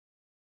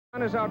The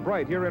sun is out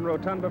bright here in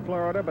Rotunda,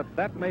 Florida, but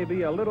that may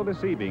be a little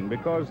deceiving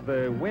because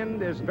the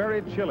wind is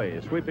very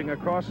chilly, sweeping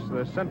across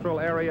the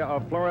central area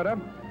of Florida.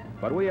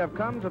 But we have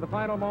come to the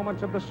final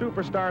moments of the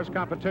Superstars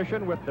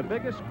competition with the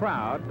biggest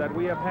crowd that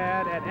we have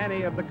had at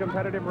any of the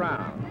competitive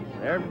rounds.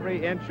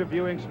 Every inch of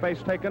viewing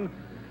space taken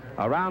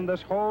around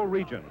this whole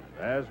region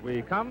as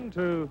we come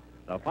to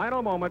the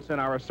final moments in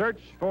our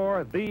search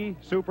for the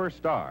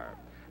superstar.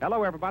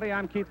 Hello, everybody.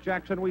 I'm Keith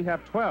Jackson. We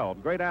have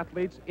 12 great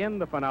athletes in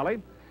the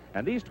finale.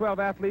 And these 12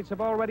 athletes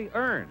have already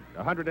earned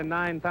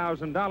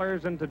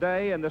 $109,000, and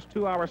today in this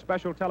 2-hour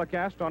special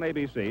telecast on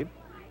ABC,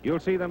 you'll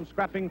see them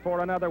scrapping for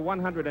another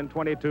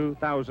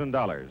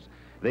 $122,000.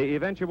 The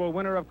eventual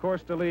winner, of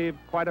course, to leave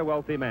quite a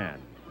wealthy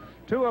man.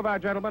 2 of our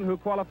gentlemen who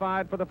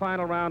qualified for the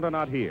final round are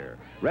not here.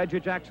 Reggie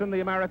Jackson, the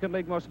American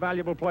League Most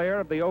Valuable Player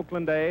of the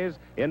Oakland A's,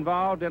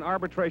 involved in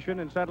arbitration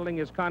in settling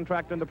his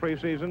contract in the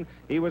preseason.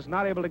 He was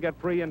not able to get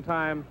free in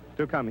time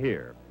to come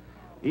here.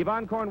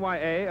 Yvonne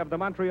Cornway of the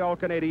Montreal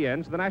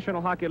Canadiens, the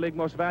National Hockey League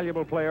Most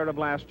Valuable Player of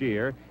last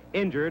year,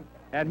 injured,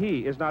 and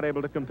he is not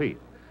able to compete.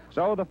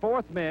 So the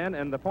 4th men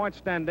in the point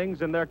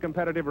standings in their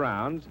competitive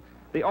rounds,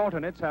 the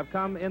alternates have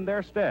come in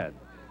their stead.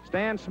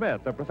 Stan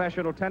Smith of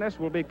professional tennis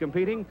will be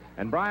competing,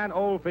 and Brian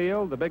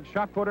Oldfield, the big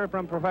shot putter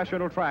from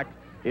professional track,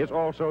 is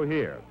also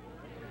here.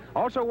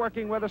 Also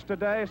working with us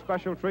today,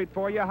 special treat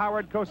for you,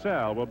 Howard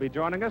Cosell will be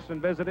joining us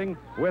and visiting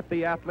with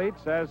the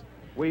athletes as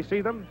we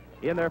see them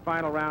in their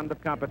final round of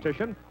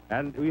competition.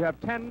 And we have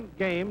 10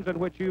 games in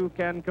which you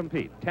can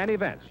compete, 10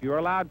 events. You're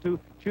allowed to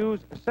choose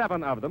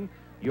 7 of them.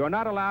 You're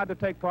not allowed to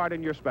take part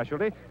in your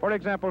specialty. For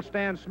example,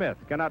 Stan Smith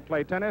cannot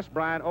play tennis,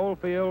 Brian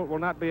Oldfield will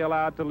not be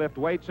allowed to lift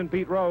weights, and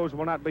Pete Rose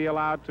will not be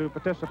allowed to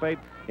participate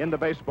in the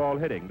baseball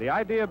hitting. The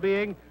idea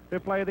being to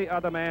play the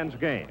other man's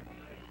game.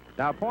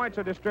 Now, points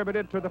are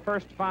distributed to the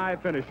first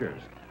 5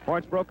 finishers.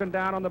 Points broken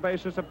down on the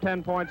basis of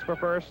 10 points for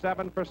first,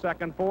 7 for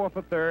second, 4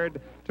 for third,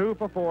 2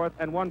 for fourth,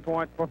 and 1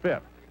 point for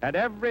fifth. And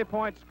every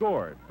point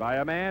scored by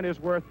a man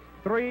is worth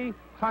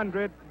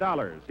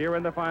 $300 here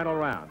in the final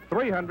round.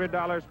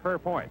 $300 per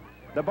point.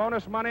 The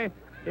bonus money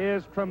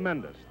is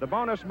tremendous. The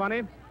bonus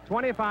money,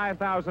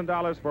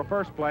 $25,000 for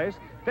first place,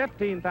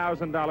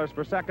 $15,000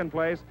 for second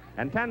place,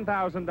 and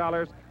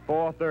 $10,000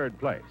 for third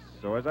place.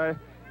 So as I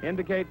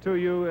indicate to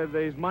you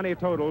these money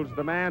totals,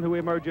 the man who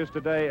emerges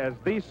today as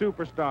the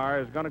superstar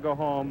is going to go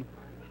home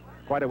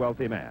quite a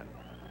wealthy man.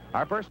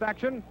 Our first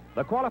action,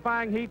 the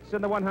qualifying heats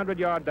in the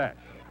 100-yard dash.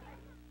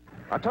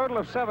 A total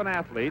of 7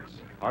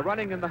 athletes are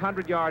running in the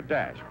 100-yard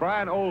dash.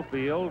 Brian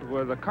Oldfield,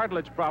 with a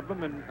cartilage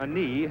problem in a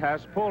knee,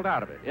 has pulled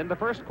out of it. In the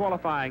first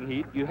qualifying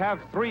heat, you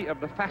have 3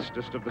 of the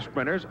fastest of the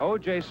sprinters,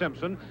 O.J.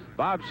 Simpson,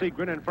 Bob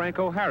Seagren, and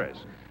Franco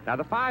Harris. Now,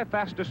 the 5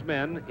 fastest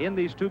men in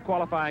these 2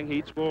 qualifying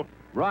heats will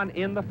run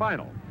in the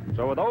final.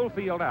 So with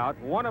Oldfield out,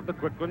 one of the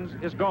quick ones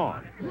is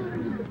gone.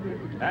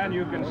 And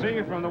you can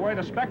see from the way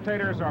the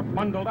spectators are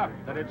bundled up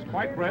that it's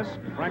quite brisk.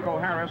 Franco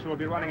Harris will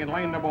be running in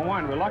lane number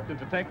 1, reluctant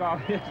to take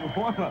off his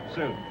warm-up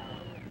suit.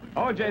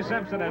 O.J.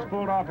 Simpson has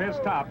pulled off his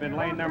top in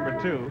lane number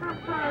 2.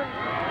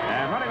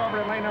 And running over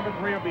in lane number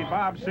 3 will be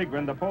Bob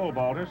Seagren, the pole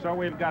vaulter. So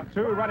we've got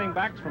 2 running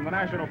backs from the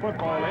National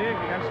Football League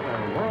against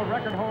the world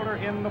record holder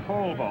in the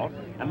pole vault.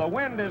 And the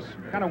wind is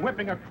kind of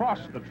whipping across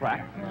the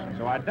track.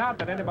 So I doubt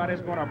that anybody's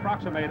going to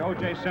approximate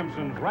O.J.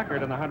 Simpson's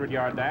record in the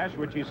 100-yard dash,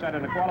 which he set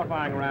in a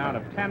qualifying round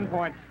of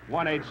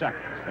 10.18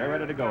 seconds. They're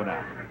ready to go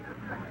now.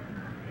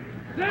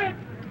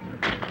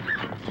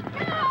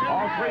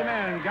 All 3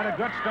 men get a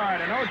good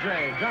start, and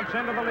O.J. jumps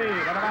into the lead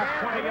at about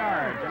 20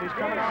 yards, and he's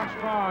coming on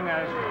strong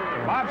as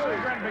Bob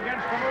Seagren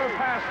begins to move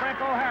past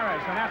Franco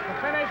Harris, and at the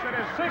finish, it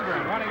is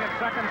Seagren running at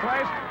second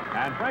place,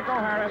 and Franco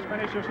Harris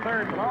finishes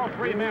third, but all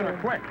 3 men are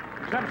quick.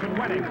 Simpson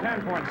winning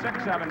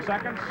 10.67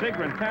 seconds,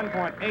 Seagren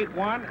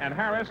 10.81, and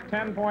Harris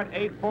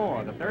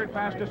 10.84. The 3rd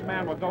fastest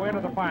man will go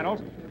into the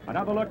finals.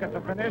 Another look at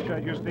the finish.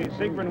 You see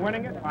Seagren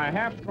winning it by a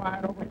half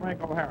stride over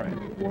Franco Harris.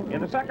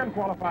 In the second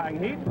qualifying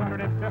heat,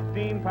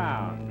 115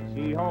 pounds.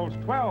 He holds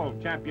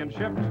 12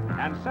 championships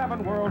and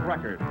 7 world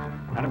records.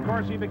 And of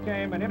course, he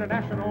became an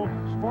international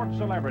sports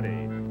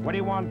celebrity when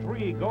he won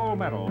 3 gold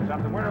medals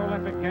at the Winter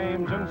Olympic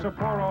Games in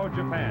Sapporo,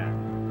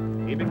 Japan.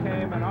 He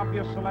became an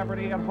obvious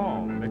celebrity at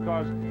home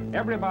because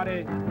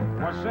everybody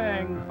was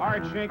saying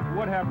Art Schenk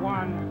would have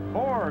won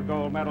 4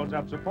 gold medals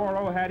at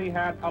Sapporo had he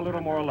had a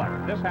little more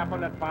luck. This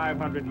happened at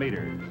 500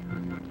 meters.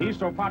 He's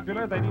so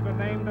popular they've even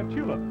named a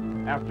tulip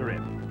after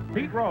him.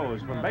 Pete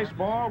Rose from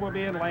baseball will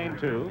be in lane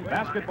 2.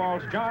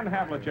 Basketball's John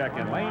Havlicek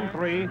in lane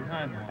 3.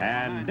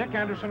 And Dick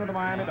Anderson of the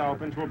Miami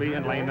Dolphins will be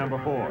in lane number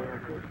 4.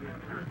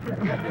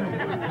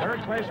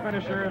 3rd place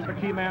finisher is the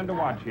key man to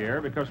watch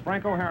here because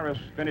Franco Harris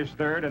finished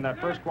 3rd in that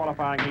first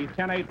qualifying heat,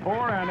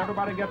 10.84, and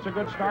everybody gets a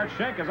good start.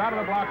 Schenk is out of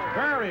the blocks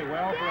very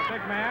well for a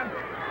big man.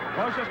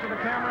 Closest to the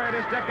camera, it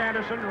is Dick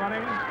Anderson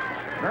running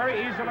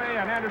very easily,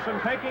 and Anderson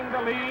taking the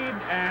lead,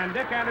 and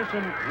Dick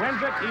Anderson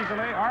wins it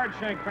easily. Art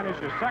Schenk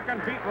finishes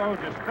 2nd, Pete Rose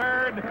is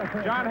 3rd,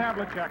 John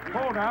Havlicek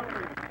pulled up,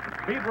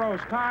 Pete Rose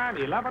time,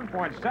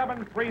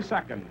 11.73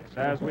 seconds.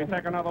 As we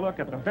take another look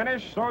at the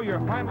finish, so your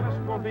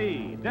finalists will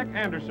be Dick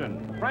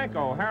Anderson,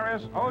 Franco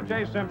Harris,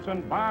 O.J.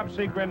 Simpson, Bob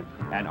Seagren,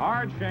 and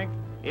Ard Schenk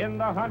in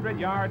the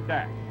 100-yard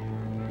dash.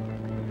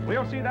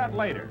 We'll see that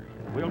later.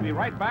 We'll be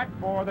right back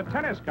for the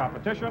tennis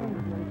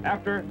competition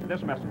after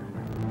this message.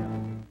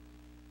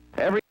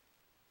 Every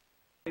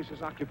place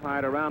is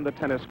occupied around the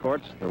tennis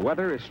courts. The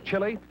weather is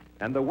chilly,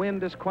 and the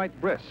wind is quite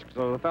brisk,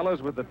 so the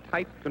fellows with the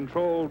tight,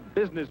 controlled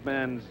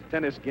businessman's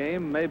tennis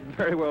game may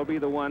very well be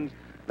the ones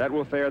that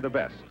will fare the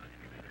best.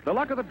 The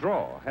luck of the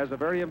draw has a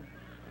very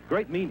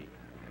great meaning,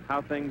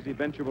 how things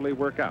eventually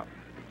work out.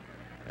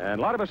 And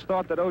a lot of us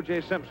thought that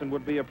O.J. Simpson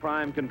would be a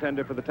prime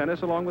contender for the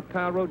tennis along with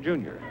Karl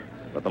Jr.,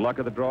 but the luck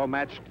of the draw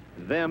matched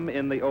them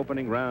in the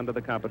opening round of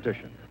the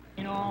competition.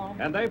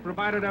 And they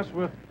provided us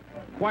with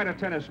quite a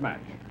tennis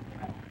match.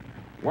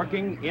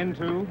 Working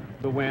into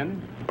the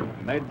wind,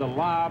 made the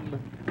lob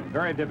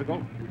very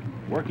difficult.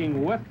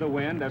 Working with the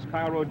wind, as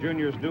Karl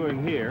Jr. is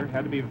doing here,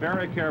 had to be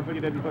very careful you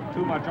didn't put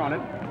too much on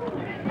it,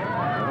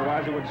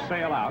 otherwise it would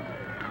sail out.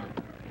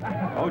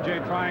 O.J.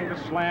 trying to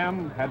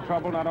slam, had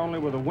trouble not only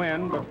with the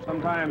wind, but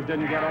sometimes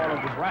didn't get all of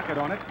his racket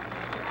on it.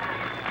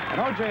 And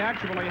O.J.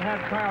 actually had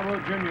Karl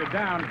Jr.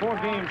 down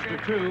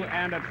 4-2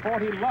 and at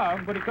 40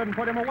 love, but he couldn't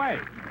put him away.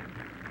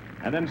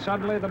 And then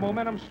suddenly the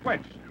momentum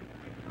switched.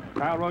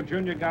 Karl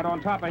Jr. got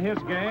on top of his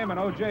game, and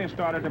O.J.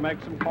 started to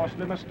make some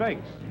costly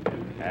mistakes.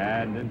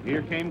 And then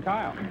here came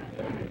Kyle.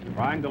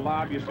 Trying to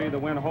lob, you see the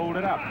wind hold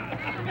it up.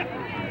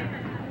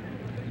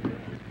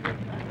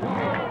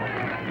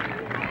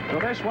 So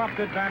they swapped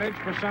advantage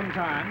for some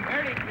time,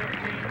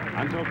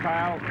 until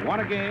Kyle won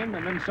a game,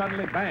 and then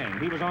suddenly, bang,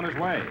 he was on his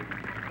way.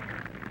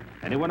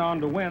 And he went on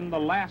to win the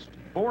last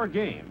 4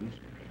 games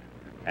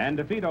and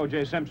defeat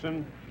O.J.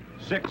 Simpson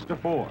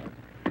 6-4.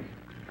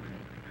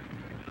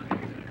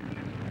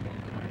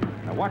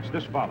 Now watch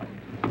this volley.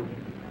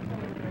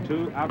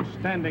 2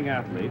 outstanding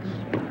athletes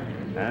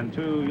and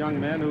 2 young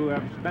men who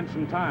have spent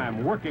some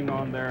time working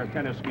on their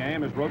tennis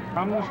game as Roach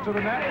comes to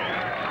the net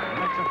and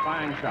makes a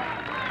fine shot.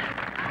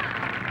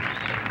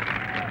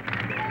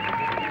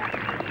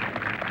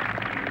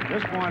 At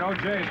this point,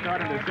 O.J.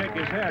 started to shake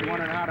his head,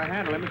 wondering how to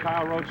handle him.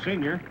 Kyle Roach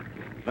Sr.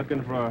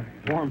 looking for a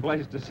warm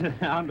place to sit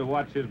down to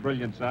watch his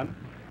brilliant son.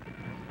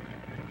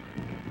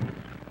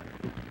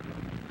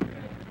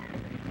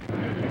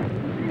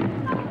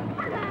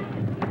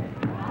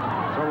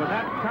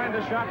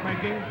 Shot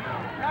making,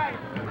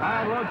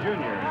 Kyle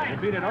Jr.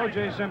 defeated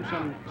O.J.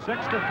 Simpson 6-4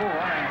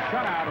 and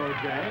shut out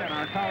O.J. And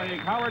our colleague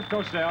Howard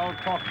Cosell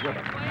talked with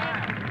him.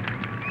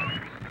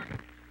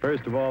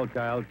 First of all,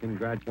 Kyle,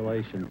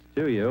 congratulations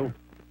to you.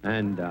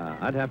 And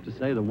I'd have to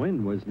say the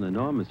wind was an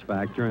enormous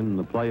factor in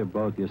the play of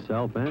both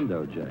yourself and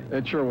O.J.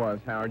 It sure was,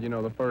 Howard. You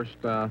know, the first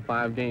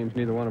 5 games,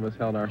 neither one of us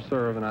held our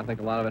serve, and I think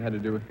a lot of it had to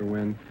do with the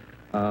wind.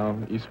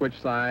 You switch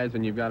sides,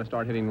 and you've got to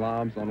start hitting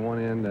lobs on one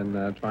end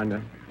and trying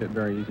to hit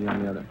very easy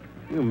on the other.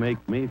 You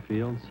make me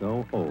feel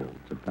so old,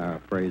 to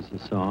paraphrase the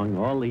song.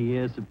 All the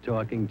years of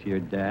talking to your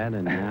dad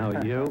and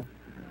now you.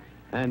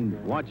 And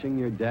watching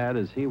your dad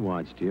as he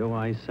watched you,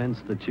 I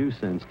sensed that you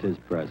sensed his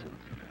presence.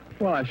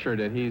 Well, I sure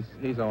did.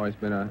 He's always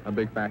been a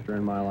big factor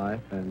in my life.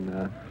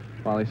 And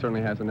while he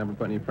certainly hasn't never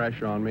put any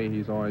pressure on me,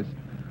 he's always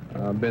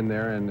been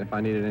there. And if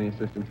I needed any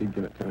assistance, he'd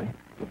give it to me.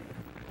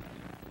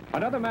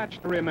 Another match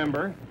to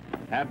remember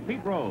had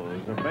Pete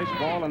Rose of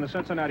baseball and the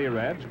Cincinnati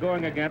Reds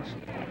going against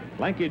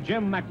lanky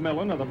Jim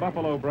McMillian of the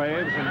Buffalo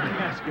Braves in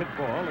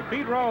basketball.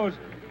 Pete Rose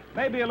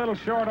may be a little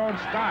short on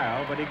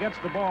style, but he gets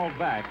the ball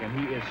back, and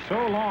he is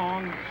so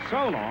long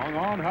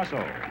on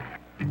hustle.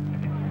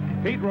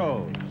 Pete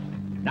Rose,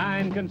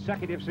 9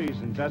 consecutive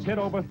seasons, has hit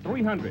over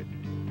 300,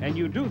 and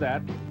you do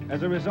that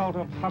as a result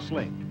of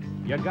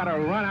hustling. You got to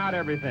run out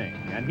everything,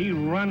 and he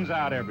runs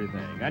out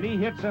everything, and he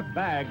hits a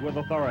bag with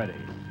authority.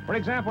 For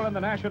example, in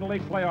the National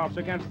League playoffs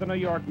against the New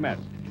York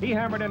Mets, he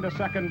hammered into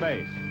second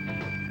base.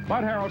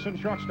 Bud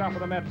Harrelson, shortstop of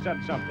the Mets, said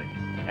something.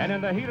 And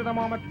in the heat of the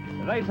moment,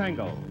 they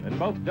tangled, and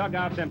both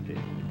dugouts empty.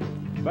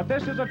 But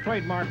this is a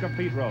trademark of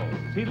Pete Rose.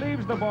 He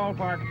leaves the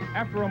ballpark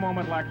after a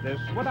moment like this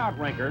without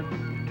rancor.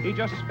 He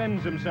just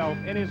spins himself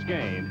in his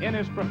game, in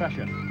his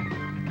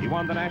profession. He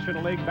won the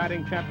National League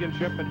batting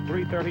championship at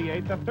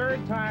 .338, the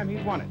 3rd time he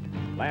won it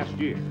last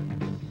year.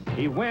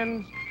 He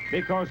wins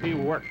because he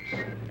works.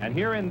 And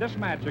here in this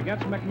match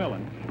against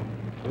McMillian,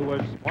 who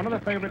was one of the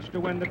favorites to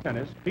win the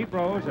tennis, Pete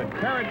Rose had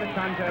carried the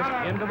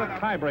contest into the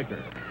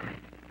tiebreaker.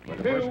 But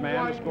the first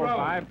man to score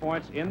 5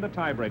 points in the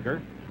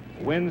tiebreaker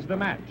wins the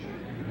match.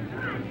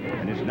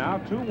 And it's now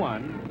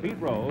 2-1, Pete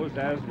Rose,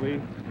 as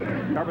we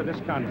cover this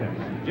contest.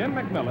 Jim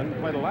McMillian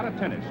played a lot of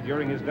tennis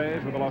during his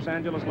days with the Los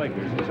Angeles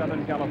Lakers in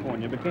Southern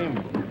California, became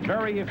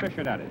very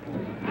efficient at it.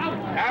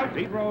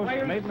 Pete Rose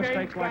made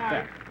mistakes like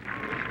that.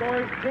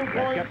 That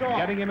kept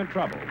getting him in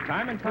trouble.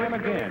 Time and time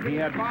again, he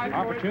had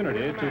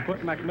opportunity to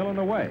put McMillian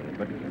away,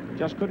 but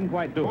just couldn't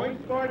quite do it.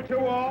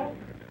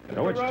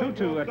 So it's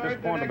 2-2 at this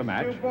point of the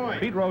match.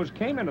 Pete Rose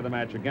came into the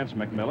match against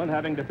McMillian,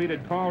 having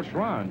defeated Karl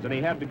Schranz, and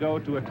he had to go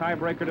to a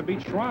tiebreaker to beat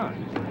Schranz,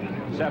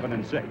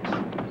 7-6.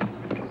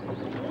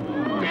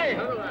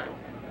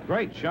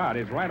 Great shot.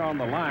 It's right on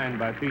the line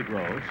by Pete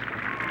Rose.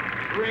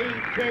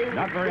 3-2.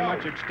 Not very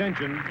much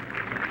extension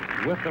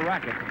with the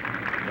racket,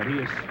 but he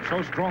is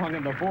so strong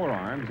in the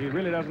forearms, he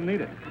really doesn't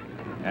need it.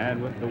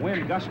 And with the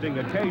wind gusting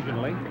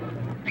occasionally,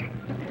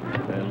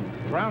 the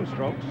ground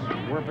strokes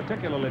were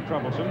particularly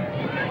troublesome.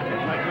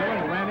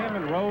 McMillan ran him,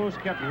 and Rose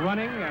kept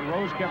running, and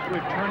Rose kept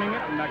returning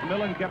it, and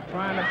McMillan kept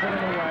trying to put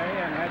him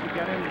away and had to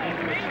get him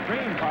into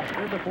extreme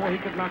posture before he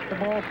could knock the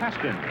ball past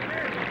him.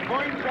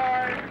 Points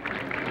are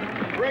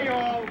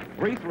 3-all.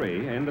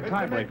 3-3 in the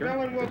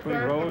tiebreaker between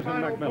Rose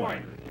and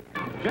McMillan.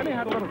 Jimmy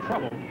had a little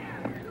trouble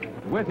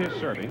with his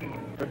serving,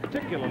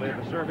 particularly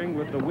the serving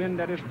with the wind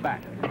at his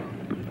back.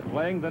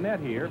 Playing the net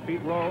here,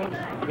 Pete Rose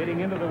hitting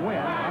into the wind,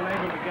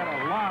 unable to get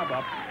a lob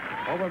up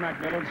over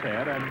McMillan's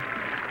head, and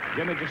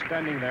Jimmy just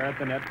standing there at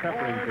the net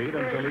peppering Pete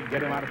until he'd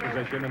get him out of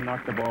position and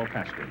knock the ball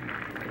past him.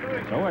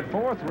 So at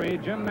 4-3,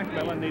 Jim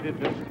McMillan needed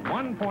just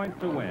 1 point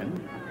to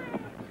win.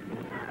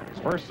 His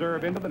first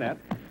serve into the net.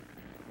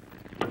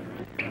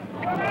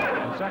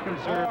 And second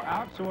serve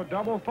out, so a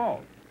double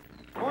fault.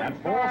 At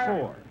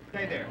 4-4.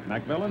 Stay there.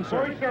 McMillan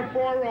serves. Points are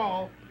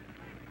 4-all.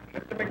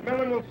 Mr.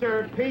 McMillan will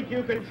serve. Pete,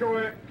 you can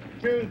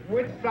choose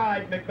which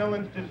side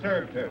McMillan's to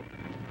serve to.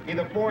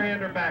 Either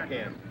forehand or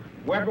backhand.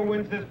 Whoever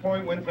wins this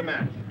point wins the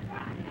match.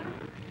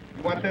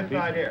 You want this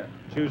side here?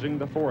 Choosing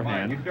the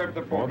forehand. You serve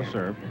the for forehand. the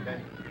serve. Okay.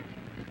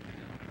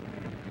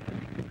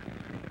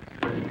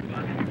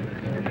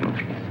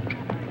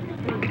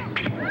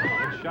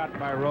 Good shot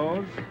by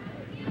Rose.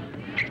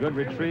 Good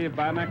retrieve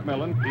by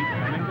McMillan. Pete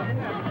coming.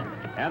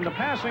 And the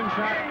passing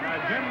shot by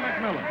Jim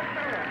McMillan.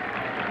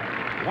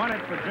 Won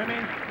it for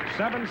Jimmy,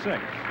 7-6.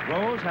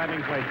 Rose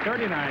having played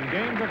 39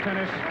 games of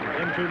tennis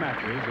in 2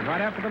 matches. And right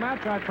after the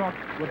match, I talked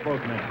with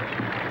both men.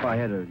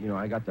 Well,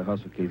 I got the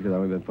hustle, Keith, because I've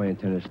only been playing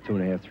tennis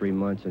 2.5, 3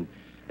 months,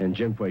 and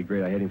Jim played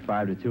great. I hit him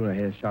 5-2, and I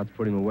had a shot to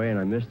put him away, and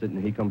I missed it,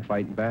 and he come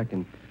fighting back,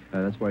 and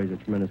that's why he's a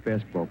tremendous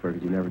basketball player,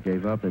 because he never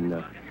gave up, and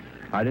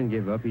I didn't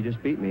give up. He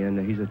just beat me, and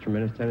he's a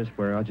tremendous tennis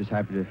player. I was just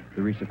happy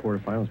to reach the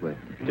quarterfinals with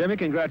him. Jimmy,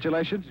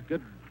 congratulations.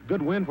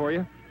 Good win for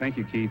you. Thank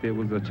you, Keith. It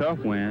was a tough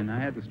win. I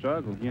had to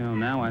struggle.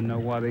 Now I know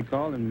why they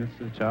call him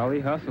Mr. Charlie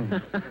Hustle.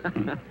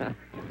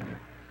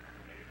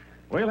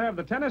 We'll have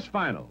the tennis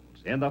finals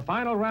in the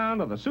final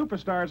round of the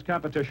Superstars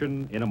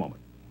competition in a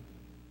moment.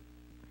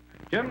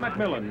 Jim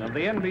McMillan of the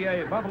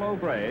NBA Buffalo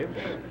Braves,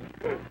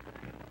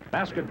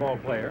 basketball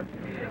player,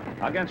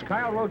 against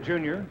Karl Roth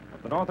Jr.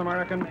 of the North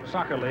American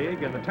Soccer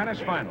League in the tennis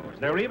finals.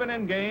 They're even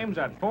in games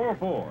at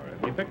 4-4.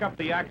 If you pick up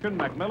the action,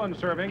 McMillan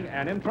serving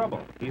and in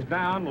trouble. He's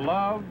down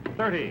love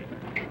 30.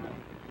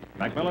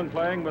 McMillan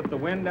playing with the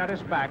wind at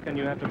his back, and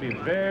you have to be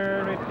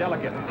very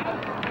delicate.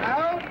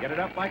 Get it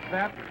up like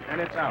that,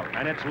 and it's out.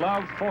 And it's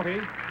love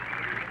 40.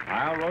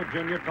 Karl Roth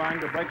Jr.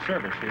 trying to break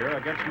service here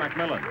against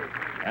McMillan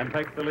and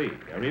take the lead.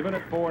 They're even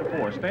at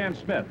 4-4. Stan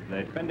Smith,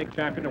 the defending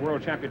champion of the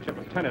World Championship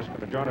of Tennis,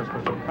 to join us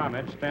for some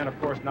comments. Stan,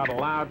 of course, not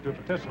allowed to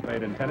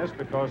participate in tennis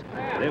because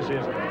this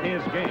is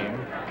his game.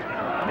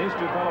 These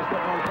two fellows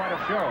putting on quite a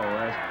show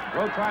as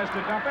Roth tries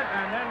to dump it,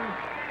 and then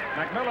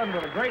McMillan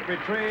with a great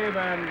retrieve,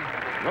 and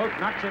Roth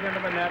knocks it into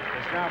the net.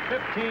 It's now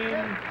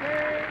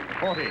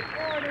 15-40.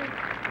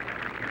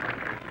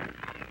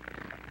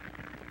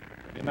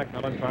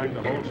 McMillan trying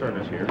to hold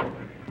service here.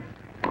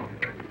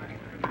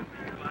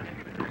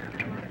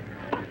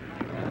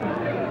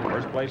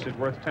 First place is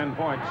worth 10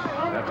 points.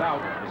 That's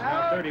out. It's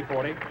now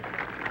 30-40.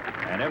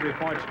 And every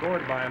point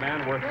scored by a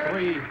man worth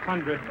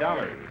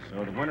 $300.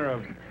 So the winner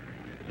of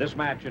this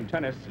match in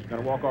tennis is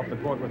going to walk off the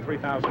court with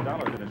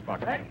 $3,000 in his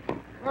pocket.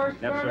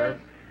 Net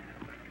serve.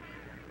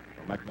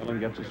 So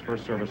McMillan gets his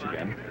first service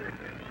again.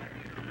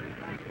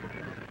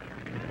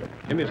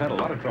 Jimmy's had a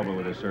lot of trouble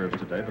with his serves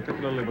today,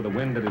 particularly with the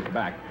wind at his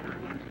back.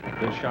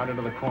 Good shot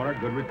into the corner.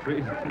 Good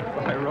retrieve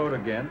by Roth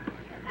again.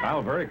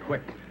 Kyle very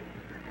quick.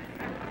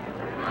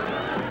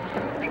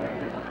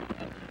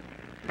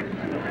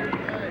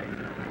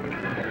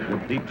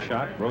 Good deep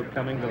shot. Roth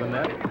coming to the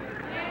net.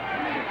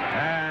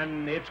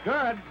 And it's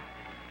good.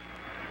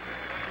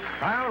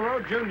 Karl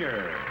Roth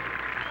Jr.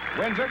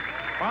 wins it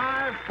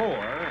 5-4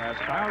 as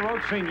Karl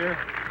Roth Sr.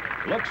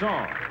 looks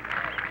on.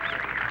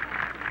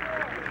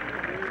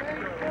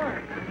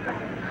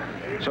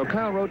 So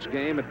Karl Roth's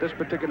game at this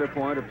particular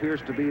point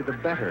appears to be the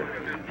better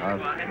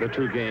of the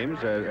 2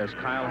 games as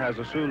Kyle has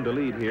assumed the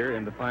lead here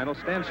in the final.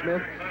 Stan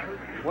Smith,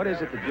 what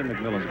is it that Jim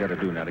McMillan's got to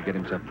do now to get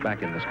himself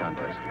back in this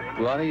contest?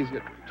 Well, I think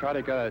he's try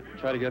to get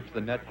up to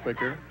the net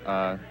quicker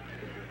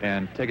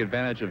and take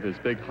advantage of his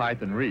big height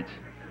and reach.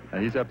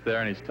 He's up there,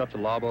 and he's tough to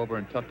lob over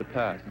and tough to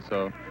pass. And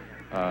so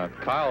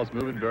Kyle's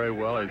moving very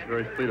well. He's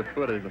very fleet of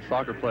foot. As a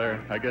soccer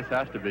player, I guess,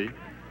 has to be.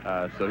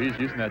 So he's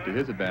using that to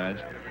his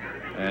advantage.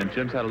 And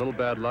Jim's had a little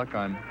bad luck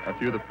on a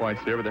few of the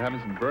points here, but they're having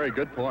some very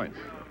good points.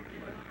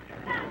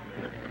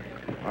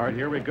 All right,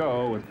 here we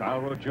go with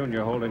Karl Roth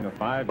Jr. holding a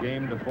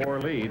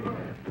 5-4 lead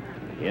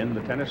in the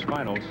tennis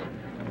finals.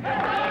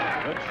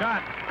 Good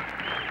shot.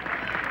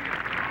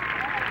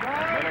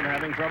 McMillan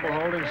having trouble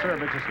holding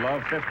serve. It's just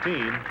love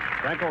 15.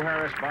 Franco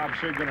Harris, Bob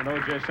Seagren, and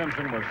O.J.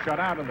 Simpson were shut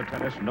out in the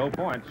tennis. No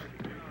points.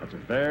 That's a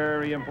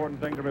very important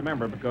thing to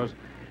remember because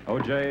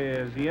O.J.,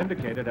 as he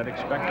indicated, had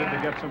expected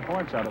to get some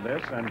points out of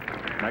this, and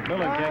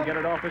McMillan can't get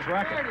it off his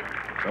racket.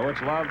 So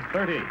it's love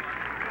 30.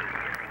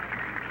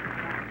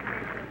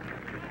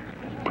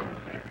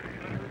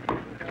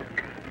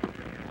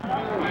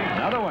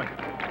 Another one.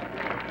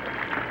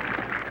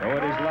 So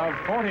it is love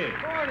 40.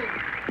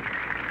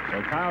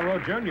 So Kyle Rowe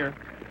Jr.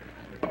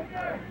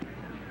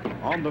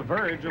 on the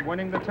verge of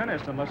winning the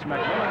tennis unless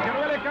McMillan can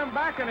really come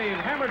back, and he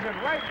hammers it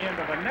right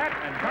into the net,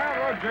 and Kyle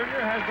Rowe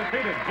Jr. has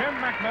defeated Jim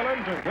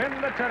McMillan to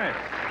win the tennis.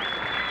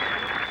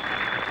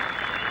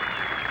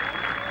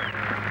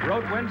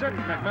 Rowe wins it,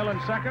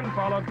 McMillan second,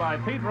 followed by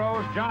Pete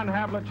Rose, John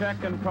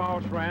Havlicek, and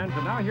Karl Schranz.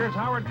 And now here's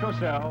Howard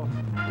Cosell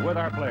with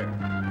our players.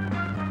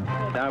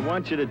 I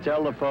want you to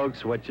tell the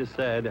folks what you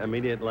said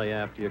immediately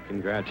after you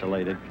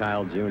congratulated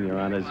Kyle Jr.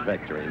 on his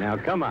victory. Now,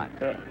 come on.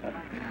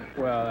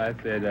 Well, I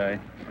said,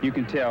 you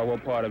can tell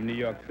what part of New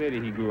York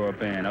City he grew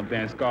up in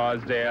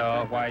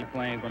Scarsdale, White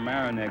Plains, or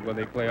Merrimack, where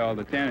they play all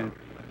the tennis.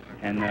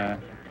 And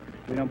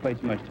we don't play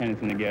too much tennis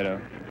in the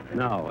ghetto.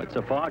 No, it's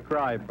a far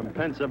cry from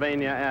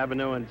Pennsylvania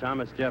Avenue and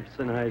Thomas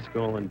Jefferson High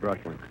School in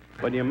Brooklyn.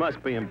 But you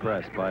must be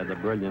impressed by the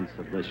brilliance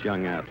of this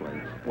young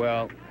athlete.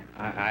 Well,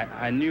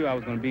 I knew I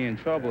was going to be in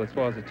trouble as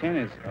far as the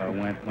tennis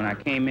went. When I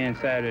came in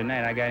Saturday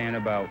night, I got in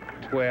about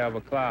 12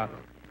 o'clock,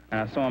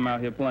 and I saw him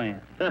out here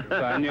playing. So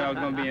I knew I was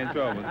going to be in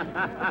trouble.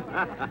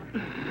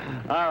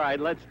 All right,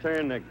 let's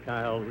turn to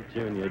Kyle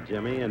Jr.,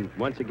 Jimmy. And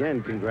once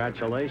again,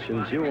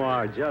 congratulations. You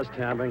are just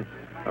having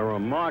a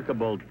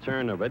remarkable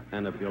turn of it.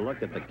 And if you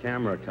look at the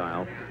camera,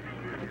 Kyle,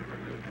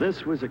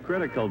 this was a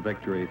critical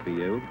victory for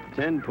you.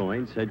 10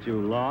 points. Had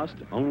you lost,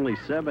 only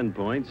 7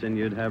 points, and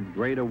you'd have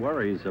greater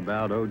worries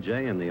about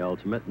O.J. in the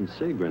ultimate and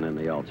Seagren in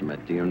the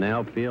ultimate. Do you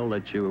now feel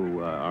that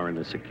you are in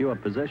a secure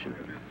position?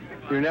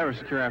 You're never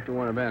secure after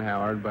one event,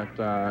 Howard, but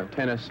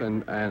tennis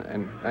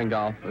and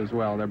golf as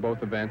well. They're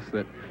both events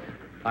that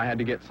I had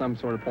to get some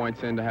sort of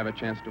points in to have a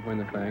chance to win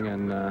the thing,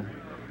 and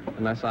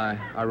unless I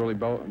really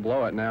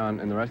blow it now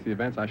in the rest of the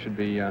events, I should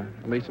be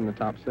at least in the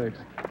top 6.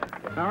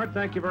 Howard,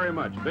 thank you very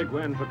much. Big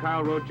win for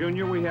Kyle Rowe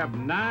Jr. We have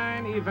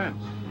 9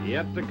 events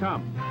yet to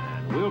come.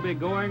 We'll be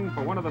going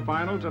for one of the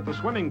finals at the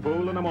swimming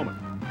pool in a moment.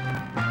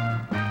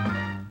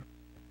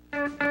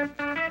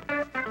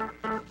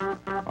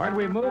 All right,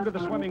 we move to the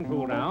swimming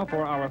pool now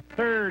for our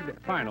 3rd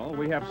final.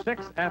 We have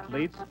 6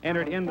 athletes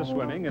entered in the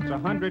swimming. It's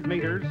 100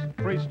 meters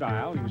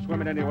freestyle. You can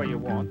swim it any way you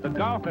want. The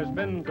golf has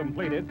been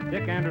completed.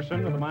 Dick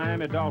Anderson of the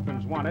Miami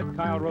Dolphins won it.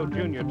 Kyle Rowe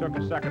Jr. took a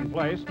 2nd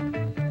place.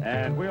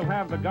 And we'll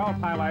have the golf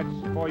highlights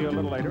for you a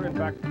little later. In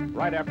fact,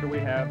 right after we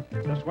have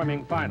the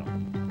swimming final.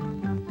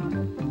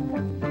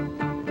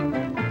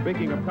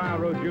 Speaking of Kyle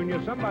Rowe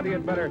Jr., somebody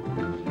had better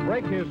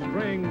break his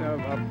string of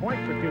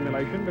points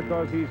accumulation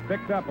because he's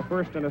picked up a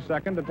 1st and a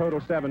 2nd, a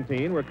total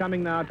 17. We're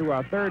coming now to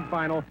our 3rd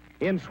final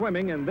in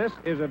swimming, and this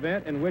is an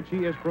event in which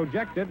he is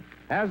projected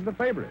as the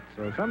favorite.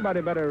 So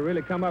somebody better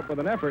really come up with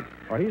an effort,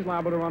 or he's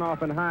liable to run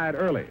off and hide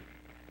early.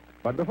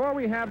 But before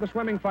we have the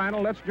swimming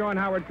final, let's join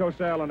Howard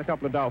Cosell and a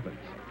couple of Dolphins.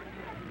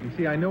 You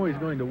see, I know he's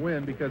going to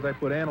win because I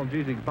put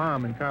analgesic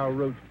bomb in Kyle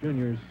Roach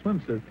Jr.'s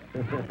swimsuit.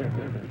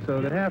 So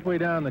that halfway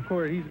down the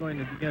court, he's going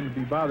to begin to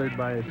be bothered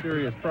by a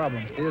serious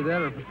problem. Either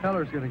that or the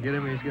propeller's going to get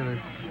him and he's going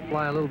to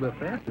fly a little bit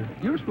faster.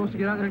 You were supposed to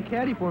get out there and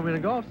caddy for him in a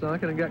golf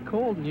stock, and it got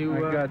cold, and you...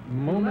 I got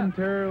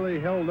momentarily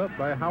held up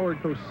by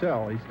Howard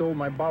Cosell. He stole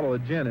my bottle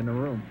of gin in the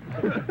room.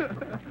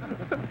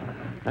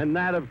 And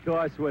that, of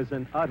course, was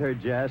an utter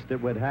jest.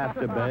 It would have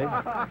to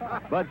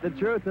be. But the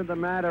truth of the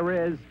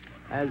matter is,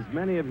 as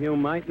many of you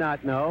might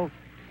not know,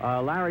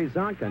 Larry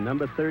Zonka,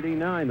 number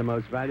 39, the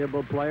most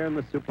valuable player in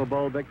the Super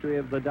Bowl victory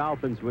of the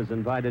Dolphins, was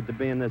invited to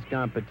be in this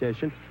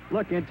competition.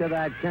 Look into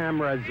that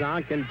camera,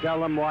 Zonk, and tell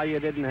them why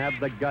you didn't have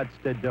the guts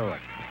to do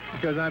it.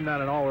 Because I'm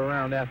not an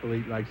all-around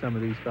athlete like some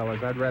of these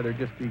fellas. I'd rather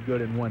just be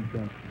good in one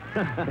thing.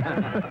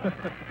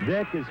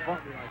 Dick is like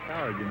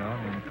Howard, you know.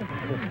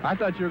 I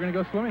thought you were going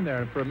to go swimming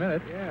there for a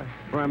minute. Yeah.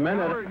 For a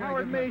minute.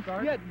 Howard may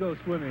yet go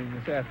swimming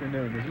this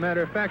afternoon. As a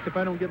matter of fact, if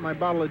I don't get my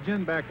bottle of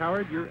gin back,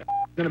 Howard, you're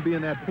going to be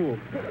in that pool.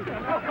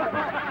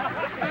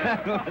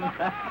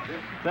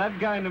 That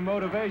kind of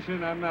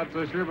motivation, I'm not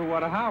so sure, but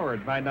what a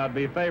Howard might not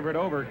be favored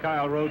over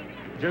Kyle Rowe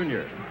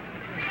Jr.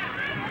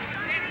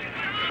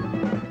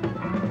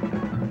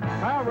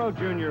 Kyle Rowe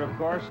Jr., of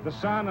course, the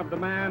son of the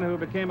man who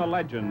became a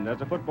legend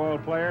as a football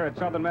player at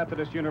Southern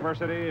Methodist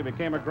University. He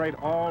became a great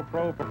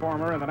all-pro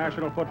performer in the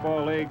National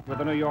Football League with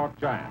the New York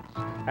Giants.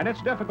 And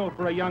it's difficult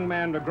for a young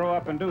man to grow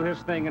up and do his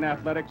thing in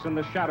athletics in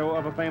the shadow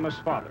of a famous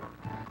father.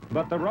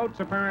 But the Rotes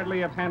apparently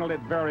have handled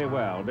it very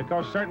well,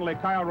 because certainly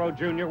Kyle Rowe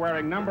Jr.,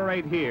 wearing number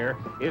 8 here,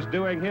 is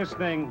doing his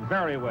thing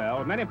very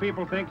well. Many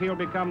people think he'll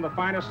become the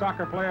finest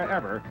soccer player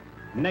ever,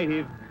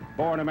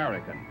 native-born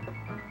American.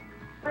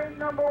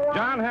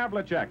 John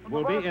Havlicek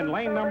will be in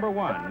lane number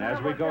 1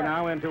 as we go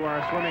now into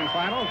our swimming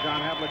final.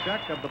 John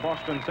Havlicek of the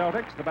Boston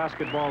Celtics, the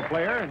basketball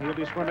player, and he'll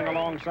be swimming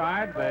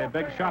alongside the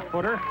big shot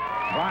putter,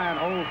 Brian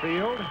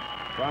Oldfield,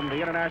 from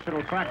the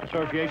International Track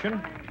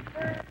Association.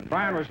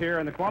 Brian was here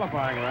in the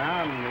qualifying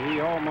round. He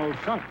almost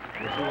sunk.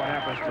 We'll see what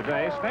happens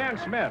today. Stan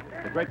Smith,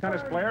 the great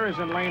tennis player, is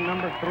in lane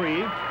number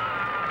 3.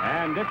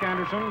 And Dick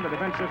Anderson, the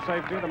defensive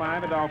safety of the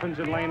Miami Dolphins,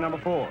 in lane number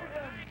 4.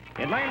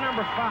 In lane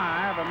number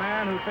 5, a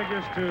man who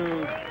figures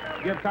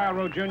to give Kyle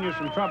Rote Jr.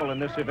 some trouble in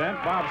this event,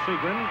 Bob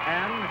Seagren,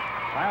 and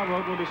Kyle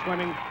Rote will be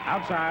swimming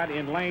outside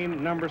in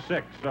lane number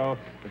 6. So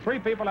the 3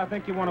 people I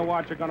think you want to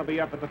watch are going to be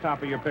up at the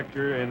top of your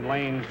picture in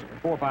lanes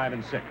 4, 5,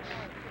 and 6.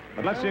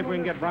 But let's see if we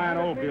can get Brian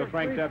Oldfield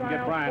cranked up and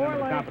get Brian into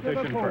the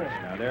competition first.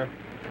 Now they're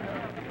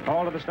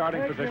called to the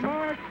starting position.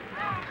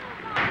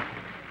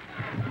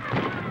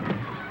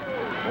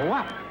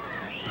 Wow.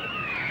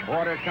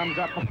 Water comes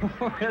up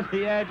at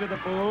the edge of the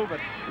pool, but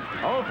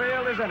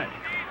Oldfield is in it.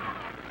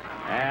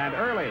 And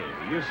early,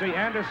 you see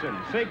Anderson,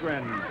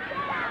 Seagren,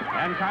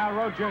 and Kyle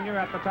Rote Jr.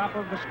 at the top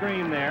of the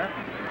screen there,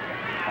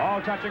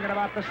 all touching at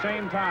about the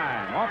same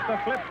time. Off the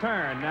flip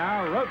turn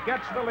now, Rote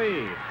gets the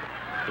lead.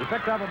 He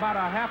picked up about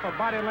a half a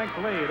body length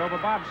lead over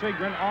Bob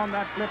Seagren on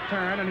that flip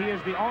turn, and he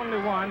is the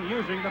only one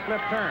using the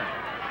flip turn.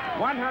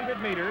 100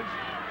 meters,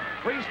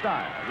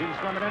 freestyle. You can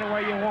swim it any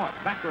way you want,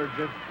 backwards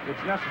if it's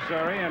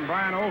necessary, and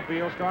Brian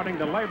Oldfield starting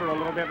to labor a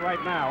little bit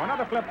right now.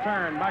 Another flip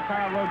turn by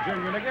Kyle Rote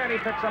Jr., and again he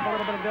picks up a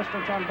little bit of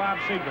distance on Bob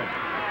Seagren.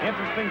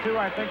 Interesting, too,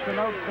 I think, to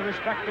note the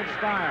respective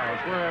styles,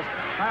 whereas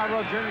Kyle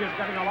Rote Jr. is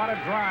getting a lot of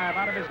drive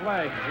out of his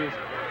legs. His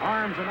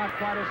arms are not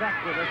quite as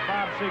active as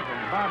Bob Seagren.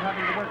 Bob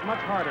having to work much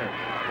harder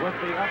with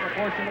the upper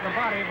portion of the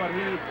body, but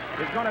he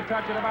is going to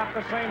touch it about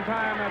the same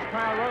time as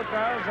Kyle Rote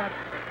does.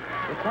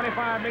 With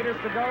 25 meters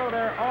to go,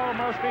 they're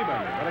almost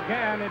even. But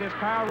again, it is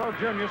Kyle Rote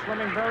Jr.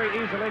 swimming very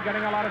easily,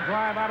 getting a lot of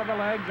drive out of the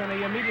legs, and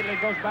he immediately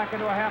goes back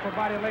into a half a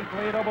body length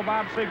lead over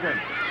Bob Seagren.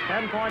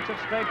 10 points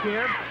at stake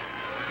here.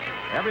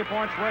 Every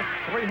point's worth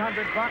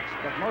 $300,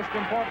 but most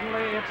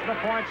importantly, it's the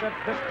points at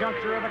this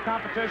juncture of the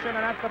competition,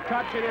 and at the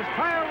touch, it is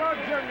Kyle Rote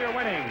Jr.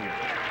 winning.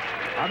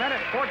 A minute,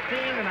 14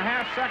 and a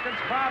half seconds.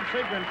 Bob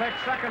Seagren takes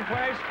second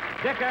place.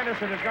 Dick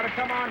Anderson is going to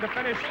come on to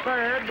finish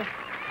third.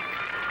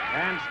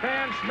 And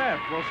Stan Smith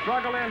will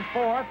struggle in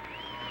fourth.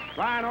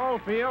 Brian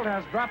Oldfield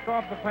has dropped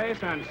off the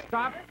pace and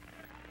stopped.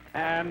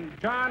 And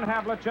John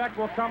Havlicek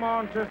will come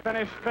on to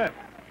finish fifth.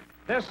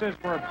 This is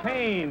where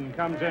pain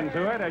comes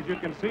into it, as you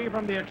can see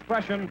from the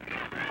expression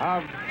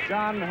of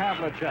John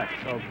Havlicek.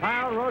 So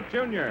Kyle Rote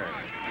Jr.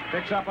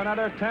 picks up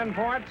another 10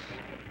 points,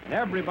 and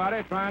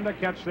everybody trying to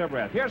catch their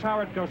breath. Here's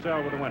Howard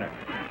Cosell with the winner.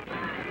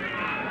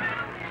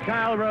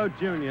 Kyle Rote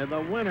Jr.,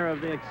 the winner of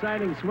the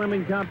exciting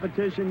swimming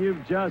competition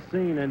you've just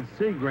seen, and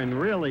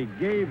Seagren really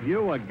gave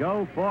you a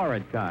go for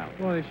it, Kyle.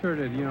 Well, he sure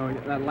did. You know,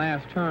 that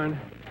last turn,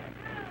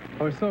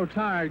 I was so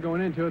tired going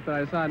into it that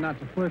I decided not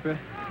to flip it.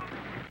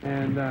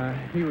 And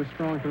he was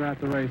strong throughout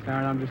the race,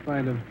 Howard. I'm just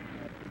glad to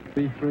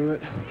be through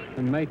it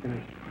and making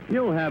it.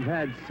 You have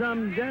had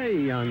some day,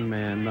 young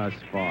man, thus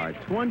far.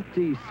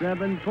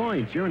 27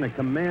 points. You're in a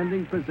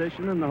commanding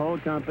position in the whole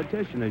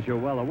competition, as you're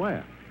well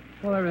aware.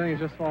 Well, everything's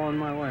just falling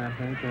my way, I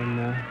think, and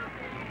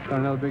got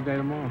another big day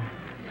tomorrow.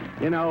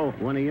 You know,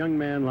 when a young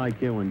man like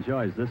you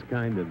enjoys this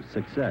kind of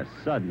success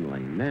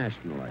suddenly,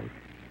 nationally,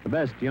 the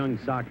best young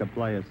soccer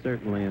player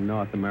certainly in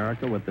North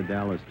America with the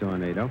Dallas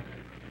Tornado,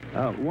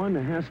 one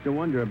has to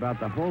wonder about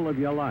the whole of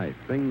your life,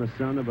 being the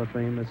son of a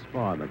famous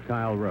father,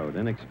 Kyle Rote,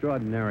 an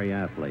extraordinary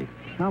athlete.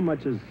 How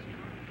much has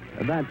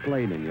that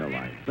played in your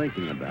life,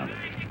 thinking about it?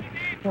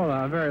 Well,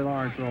 a very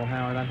large role,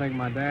 Howard. I think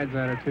my dad's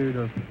attitude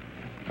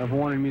of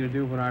wanting me to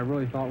do what I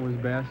really thought was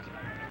best,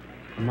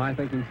 and my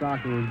thinking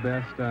soccer was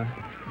best,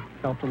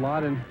 helped a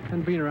lot,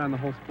 and being around the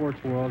whole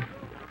sports world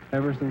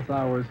ever since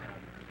I was,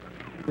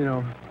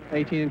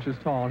 18 inches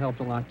tall helped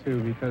a lot,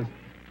 too, because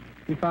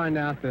you find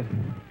out that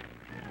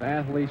the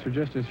athletes are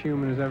just as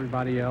human as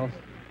everybody else,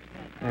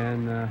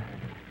 and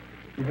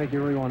you think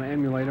you really want to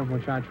emulate them,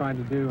 which I tried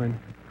to do, and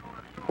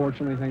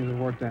fortunately things have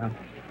worked out.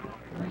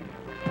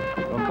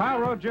 Well, Kyle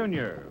Rote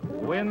Jr.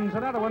 wins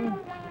another one.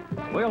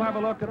 We'll have a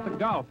look at the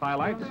golf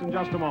highlights in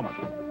just a moment.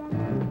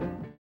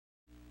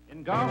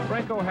 In golf,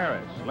 Franco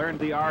Harris learned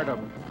the art of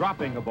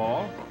dropping a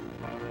ball,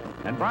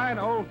 and Brian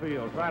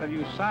Oldfield tried to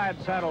use side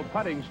saddle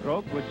putting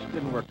stroke, which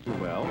didn't work too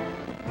well,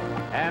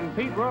 and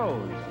Pete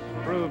Rose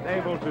proved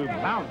able to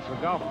bounce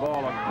a golf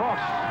ball across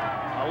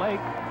a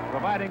lake,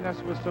 providing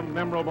us with some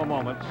memorable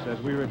moments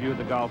as we reviewed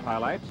the golf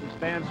highlights. And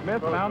Stan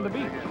Smith found the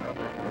beach.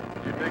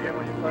 Did you dig in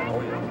when you played?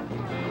 Oh,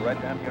 yeah.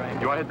 Right down to your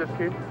ankle. You want to hit this,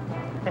 kid?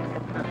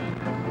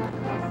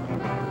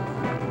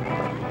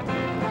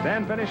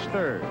 Stan finished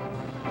third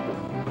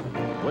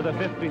with a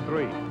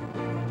 53.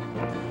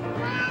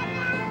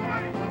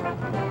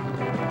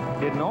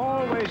 Didn't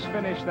always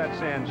finish that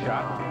sand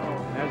shot.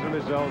 As a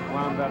result,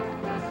 wound up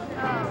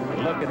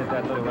looking at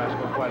that little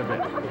rascal quite a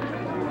bit.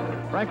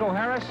 Franco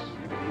Harris,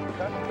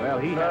 well,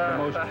 he had the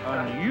most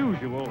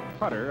unusual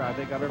putter I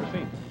think I've ever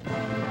seen.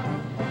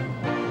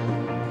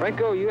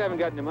 Franco, you haven't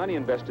got any money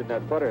invested in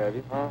that putter, have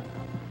you?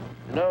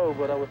 No,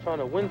 but I was trying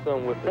to win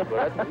some with it,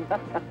 but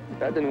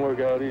that didn't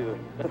work out either.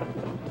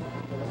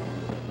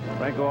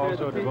 Franco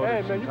also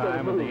devoted some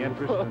time in the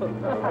interest of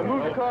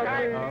Move the car,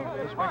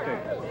 the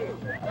spectators.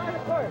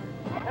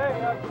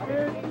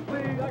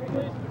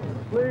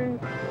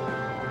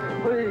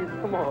 Please,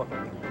 come on.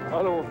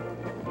 I don't.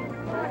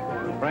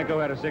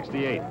 Franco had a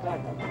 68.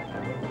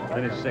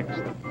 Finished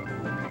 6th.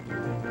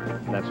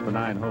 That's for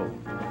 9 holes.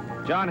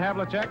 John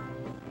Havlicek.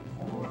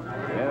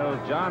 Well,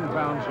 John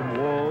found some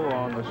woe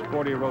on the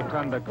Sporty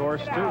Rotunda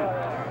course, too.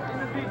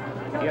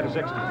 He had a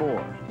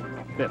 64.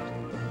 5th.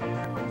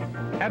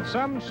 Had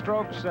some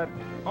strokes that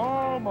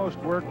almost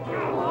worked, but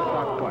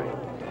not quite.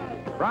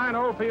 Brian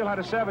Oldfield had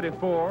a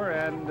 74,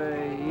 and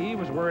he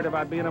was worried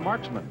about being a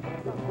marksman.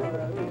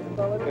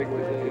 If they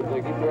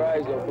keep their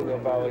eyes open, they'll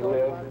probably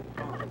live.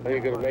 I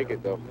ain't gonna make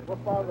it, though.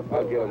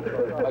 I'll get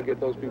them. I'll get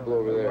those people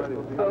over there.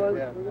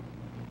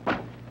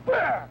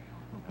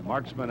 A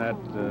marksman at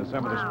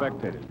some of the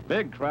spectators.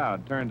 Big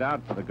crowd turned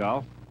out for the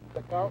golf.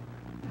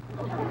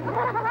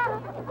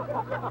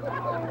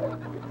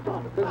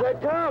 Does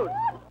that count?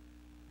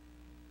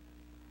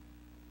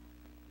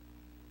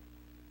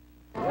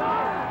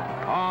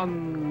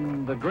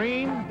 On the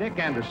green, Dick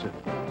Anderson.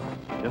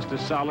 Just as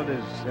solid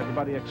as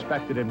everybody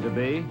expected him to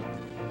be.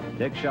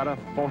 Dick shot a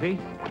 40,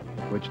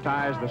 which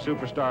ties the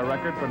superstar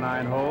record for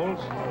 9 holes.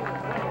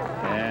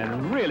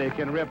 And really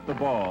can rip the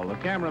ball. The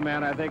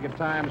cameraman, I think, at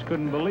times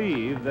couldn't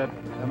believe that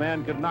a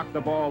man could knock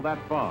the ball that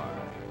far.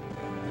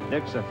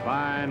 Dick's a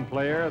fine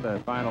player. The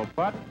final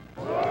putt.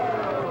 They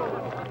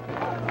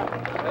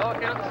all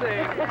count the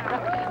same.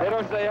 They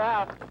don't say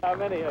how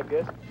many, I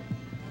guess.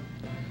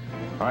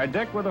 All right,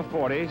 Dick with a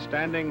 40,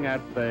 standing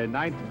at the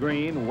 9th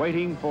green,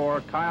 waiting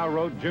for Kyle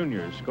Rote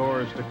Jr.'s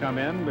scores to come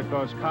in,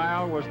 because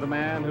Kyle was the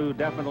man who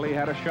definitely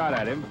had a shot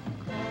at him.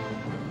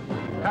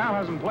 Kyle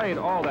hasn't played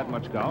all that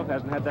much golf,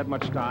 hasn't had that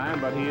much time,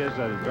 but he is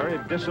a very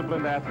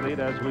disciplined athlete,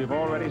 as we've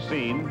already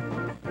seen,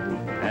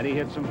 and he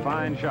hit some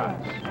fine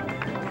shots.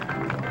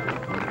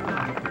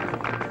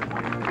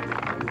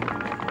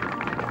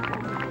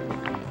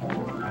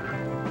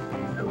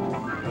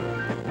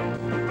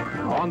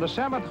 On the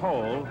 7th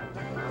hole,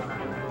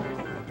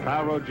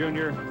 Kyle Rote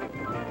Jr.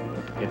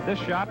 hit this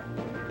shot,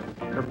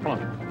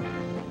 kerplunk.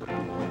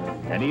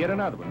 And he hit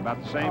another one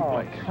about the same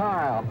place.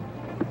 Kyle.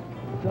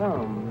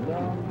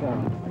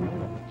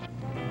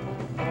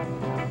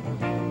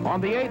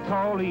 On the 8th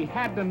hole, he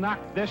had to knock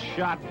this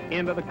shot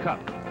into the cup.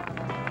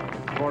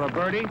 For a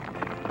birdie,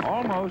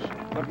 almost,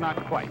 but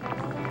not quite.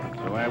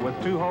 So with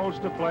 2 holes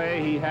to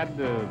play, he had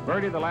to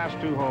birdie the last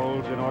 2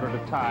 holes in order to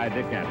tie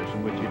Dick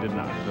Anderson, which he did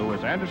not. So it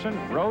was Anderson,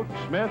 Rote,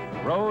 Smith,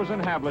 Rose,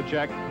 and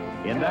Havlicek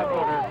in that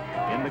order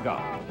in the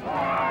golf.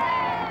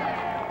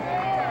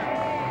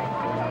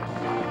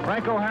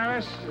 Franco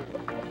Harris,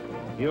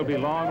 he'll be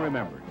long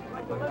remembered.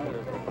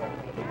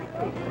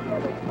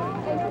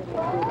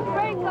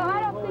 Franco,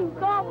 I don't think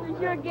golf is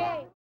your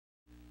game.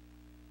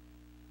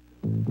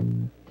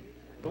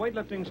 The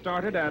weightlifting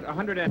started at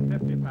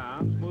 150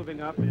 pounds,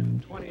 moving up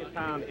in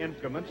 20-pound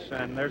increments,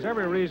 and there's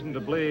every reason to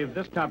believe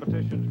this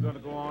competition is going to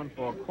go on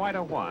for quite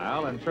a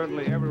while, and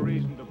certainly every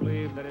reason to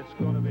believe that it's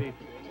going to be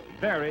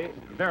very,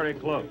 very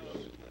close.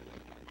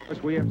 Of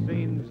course, we have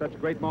seen such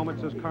great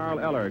moments as Karl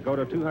Eller go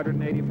to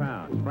 280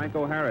 pounds.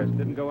 Franco Harris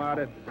didn't go out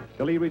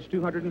till he reached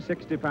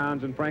 260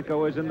 pounds, and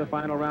Franco is in the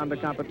final round of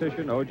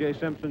competition. O.J.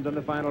 Simpson's in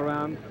the final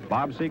round.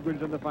 Bob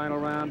Seagren's in the final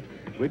round.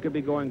 We could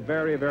be going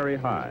very, very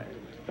high.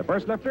 The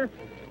first lifter,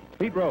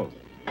 Pete Rose.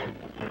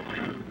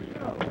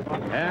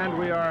 And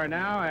we are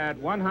now at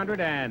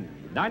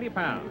 190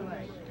 pounds.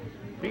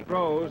 Pete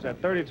Rose,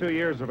 at 32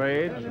 years of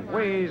age,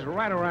 weighs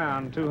right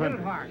around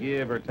 200,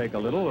 give or take a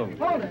little.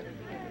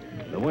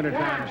 The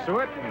wintertime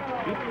suet.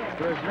 Pete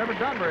has never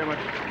done very much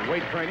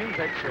weight training.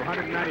 Takes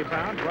 190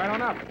 pounds right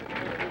on up.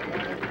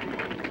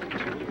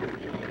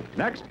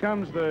 Next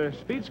comes the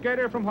speed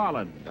skater from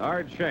Holland,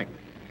 Ard Schenk.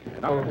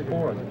 All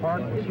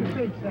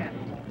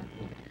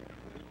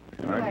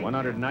right,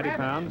 190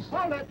 pounds.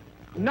 Hold it.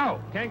 No,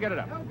 can't get it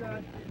up.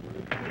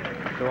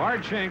 So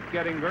Ard Schenk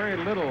getting very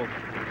little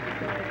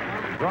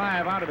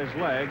drive out of his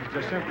legs,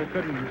 just simply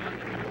couldn't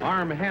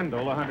arm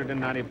handle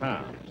 190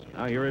 pounds.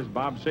 Now here is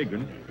Bob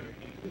Seagren.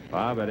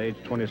 Bob, at age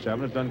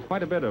 27, has done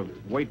quite a bit of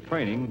weight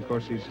training. Of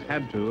course, he's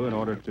had to in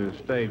order to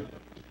stay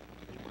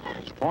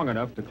strong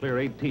enough to clear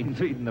 18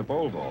 feet in the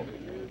pole vault.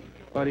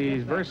 But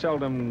he's very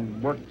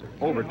seldom worked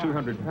over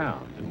 200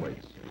 pounds in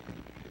weights.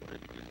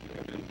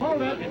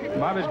 Hold it.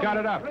 Bob has got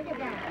it up. Bring it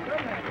down.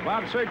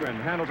 Bob Seagren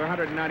handles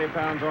 190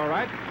 pounds all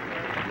right.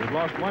 We've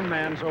lost 1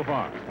 man so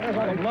far. There's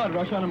like a blood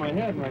rush out of my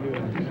head when I do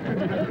it.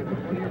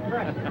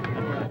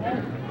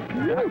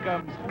 Here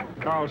comes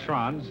Karl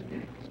Schranz,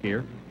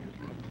 skier.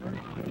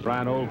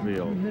 Brian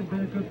Oldfield.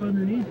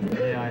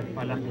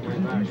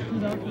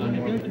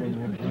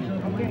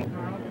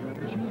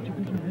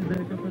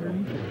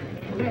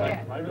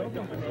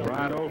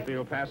 Brian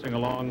Oldfield passing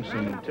along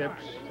some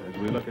tips as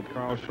we look at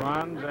Karl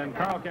Schranz, and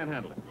Karl can't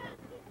handle it.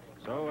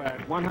 So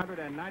at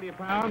 190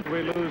 pounds,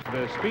 we lose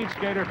the speed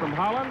skater from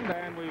Holland,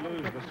 and we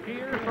lose the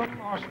skier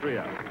from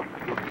Austria.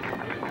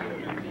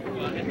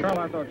 Karl,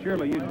 I thought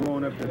surely you'd go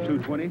on up to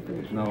 220.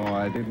 No,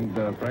 I didn't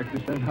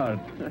practice that hard.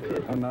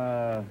 On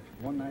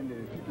 190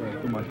 is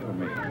too much for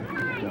me.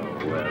 No,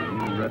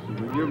 you wrestled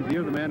with,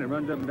 you're the man that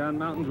runs up and down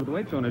mountains with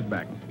weights on his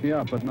back.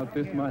 Yeah, but not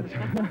this much.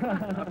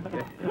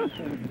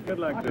 Good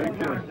luck, Dick.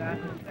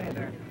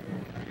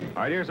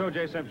 All right, here's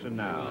O.J. Simpson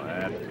now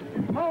at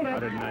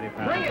 190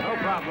 pounds. No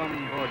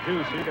problem for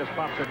Juice. He just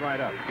pops it right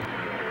up.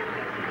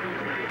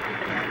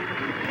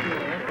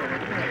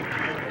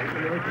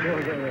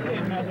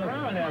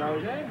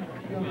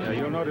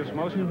 You'll notice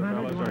most of the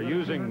fellas are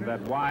using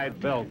that wide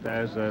belt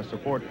as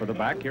support for the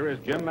back. Here is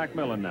Jim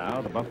McMillian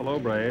now, the Buffalo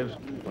Braves,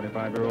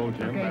 25-year-old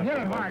Jim,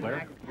 basketball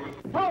player.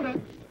 Hold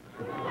it.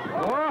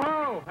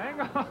 Whoa,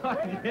 hang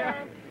on.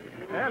 Yeah.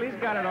 Well, he's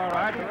got it all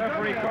right. The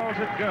referee calls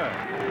it good.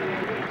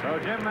 So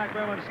Jim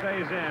McMillian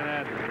stays in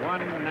at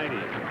 190.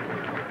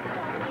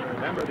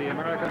 Remember, the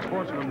American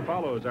Sportsman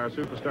follows our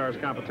Superstars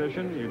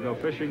competition. You go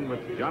fishing with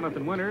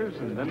Jonathan Winters,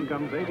 and then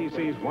comes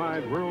ABC's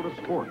Wide World of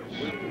Sports.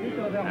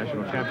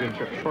 National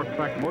Championship short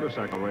track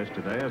motorcycle race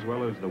today, as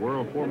well as the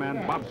World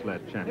Four-Man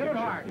Bobsled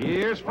Championship.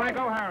 Here's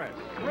Franco Harris.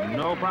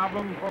 No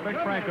problem for Big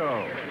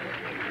Franco.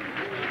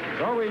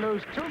 So we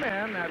lose two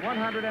men at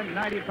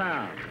 190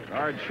 pounds.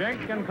 Guard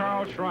Schenk and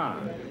Karl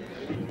Schranz.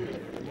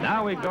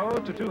 Now we go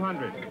to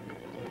 200.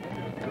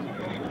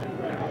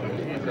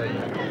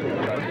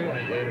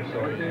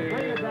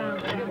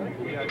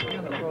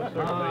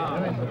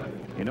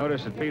 You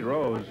notice that Pete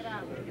Rose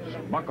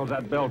buckles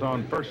that belt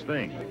on first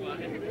thing.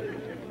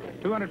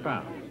 200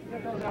 pounds.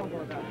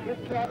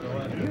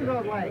 Use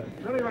those legs.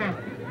 Really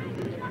rapid.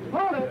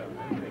 Hold it.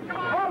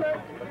 Hold it.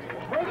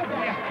 Bring it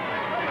back.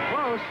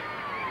 Close.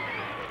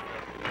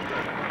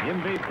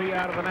 MVP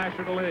out of the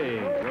National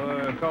League.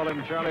 We'll call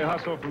him Charlie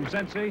Hustle from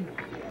Cincy.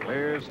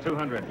 Clears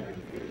 200.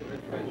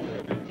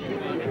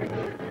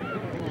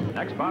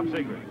 Next, Bob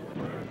Seagren.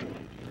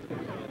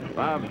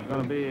 Bob's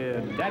going to be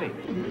a daddy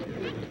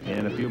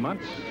in a few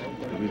months.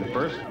 He'll be the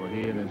first for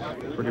he and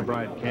his pretty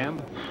bright Cam.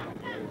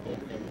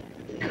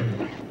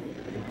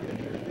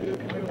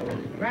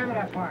 Grab it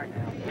up hard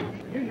now.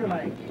 Use your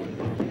legs.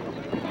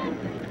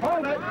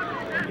 Hold it.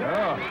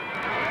 Oh.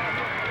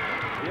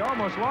 He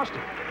almost lost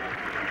it.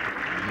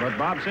 But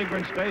Bob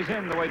Seagren stays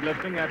in the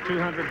weightlifting at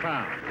 200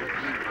 pounds.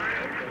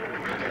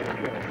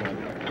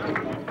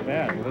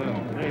 Yeah.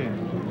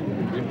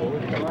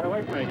 Right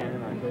away from you.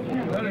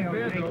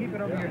 Keep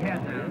it over your head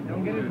now.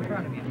 Don't get it in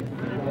front of you.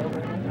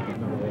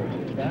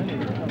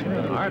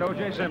 All right,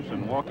 O.J.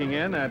 Simpson walking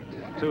in at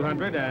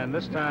 200, and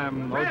this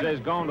time O.J.'s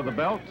gone to the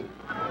belt.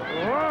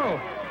 Whoa!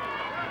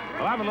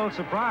 Well, I'm a little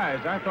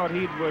surprised. I thought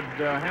he would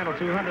handle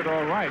 200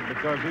 all right,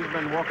 because he's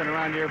been walking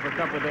around here for a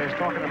couple of days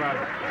talking about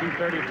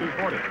 230,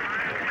 240.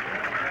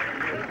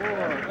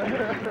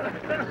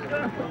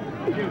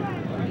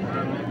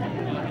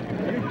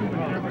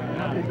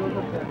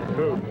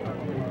 Who?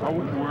 I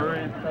wasn't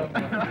worried.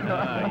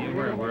 You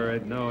weren't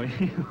worried. No,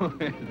 you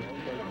weren't.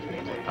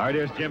 All right,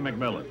 here's Jim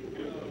McMillian.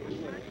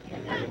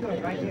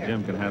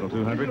 Jim can handle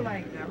 200.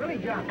 Really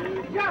jump.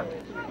 Jump!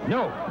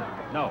 No.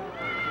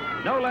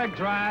 No leg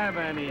drive,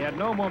 and he had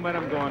no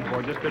momentum going for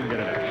it. Just couldn't get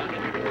it out.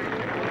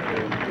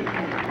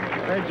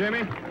 Hey,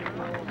 Jimmy.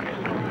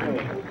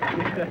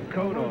 Get that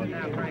coat on.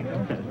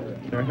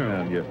 Turn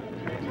around, you.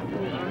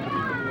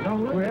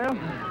 Well,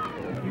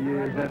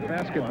 that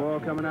basketball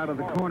coming out of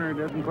the corner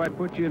doesn't quite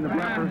put you in the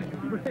proper...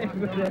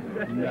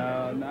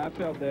 No, I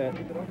felt that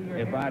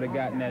if I'd have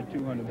gotten that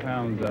 200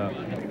 pounds up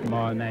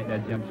tomorrow night,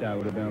 that jump shot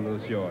would have been a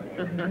little short.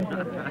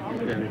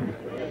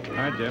 All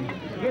right, Jim.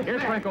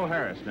 Here's Franco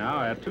Harris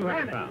now at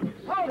 200 pounds.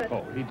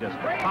 Oh, he just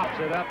pops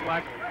it up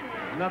like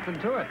nothing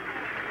to it.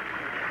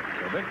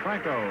 So Big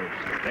Franco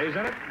stays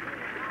in it.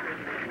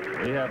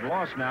 We have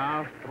lost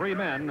now 3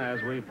 men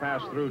as we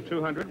pass through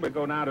 200. We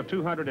go now to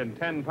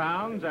 210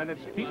 pounds, and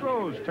it's Pete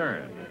Rose's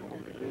turn.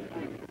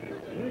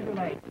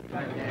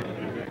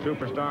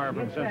 Superstar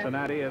from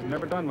Cincinnati has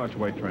never done much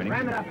weight training.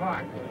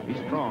 He's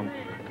strong.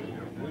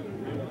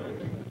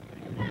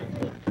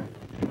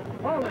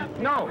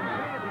 No!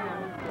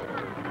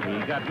 He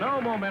got no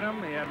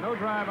momentum. He had no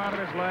drive out of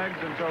his legs,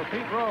 and so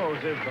Pete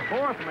Rose is the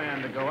 4th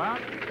man to go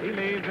out. He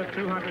leaves at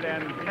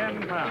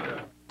 210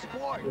 pounds.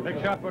 Big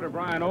shot putter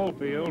Brian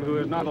Oldfield, who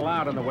is not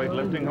allowed in the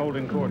weightlifting,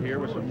 holding court here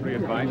with some free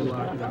advice.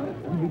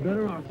 You'd be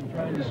better off than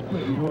trying to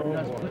split.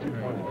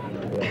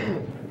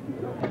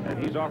 And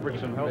he's offered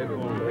some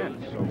helpful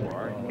hints so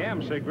far.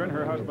 Cam Seagren,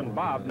 her husband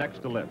Bob,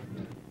 next to lift.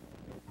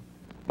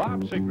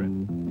 Bob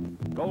Seagren,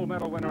 gold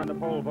medal winner in the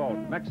pole vault,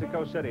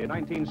 Mexico City in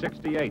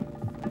 1968.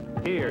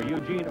 Here,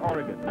 Eugene,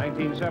 Oregon,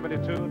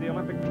 1972, the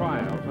Olympic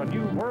trials. A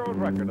new world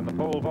record in the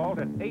pole vault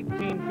at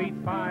 18 feet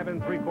 5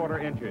 3/4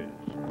 inches.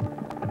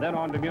 And then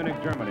on to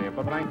Munich, Germany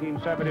for the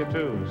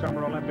 1972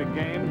 Summer Olympic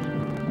Games,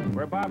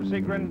 where Bob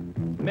Seagren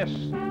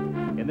missed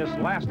in this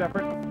last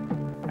effort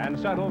and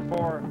settled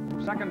for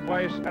 2nd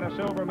place and a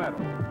silver medal.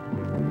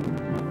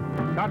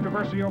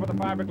 Controversy over the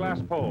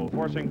fiberglass pole,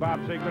 forcing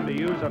Bob Seagren to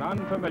use an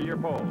unfamiliar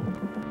pole.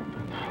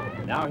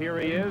 Now here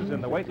he is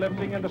in the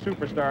weightlifting and the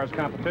Superstars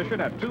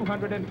competition at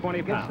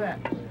 220 pounds. Get set.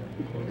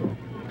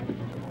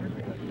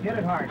 Hit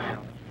it hard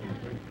now.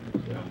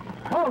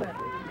 Hold it.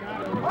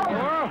 Hold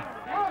it.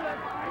 Hold it.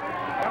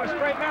 Got to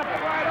straighten out the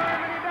right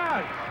arm, and he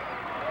does.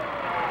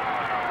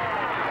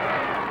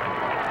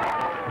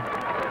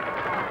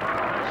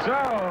 So,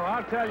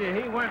 I'll tell you,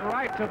 he went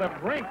right to the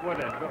brink with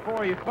it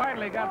before he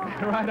finally got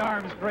the right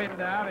arm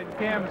straightened out, and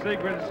Cam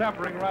Seagren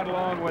suffering right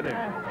along with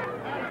him.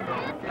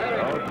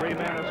 So, 3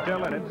 men are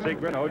still in it.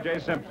 Seagren, O.J.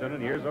 Simpson,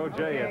 and here's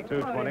O.J. at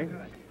 220.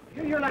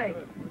 Use your leg.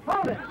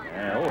 Hold it.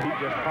 Yeah, oh, he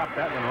just popped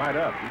that one right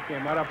up. He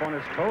came right up on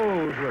his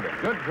toes with it.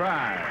 Good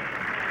drive.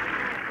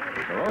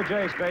 So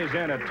O.J. stays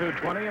in at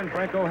 220, and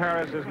Franco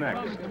Harris is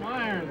next.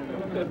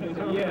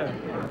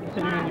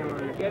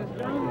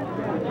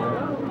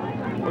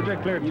 O.J.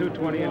 cleared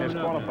 220 in his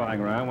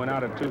qualifying round, went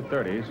out at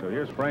 230. So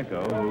here's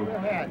Franco, who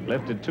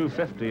lifted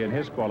 250 in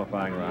his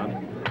qualifying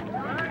round.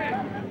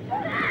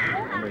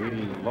 Remember,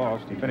 he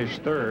lost. He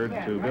finished third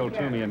to Bill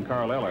Toomey and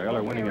Karl Eller.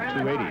 Eller winning at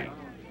 280.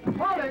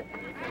 Hold it.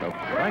 So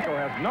Franco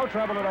has no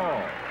trouble at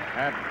all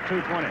at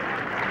 220.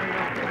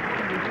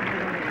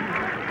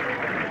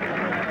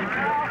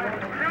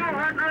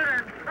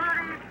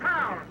 230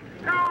 pounds.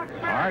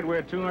 All right, we're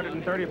at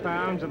 230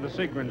 pounds of the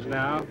Seagrens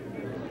now.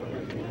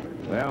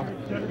 Well,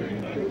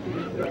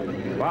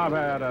 Bob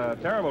had a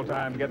terrible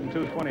time getting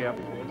 220 up.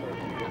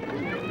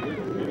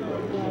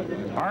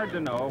 Hard to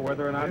know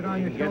whether or not he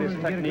can get his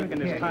technique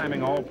and his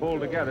timing all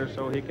pulled together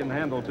so he can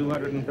handle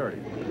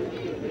 230.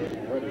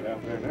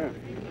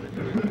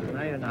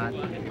 No, you're not.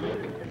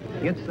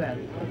 Get set.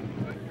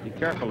 Be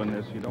careful in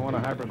this. You don't want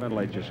to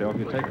hyperventilate yourself.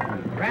 You take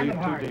breathe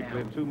too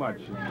deeply and too much.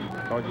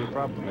 It causes you a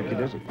problem. Make you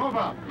dizzy. Move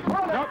up.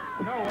 Nope,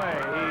 no way.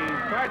 He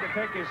tried to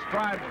take his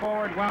stride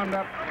forward, wound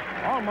up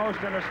almost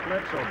in a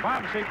split, so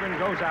Bob Seagren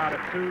goes out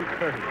at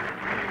 230.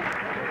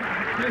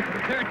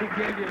 230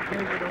 gave you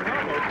the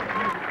wobble.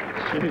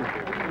 Jeez,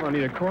 I'm going to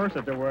need a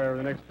corset to wear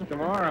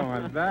tomorrow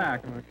on my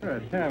back. Oh,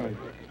 good heavens.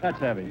 That's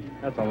heavy.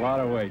 That's a lot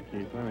of weight,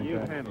 Keith.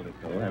 You've handled it,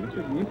 though, haven't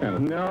you? You've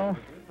handled it. No.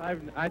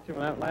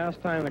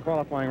 Last time in the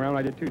qualifying round,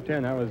 I did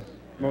 210. That was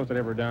most I'd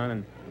ever done.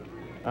 And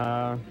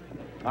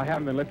I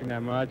haven't been lifting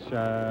that much.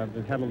 I've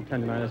had a little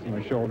tendonitis in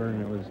my shoulder,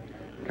 and it was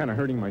kind of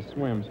hurting my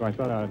swim. So I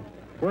thought I'd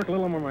work a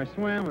little more on my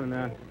swim. And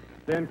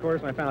then, of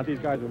course, I found out these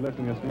guys were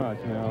lifting this much.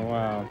 You know,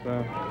 wow.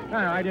 So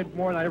I did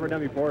more than I'd ever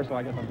done before, so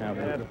I guess I'm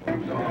happy.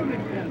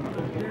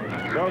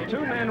 So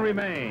 2 men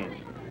remain.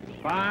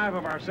 5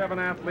 of our 7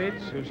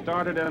 athletes who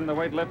started in the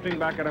weightlifting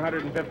back at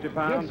 150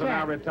 pounds are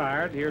now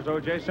retired. Here's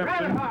O.J.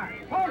 Simpson.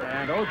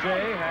 And O.J.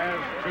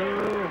 has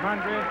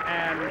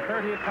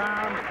 230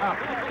 pounds up.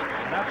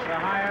 That's the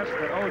highest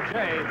that O.J.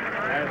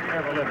 has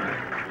ever lifted.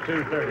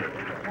 230.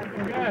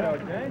 Good,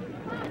 O.J.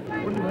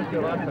 What did you lift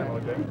your last time,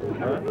 O.J.?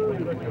 Huh? What did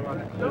you lift your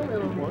last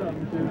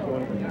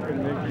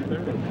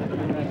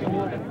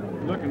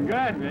time? Looking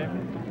good, man.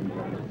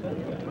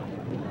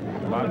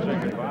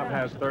 Bob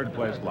has 3rd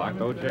place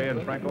locked. O.J.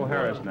 and Franco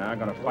Harris now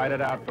going to fight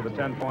it out for the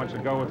 10 points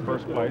that go with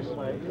 1st place.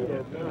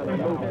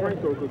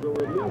 Franco could go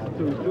at least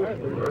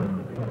 250.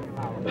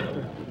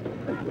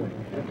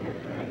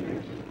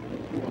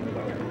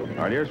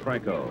 All right, here's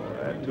Franco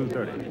at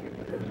 230.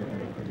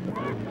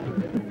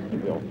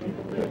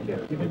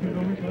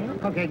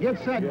 Okay, get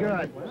set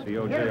good. See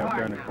O.J. up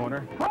there in the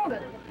corner. Hold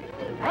it.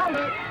 Hold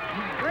it.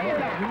 Bring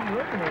it up.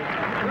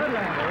 Good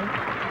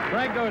lad.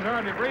 Franco's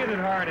hardly breathing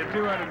hard at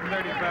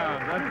 230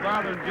 pounds. That's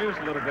bothering Juice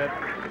a little bit.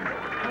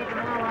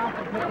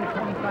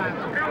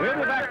 We'll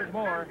be back with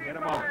more in a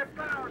moment.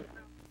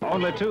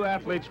 Only 2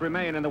 athletes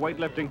remain in the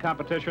weightlifting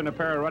competition, a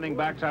pair of running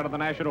backs out of the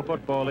National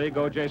Football League,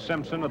 O.J.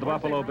 Simpson of the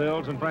Buffalo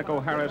Bills and Franco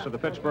Harris of the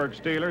Pittsburgh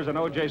Steelers, and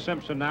O.J.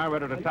 Simpson now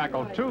ready to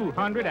tackle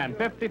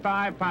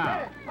 255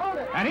 pounds.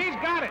 And he's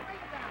got it!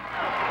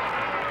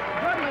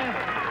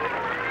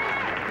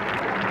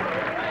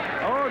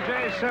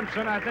 O.J.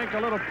 Simpson, I think, a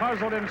little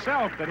puzzled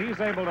himself that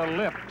he's able to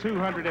lift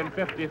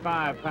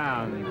 255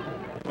 pounds.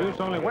 Juice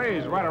only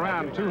weighs right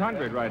around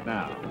 200 right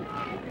now.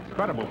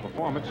 Incredible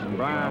performance, and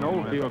Brian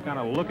Oldfield kind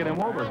of looking him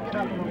over.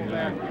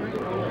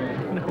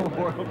 No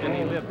world can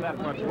he lift that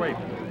much weight.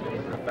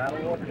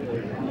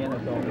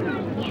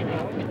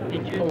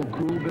 Oh,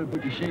 cool. Better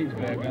put your shades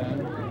back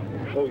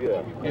on. Oh,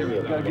 yeah.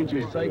 Yeah, gotta get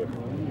you a cycle.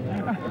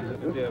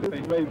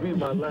 This may be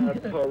my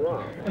last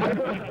hurrah.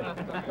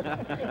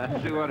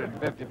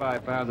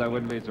 255 pounds, I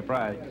wouldn't be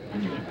surprised.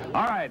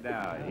 All right,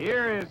 now,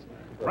 here is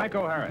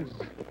Franco Harris.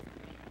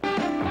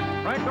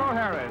 Franco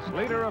Harris,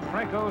 leader of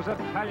Franco's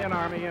Italian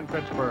army in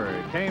Pittsburgh,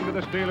 came to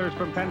the Steelers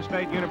from Penn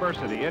State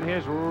University in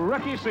his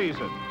rookie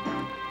season.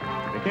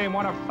 Became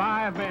one of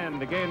 5 men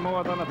to gain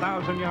more than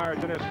 1,000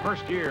 yards in his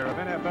first year of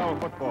NFL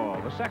football.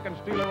 The second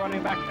Steeler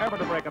running back ever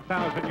to break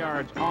 1,000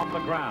 yards on the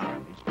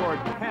ground. He scored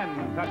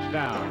 10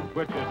 touchdowns,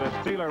 which is a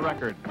Steeler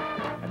record.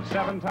 And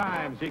 7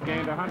 times he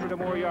gained 100 or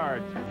more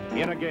yards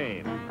in a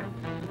game.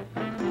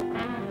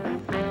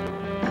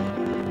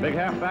 Big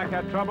halfback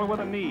had trouble with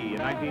a knee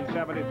in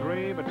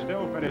 1973, but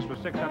still finished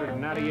with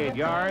 698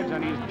 yards,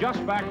 and he's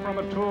just back from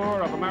a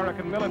tour of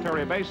American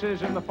military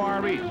bases in the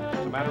Far East.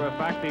 As a matter of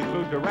fact, he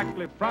flew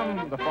directly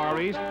from the Far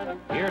East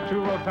here to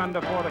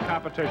Rotunda for the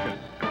competition.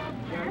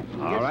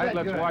 All right,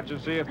 let's watch and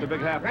see if the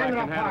big halfback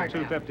can handle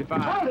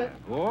 255.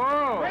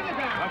 Whoa!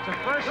 That's the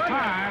first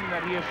time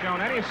that he has shown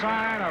any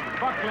sign of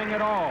buckling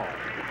at all.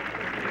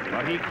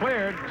 But he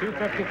cleared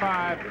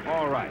 255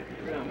 all right.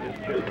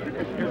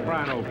 Here's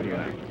Brian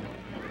Oldfield.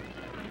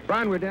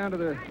 Brian, we're down to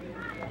the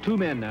two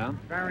men now,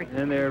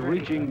 and they're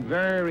reaching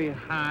very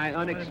high,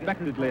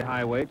 unexpectedly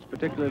high weights,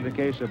 particularly in the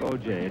case of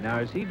O.J. Now,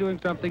 is he doing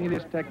something in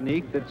his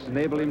technique that's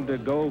enabled him to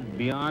go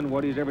beyond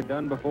what he's ever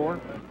done before?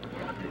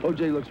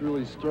 O.J. looks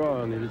really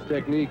strong in his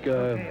technique,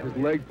 his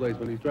leg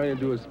placement. He's trying to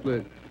do a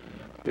split.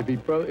 If he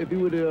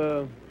would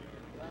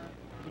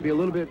be a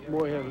little bit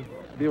more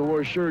be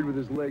more assured with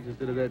his legs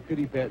instead of that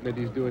pity patting that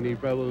he's doing, he'd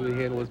probably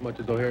handle as much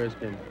as O'Hara's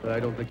can. But I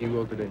don't think he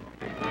will today.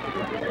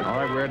 All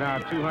right, we're now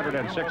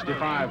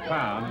 265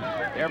 pounds.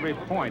 Every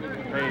point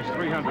pays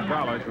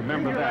 $300.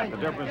 Remember that. The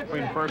difference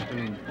between first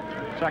and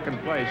second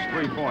place,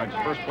 3 points.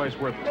 First place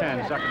worth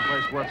 10, second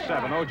place worth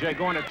 7. O.J.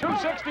 going to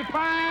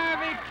 265.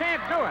 He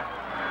can't do it.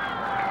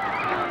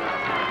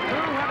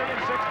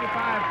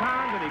 265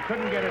 pounds, and he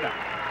couldn't get it up.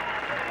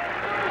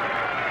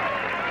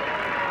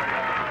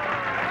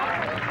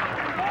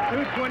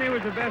 220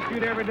 was the best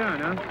you'd ever done,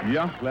 huh?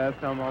 Yeah, last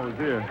time I was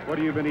here. What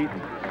have you been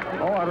eating?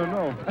 Oh, I don't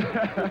know.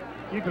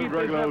 You keep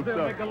this up there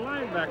like a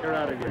linebacker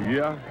out of here.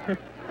 Yeah.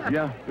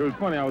 Yeah, it was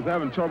funny. I was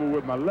having trouble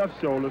with my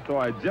left shoulder, so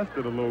I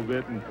adjusted a little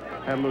bit and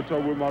had a little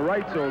trouble with my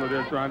right shoulder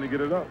there trying to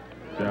get it up.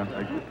 Yeah,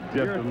 I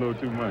adjusted a little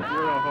too much.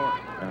 You're a horse.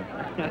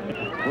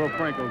 Well,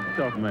 Franco's a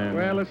tough man.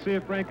 Well, let's see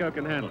if Franco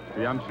can handle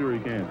it. Yeah, I'm sure he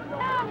can.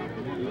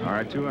 All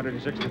right,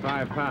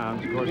 265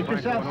 pounds. Of course,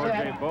 Franco and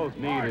O.J. both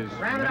need as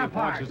many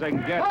points as they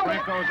can get.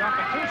 Franco's up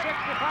at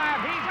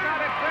 265. He's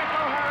got it. Franco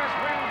Harris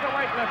wins the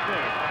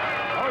weightlifting.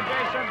 O.J.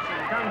 Simpson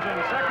comes in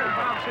second,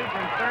 Bob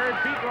Seagren third,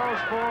 Pete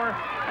Rose fourth,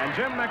 and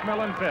Jim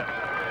McMillian fifth.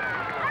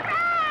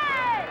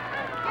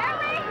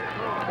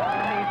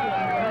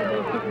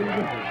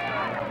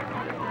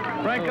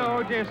 Franco,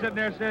 O.J. sitting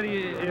there said,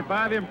 if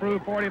I've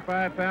improved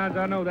 45 pounds,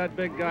 I know that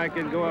big guy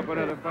can go up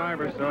another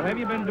 5 or so. Have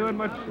you been doing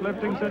much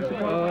lifting since the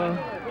qualifying?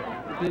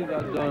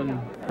 I've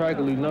done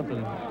practically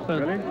nothing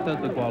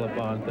since the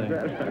qualifying thing.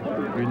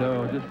 You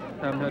know, just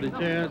haven't had a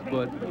chance,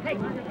 but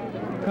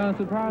kind of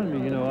surprised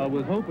me. You know, I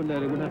was hoping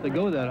that it wouldn't have to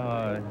go that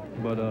high,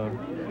 but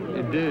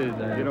it did.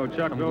 You know,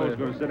 Chuck Noll's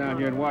going to sit down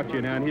here and watch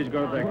you now, and he's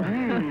going to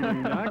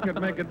think, I could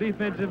make a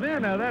defensive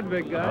end out of that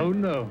big guy. Oh,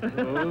 no.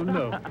 Oh,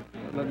 no.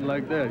 Nothing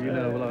like that, you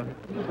know.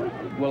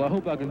 Well, I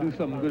hope I can do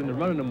something good in the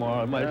running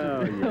tomorrow. I might,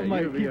 I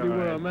might keep me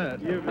where I'm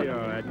at. You'll be all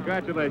right.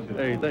 Congratulations.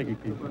 Hey, thank you,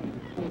 Keith.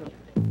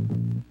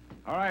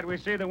 All right, we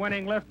see the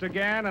winning lift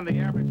again, and the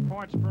average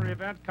points per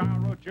event. Karl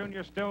Roth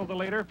Jr. still the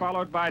leader,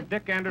 followed by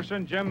Dick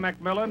Anderson, Jim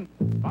McMillian,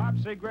 Bob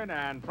Seagren,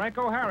 and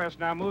Franco Harris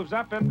now moves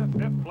up into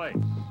 5th place.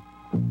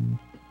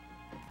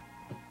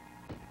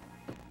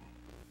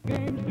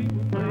 Games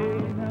people play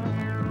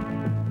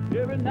now,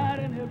 every night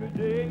and every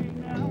day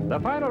now. The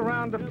final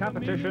round of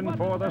competition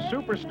for the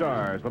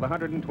Superstars with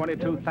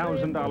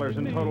 $122,000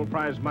 in total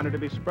prize money to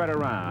be spread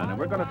around. And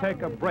we're going to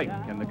take a break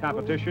in the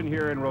competition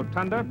here in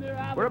Rotunda.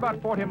 We're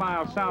about 40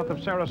 miles south of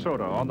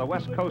Sarasota on the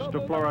west coast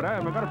of Florida,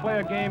 and we're going to play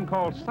a game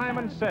called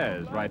Simon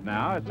Says right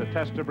now. It's a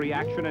test of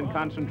reaction and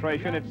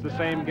concentration. It's the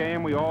same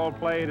game we all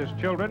played as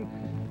children,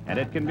 and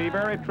it can be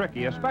very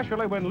tricky,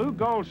 especially when Lou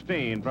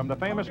Goldstein from the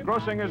famous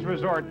Grossinger's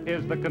Resort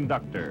is the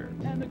conductor.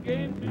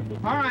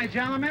 All right,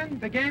 gentlemen,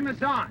 the game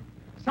is on.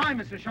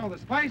 Simon says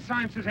shoulders placed,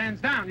 Simon says hands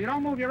down. You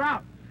don't move, you're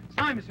out.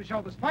 Simon says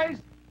shoulders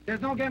placed.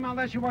 There's no game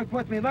unless you work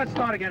with me. Let's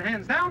start again.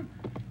 Hands down.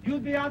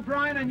 You'd be out,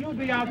 Brian, and you'd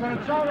be out, but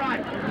it's all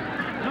right.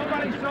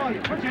 Nobody saw you.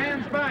 Put your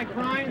hands back,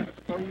 Brian.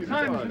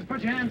 Simon says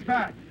put your hands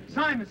back.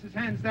 Simon says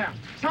hands down.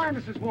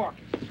 Simon says walk.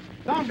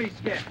 Don't be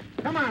scared.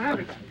 Come on,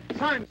 everybody.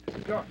 Simon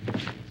says go.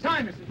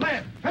 Simon says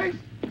left. Pace.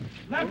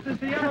 Left is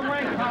the other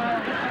way,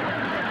 Karl.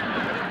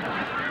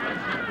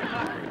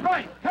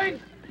 Right. Pace.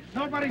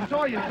 Nobody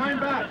saw you. Turn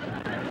back.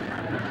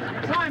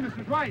 Simon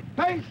says right.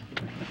 Pace.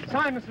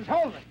 Simon says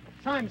hold it.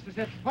 Simon says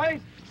hit the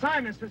place.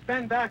 Simon says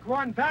bend back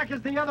one. Back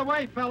is the other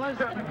way, fellas.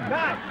 Back,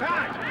 back,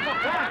 back,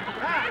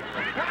 back.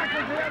 Back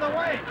is the other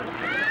way.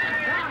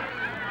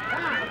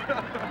 Back,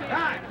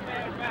 back,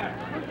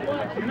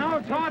 back. You know,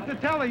 it's hard to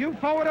tell. Are you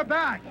forward or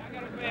back? I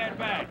got a bad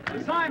back.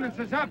 Simon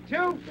says up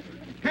two.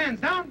 Hands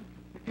down.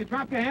 If you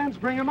drop your hands,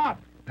 bring them up.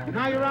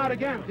 Now you're out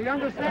again. Do you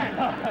understand?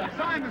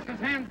 Simon says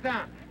hands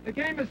down. The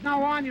game is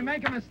now on. You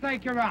make a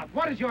mistake, you're out.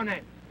 What is your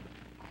name?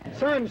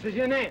 Simon says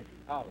your name.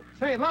 Karl.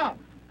 Say it loud.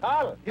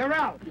 Karl. You're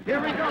out. Here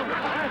we go.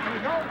 There we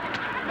go.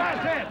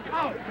 That's it.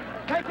 Out.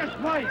 Take his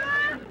place.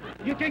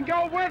 You can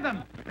go with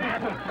him.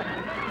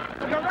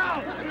 You're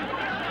out.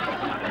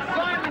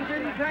 Simon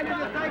didn't tell you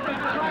to take his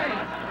place.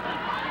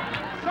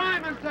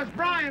 Simon says,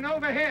 Brian,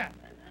 over here.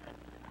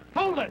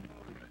 Hold it.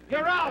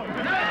 You're out.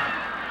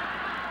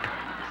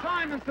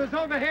 Simon says,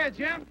 over here,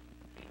 Jim.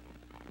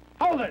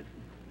 Hold it.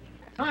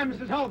 Simon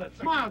says hold it.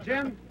 Smile,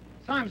 Jim.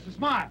 Simon says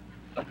smile.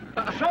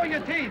 Show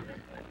your teeth.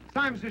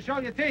 Simon says show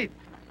your teeth.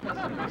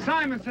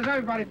 Simon says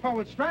everybody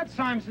forward stretch.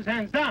 Simon says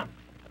hands down.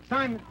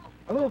 Simon,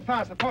 a little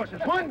faster. Forward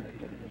stretch. 1.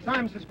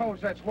 Simon says forward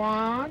stretch.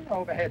 1.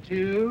 Overhead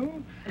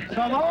 2. So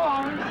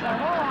long.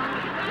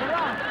 You're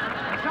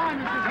out.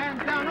 Simon says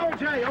hands down.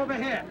 OJ, over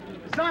here.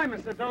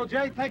 Simon says,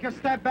 OJ, take a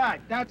step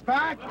back. That's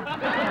back. Wait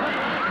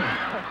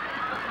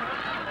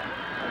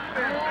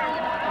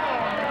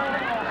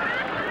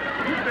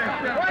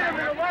a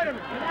minute.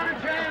 You want a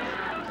chance?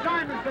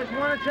 Simon says, you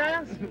want a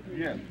chance?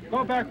 Yes.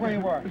 Go back where you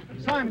were.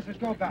 Simon says,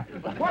 go back.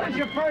 What is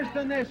your first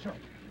initial?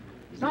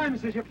 Simon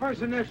says, your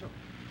first initial.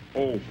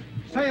 Oh.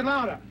 Say it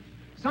louder.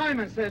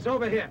 Simon says,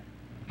 over here.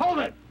 Hold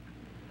it.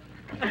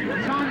 Simon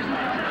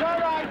says, it's all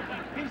right.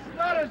 He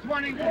stutters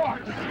when he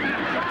walks.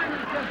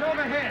 Simon says,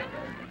 over here.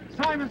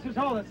 Simon says,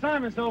 hold it.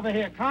 Simon says, over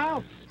here.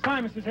 Kyle.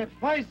 Simon says, hips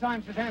place.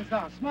 Simon says, hands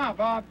down. Smile,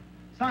 Bob.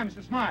 Simon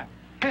says, smile.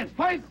 Hands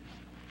place.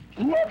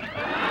 You'll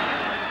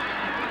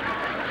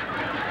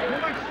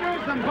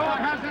excuse them. Bob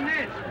has an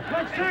itch.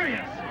 Look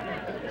serious.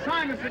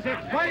 Simon says,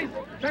 hips place.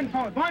 Then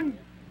forward. 1, 2.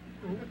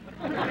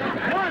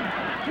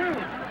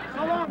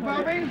 So long,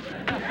 Bobby.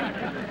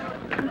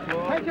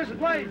 Take his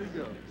place.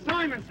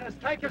 Simon says,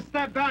 take a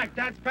step back.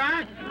 That's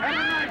back. Have a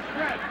nice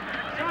stretch.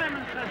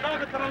 Simon says,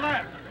 over to the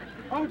left.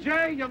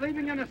 OJ, you're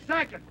leaving in a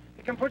second.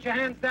 You can put your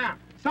hands down.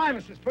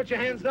 Simon says, put your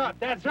hands up.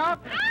 That's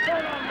up.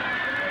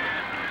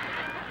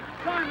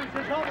 Simon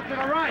says, hold it to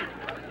the right.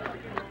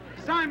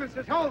 Simon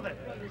says, hold it.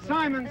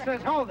 Simon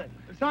says, hold it.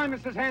 Simon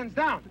says, hands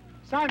down.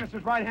 Simon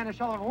says, right-handed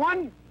shoulder over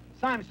 1.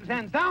 Simon says,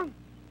 hands down.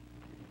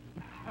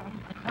 You're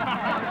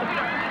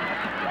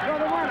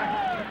the winner.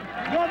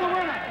 You're the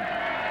winner.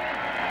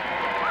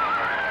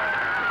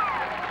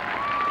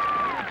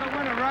 That's the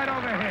winner right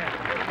over here.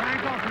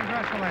 Franco,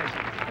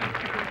 congratulations.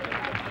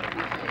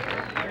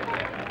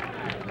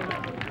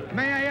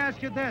 May I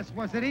ask you this?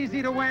 Was it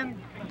easy to win?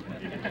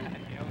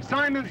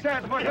 Simon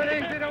says, was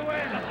it easy to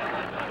win?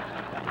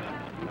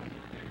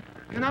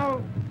 You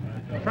know,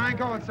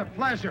 Franco, it's a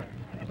pleasure.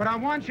 But I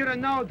want you to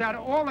know that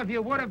all of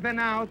you would have been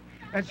out.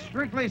 It's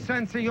strictly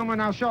sense of humor,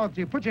 and I'll show it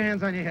to you. Put your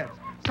hands on your hips.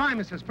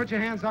 Simon says, put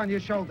your hands on your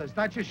shoulders.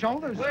 That's your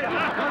shoulders? Wait. All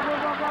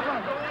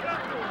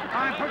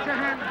right, put your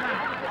hands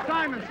down.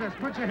 Simon says,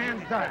 put your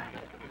hands down.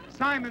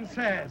 Simon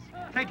says,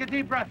 take a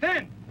deep breath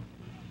in.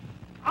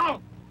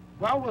 Out.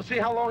 Well, we'll see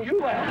how long you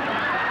last.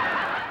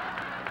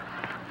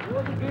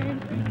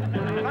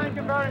 Thank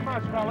you very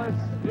much, fellas.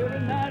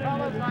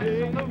 Fellas, I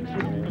salute you.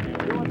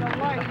 You're the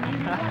light.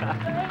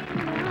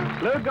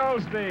 Lou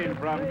Goldstein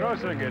from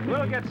Grossingham.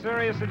 We'll get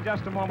serious in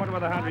just a moment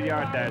with a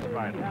 100-yard dash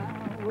final.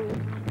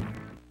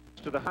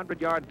 To the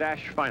 100-yard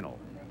dash final.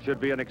 Should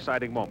be an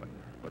exciting moment.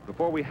 But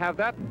before we have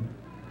that,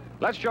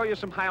 let's show you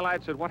some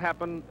highlights of what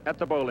happened at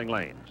the bowling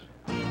lanes.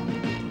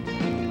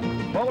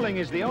 Bowling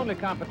is the only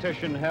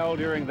competition held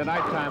during the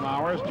nighttime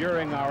hours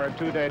during our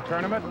 2-day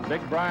tournament.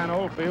 Big Brian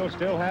Oldfield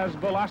still has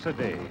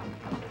velocity.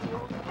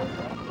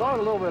 Throw it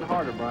a little bit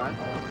harder, Brian.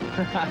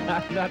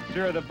 I'm not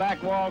sure the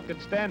back wall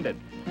could stand it.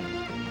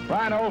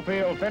 Brian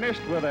Oldfield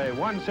finished with a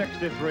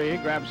 163,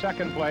 grabbed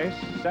second place,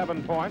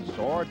 7 points,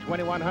 or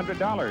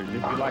 $2,100, if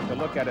you'd like to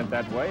look at it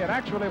that way. And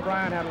actually,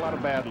 Brian had a lot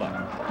of bad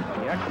luck.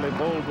 He actually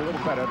bowled a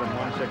little better than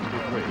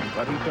 163,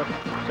 but he took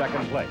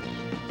second place.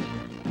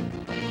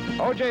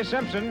 O.J.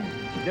 Simpson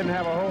didn't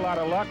have a whole lot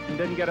of luck and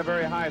didn't get a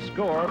very high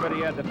score, but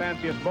he had the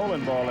fanciest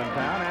bowling ball in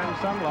town and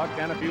some luck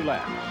and a few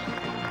laps.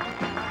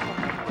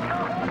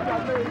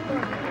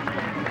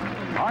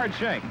 Ard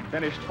Schenk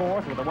finished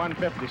 4th with a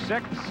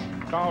 156.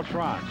 Karl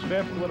Schranz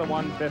 5th with a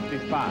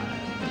 155.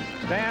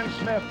 Stan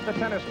Smith, the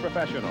tennis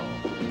professional,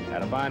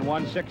 had a fine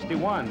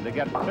 161 to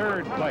get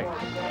 3rd place.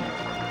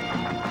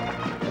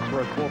 It's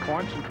worth 4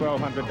 points and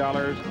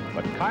 $1,200.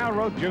 But Kyle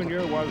Rote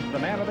Jr. was the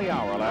man of the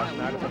hour last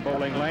night at the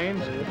bowling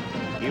lanes.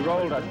 He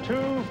rolled a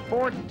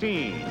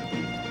 214.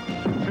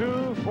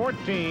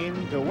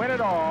 214 to win it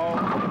all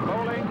in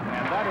bowling,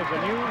 and that is a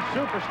new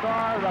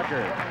superstar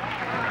record.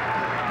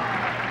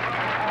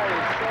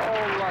 So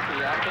lucky,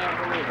 I can't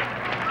believe it.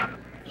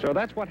 So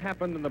that's what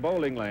happened in the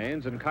bowling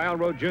lanes, and Kyle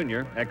Rote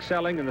Jr.,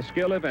 excelling in the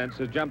skill events,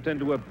 has jumped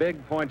into a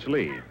big points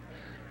lead.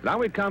 Now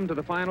we come to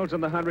the finals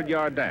in the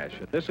 100-yard dash.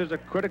 This is a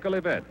critical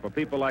event for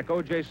people like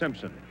O.J.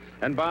 Simpson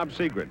and Bob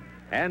Seagren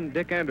and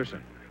Dick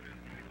Anderson.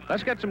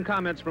 Let's get some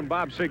comments from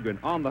Bob Seagren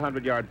on the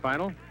 100-yard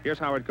final. Here's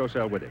Howard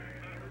Cosell with it.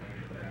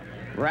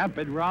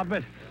 Rapid,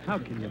 Robert. How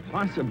can you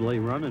possibly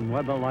run in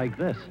weather like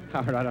this?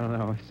 Howard, I don't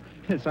know.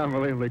 It's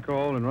unbelievably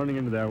cold, and running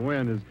into that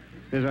wind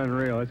is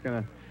unreal. It's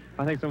going to...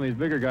 I think some of these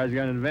bigger guys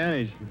got an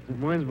advantage.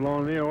 The wind's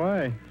blowing me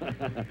away.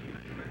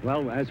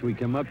 Well, as we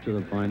come up to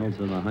the finals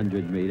of the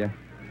 100-meter,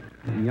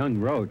 young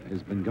Rote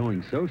has been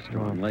going so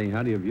strongly.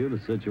 How do you view the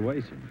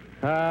situation?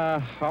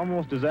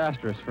 Almost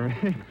disastrous for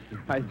me.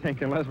 I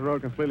think unless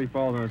Rote completely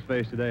falls on his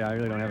face today, I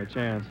really don't have a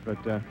chance. But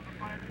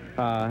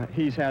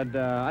he's had,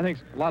 I think,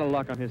 a lot of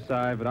luck on his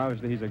side, but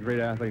obviously he's a great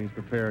athlete. He's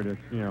prepared to,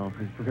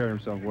 he's prepared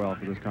himself well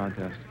for this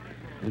contest.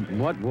 In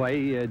what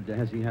way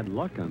has he had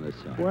luck on this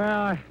side?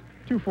 Well,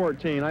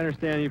 214. I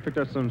understand you picked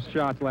up some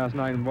shots last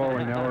night in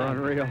bowling that were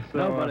unreal. So,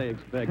 Nobody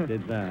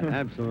expected that.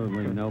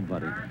 Absolutely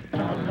nobody.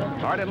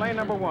 All right, in lane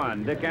number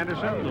 1, Dick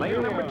Anderson.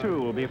 Lane number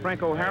 2 will be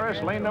Franco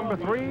Harris. Lane number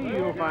 3,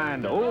 you'll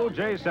find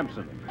O.J.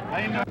 Simpson.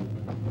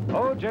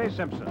 O.J.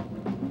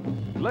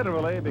 Simpson,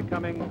 literally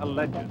becoming a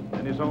legend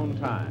in his own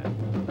time.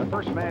 The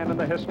first man in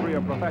the history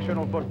of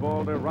professional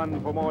football to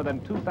run for more than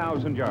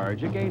 2,000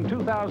 yards. He gained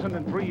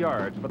 2,003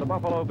 yards for the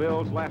Buffalo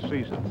Bills last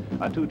season.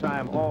 A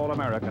two-time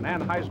All-American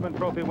and Heisman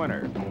Trophy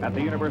winner at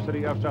the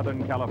University of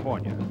Southern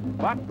California.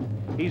 But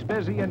he's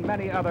busy in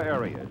many other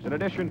areas. In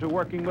addition to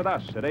working with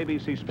us at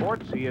ABC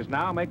Sports, he is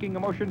now making a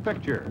motion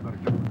picture.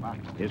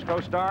 His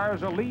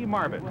co-stars are Lee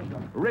Marvin,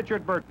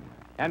 Richard Burton,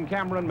 and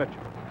Cameron Mitchell.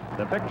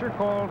 The picture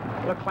called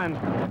The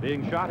Klansman,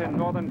 being shot in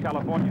Northern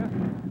California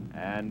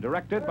and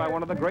directed by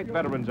one of the great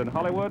veterans in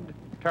Hollywood,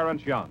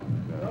 Terrence Young.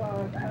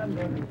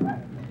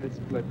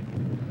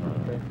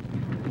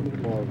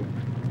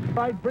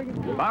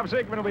 Bob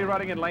Seagren will be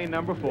running in lane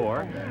number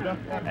 4,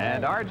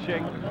 and Art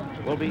Schenk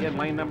will be in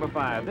lane number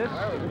 5. This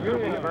will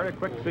be a very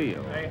quick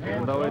field,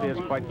 even though it is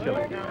quite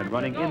chilly and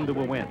running into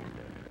a wind.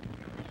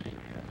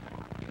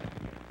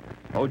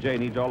 O.J.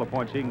 needs all the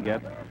points he can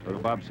get. So to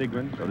Bob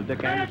Seagren, so to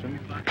Dick Anderson.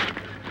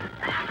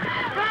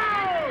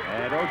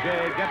 And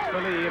O.J. gets the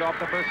lead off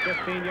the first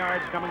 15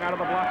 yards, coming out of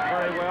the blocks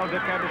very well.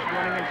 Dick Anderson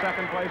running in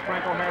second place.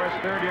 Franco Harris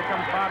third. Here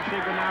comes Bob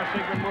Seagren now.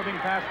 Seagren moving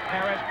past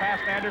Harris,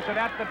 past Anderson.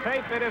 At the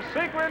tape, it is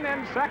Seagren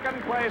in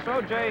second place.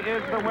 O.J.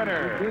 is the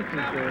winner.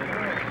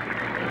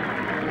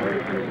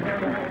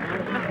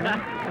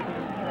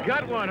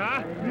 Got one,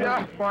 huh?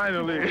 Yeah,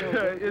 finally.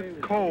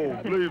 It's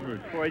cold, believe me.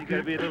 Boy, you got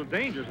to be a little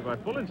dangerous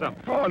about pulling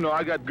something. Oh, no,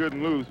 I got good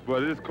and loose,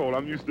 but it's cold.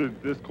 I'm used to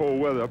this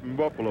cold weather up in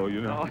Buffalo, you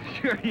know. Oh,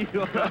 sure you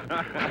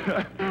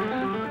are.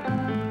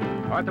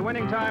 All right, the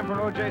winning time for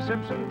O.J.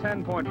 Simpson,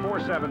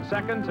 10.47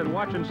 seconds. And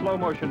watch in slow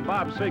motion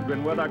Bob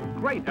Seagren with a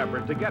great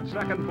effort to get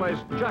second place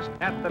just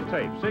at the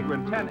tape.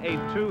 Seagren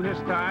 10.82 his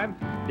time.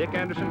 Dick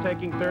Anderson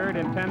taking third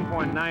in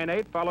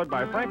 10.98, followed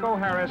by Franco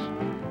Harris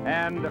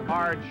and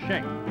Art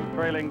Schenk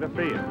trailing the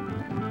field.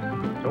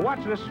 So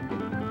watch this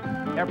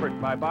effort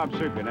by Bob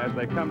Seagren as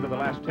they come to the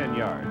last 10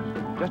 yards.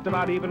 Just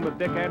about even with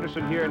Dick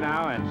Anderson here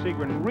now, and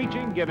Seagren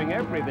reaching, giving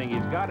everything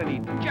he's got, and he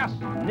just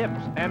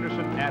nips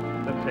Anderson at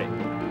the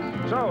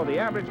tape. So the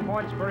average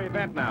points per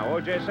event now.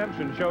 O.J.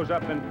 Simpson shows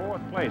up in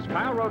 4th place.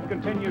 Kyle Rote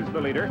continues the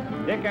leader.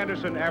 Dick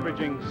Anderson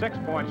averaging 6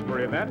 points per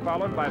event,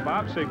 followed by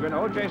Bob Seagren,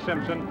 O.J.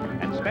 Simpson,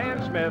 and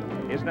Stan Smith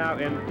is now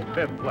in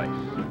 5th place.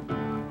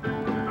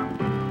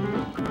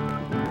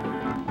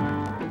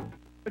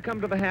 Come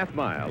to the half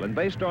mile, and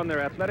based on their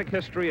athletic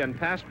history and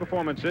past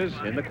performances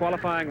in the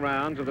qualifying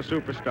rounds of the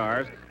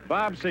Superstars,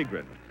 Bob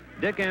Seagren,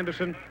 Dick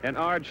Anderson, and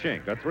Art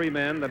Schenk are 3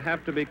 men that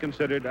have to be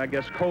considered, I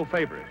guess,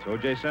 co-favorites.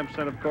 O.J.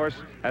 Simpson, of course,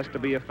 has to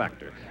be a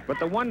factor. But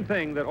the one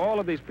thing that all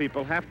of these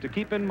people have to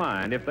keep in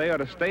mind if they are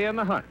to stay in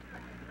the hunt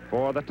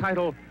for the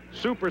title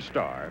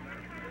Superstar,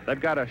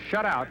 they've got to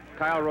shut out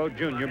Kyle Rote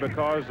Jr.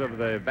 because of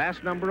the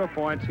vast number of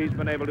points he's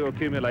been able to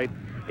accumulate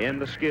in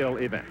the skill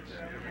events.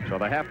 So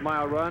the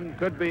half-mile run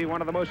could be one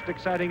of the most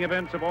exciting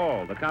events of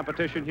all, the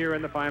competition here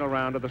in the final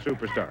round of the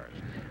Superstars.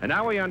 And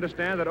now we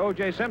understand that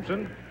O.J.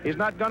 Simpson is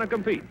not going to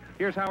compete.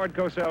 Here's Howard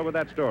Cosell with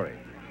that story.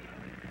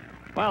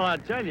 Well, I'll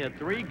tell you,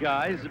 3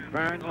 guys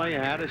apparently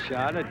had a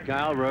shot at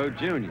Kyle Rote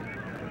Jr.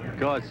 Of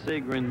course,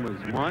 Seagren was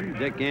 1,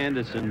 Dick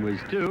Anderson was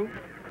 2,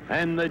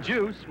 and the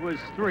juice was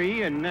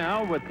 3, and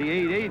now with the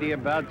 880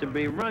 about to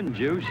be run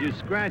juice, you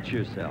scratch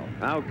yourself.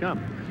 How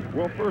come?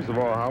 Well, first of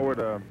all, Howard,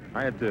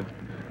 I had to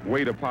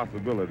weight of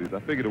possibilities. I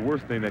figured the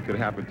worst thing that could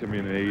happen to me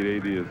in the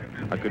 880 is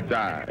I could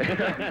die.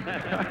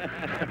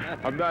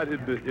 I'm not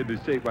in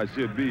the shape I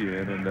should be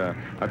in, and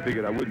I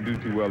figured I wouldn't do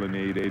too well in the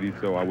 880,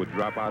 so I would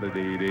drop out of the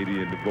 880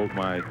 and devote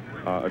my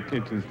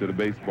attentions to the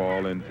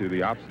baseball and to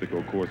the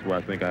obstacle course, where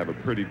I think I have a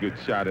pretty good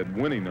shot at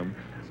winning them.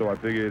 So I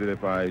figured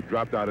if I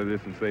dropped out of this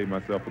and saved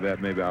myself for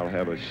that, maybe I'll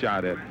have a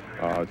shot at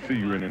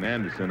Seagren and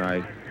Anderson.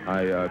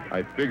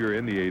 I figure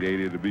in the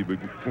 880 to be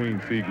between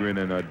Seagren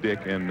and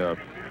Dick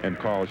and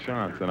Karl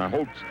Schranz, and I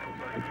hope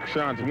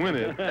Schranz win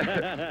it,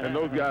 and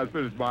those guys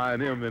finish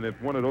behind him, and if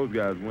one of those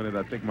guys win it,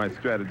 I think my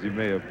strategy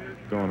may have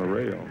gone a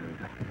rail.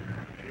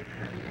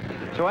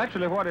 So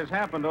actually what has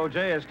happened,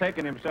 O.J. has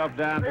taken himself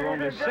down to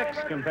only 6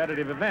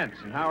 competitive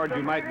events. And Howard,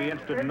 you might be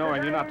interested in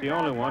knowing you're not the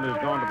only one who's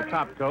gone to the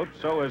top coat.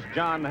 So is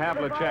John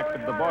Havlicek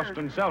of the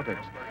Boston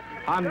Celtics.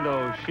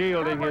 Hondo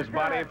shielding his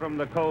body from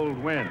the cold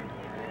wind.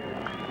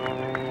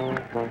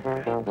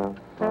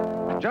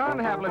 John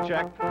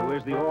Havlicek, who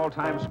is the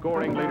all-time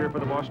scoring leader for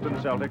the Boston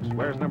Celtics,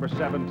 wears number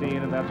 17,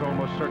 and that's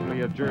almost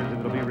certainly a jersey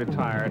that'll be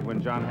retired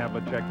when John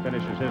Havlicek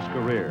finishes his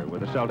career with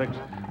the Celtics.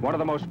 One of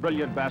the most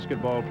brilliant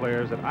basketball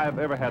players that I've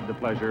ever had the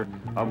pleasure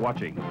of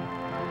watching.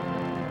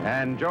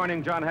 And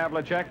joining John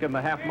Havlicek in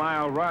the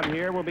half-mile run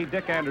here will be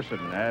Dick Anderson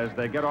as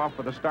they get off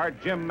for the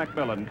start. Jim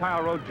McMillian,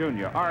 Kyle Rote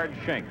Jr., Ard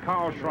Schenk,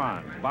 Karl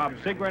Schranz, Bob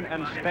Seagren,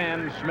 and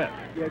Stan Smith.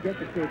 Yeah, get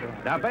the cable.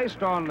 Now,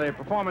 based on the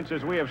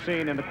performances we have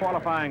seen in the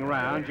qualifying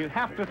round, you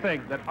have to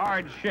think that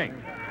Ard Schenk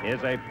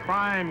is a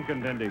prime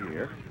contender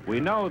here.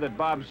 We know that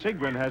Bob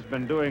Seagren has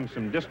been doing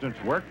some distance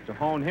work to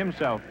hone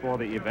himself for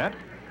the event.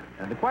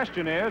 And the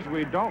question is,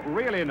 we don't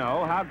really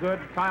know how good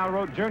Kyle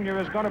Rote Jr.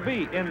 is going to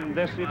be in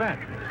this event.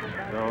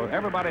 So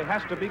everybody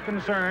has to be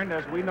concerned,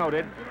 as we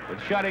noted,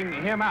 with shutting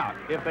him out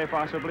if they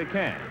possibly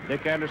can.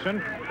 Dick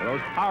Anderson, with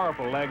those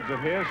powerful legs of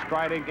his,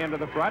 striding into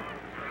the front.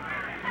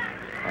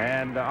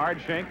 And Ard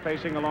Schenk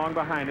facing along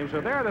behind him.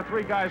 So there are the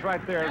three guys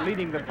right there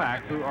leading the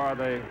pack who are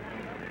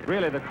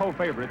really the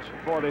co-favorites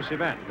for this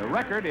event. The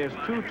record is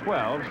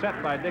 2:12,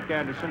 set by Dick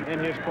Anderson in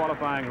his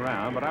qualifying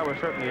round, but I would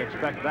certainly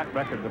expect that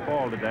record to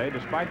fall today,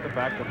 despite the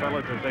fact the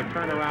fellas, as they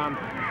turn around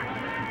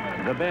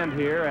the bend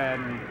here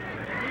and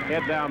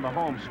head down the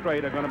home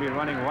straight, are going to be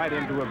running right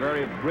into a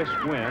very brisk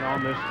wind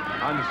on this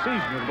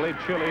unseasonably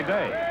chilly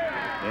day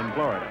in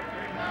Florida.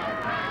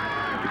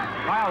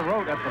 Kyle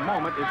Rote at the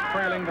moment is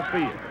trailing the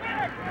field.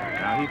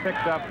 Now, he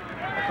picked up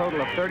a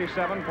total of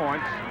 37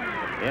 points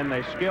in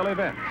the skill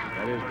events.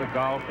 That is the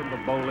golf and the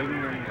bowling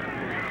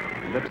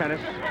and the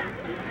tennis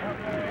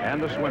and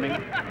the swimming.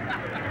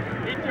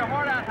 Eat your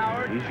heart out,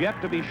 Howard. He's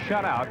yet to be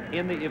shut out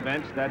in the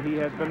events that he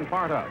has been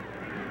part of.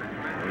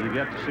 We've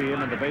yet to see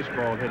him in the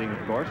baseball hitting,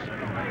 of course,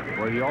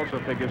 where he also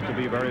figures to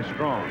be very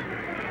strong.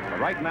 But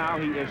right now,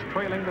 he is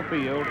trailing the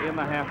field in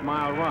the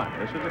half-mile run.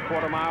 This is a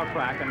quarter-mile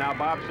track, and now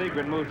Bob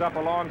Seagren moves up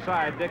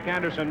alongside Dick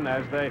Anderson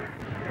as they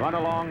run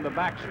along the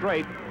back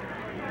straight.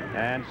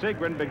 And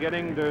Seagren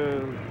beginning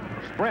to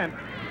sprint,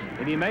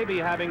 and he may be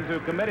having to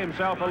commit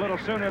himself a little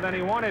sooner than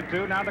he wanted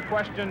to. Now the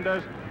question,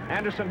 does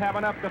Anderson have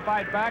enough to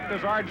fight back?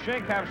 Does Ard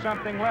Schenk have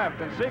something left?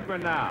 And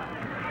Seagren now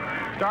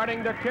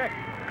starting to kick,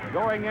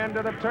 going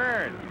into the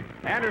turn.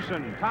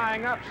 Anderson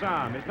tying up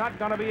some. He's not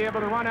going to be able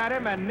to run at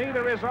him, and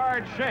neither is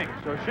Ard Schenk.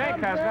 So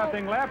Schenk has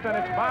nothing left, and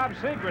it's Bob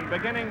Seagren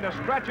beginning to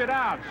stretch it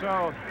out.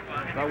 So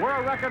the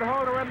world record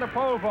holder in the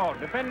pole vault,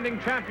 defending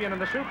champion in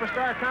the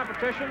superstar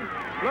competition,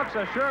 looks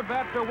a sure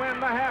bet to win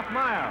the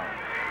half-mile.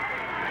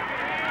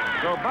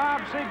 So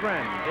Bob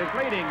Seagren is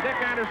leading Dick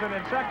Anderson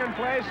in second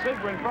place.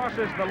 Seagren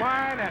crosses the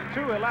line at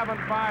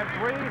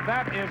 2:11.53.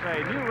 That is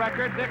a new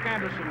record. Dick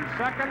Anderson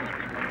second.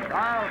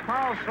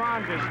 Karl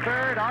Schranz is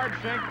third. Ard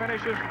Schenk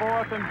finishes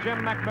fourth, and Jim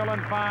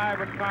McMillian 5,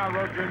 with Kyle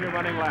Rote Jr.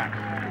 running last.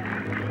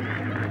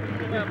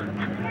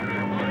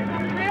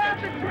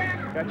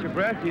 Got your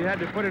breath? You had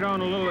to put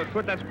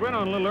that sprint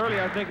on a little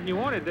early, I think, and you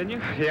wanted, didn't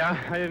you? Yeah,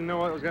 I didn't know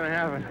what was going to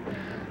happen.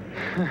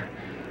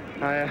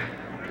 I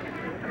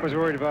was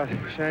worried about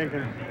Schenk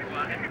and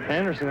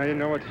Anderson. I didn't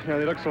know what,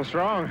 they looked so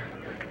strong.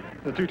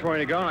 The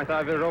 2:20 gone, I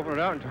thought I better open it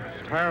out and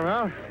tire them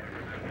out.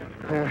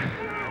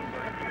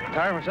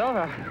 Tire myself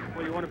out.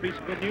 Well, you want a piece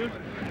of good news?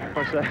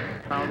 What's that?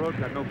 Kyle Rote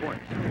got no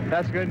points.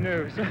 That's good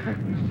news.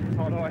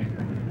 Although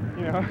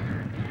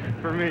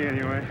for me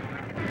anyway.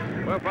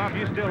 Well, Bob,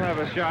 you still have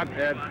a shot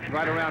at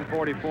right around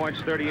 40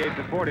 points,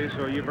 38-40,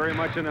 so you're very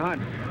much in the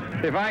hunt.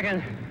 If I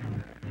can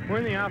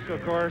win the obstacle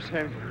course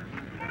and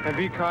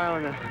beat Kyle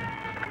and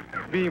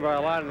beat him by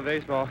a lot in the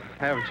baseball,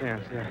 I have a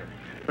chance, yeah.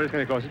 But it's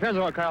going to be close. Depends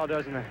on what Kyle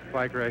does in the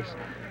bike race.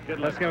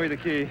 That's going to be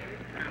the key.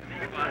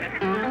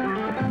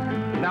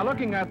 Now,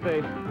 looking at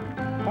the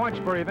points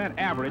per event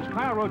average,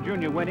 Kyle Rote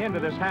Jr. went into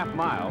this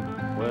half-mile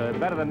with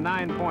better than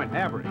 9-point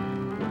average.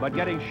 But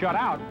getting shut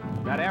out,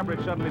 that average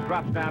suddenly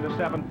drops down to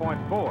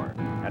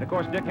 7.4. And, of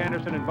course, Dick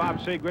Anderson and Bob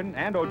Seagren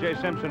and O.J.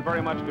 Simpson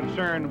very much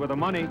concerned with the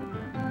money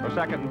for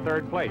second and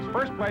third place.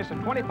 First place, a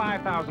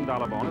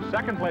 $25,000 bonus.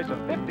 Second place, a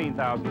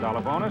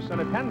 $15,000 bonus. And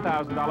a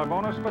 $10,000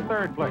 bonus for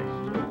third place.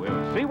 So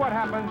we'll see what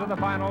happens in the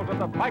finals of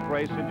the bike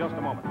race in just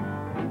a moment.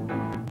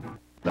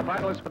 The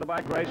finalists for the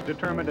bike race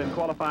determined in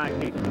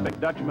qualifying heat. The big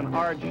Dutchman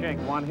Ard Schenk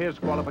won his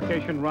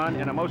qualification run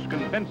in a most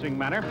convincing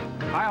manner.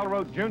 Kyle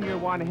Rote Jr.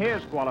 won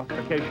his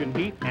qualification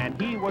heat, and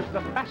he was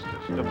the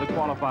fastest of the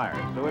qualifiers.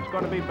 So it's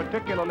going to be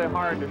particularly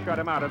hard to shut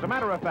him out. As a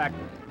matter of fact,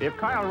 if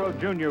Kyle Rote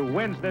Jr.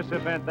 wins this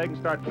event, they can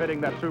start fitting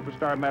that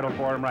superstar medal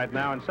for him right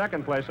now, and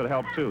second place will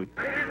help too.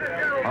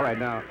 All right,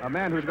 now, a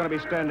man who's going to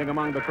be standing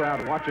among the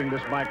crowd watching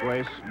this bike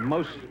race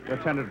most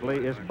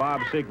attentively is Bob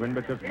Seagren,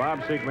 because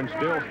Bob Seagren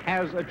still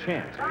has a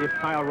chance. If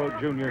Kyle Rote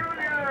Jr.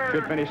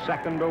 should finish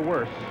second or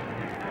worse,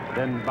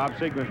 then Bob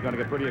Seagren's going to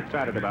get pretty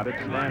excited about it.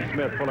 Stan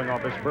Smith pulling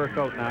off his fur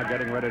coat now,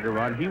 getting ready to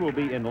run. He will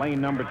be in lane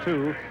number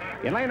 2.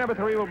 In lane number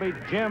 3 will be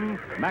Jim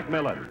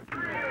McMillian.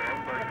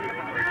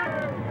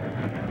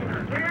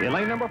 In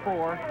lane number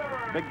 4,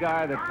 big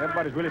guy that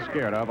everybody's really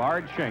scared of,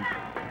 Ard Schenk.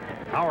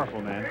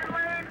 Powerful man.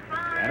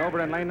 And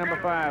over in lane number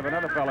 5,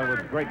 another fellow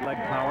with great leg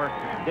power,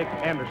 Dick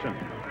Anderson.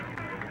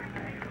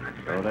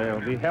 So they'll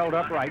be held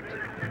upright,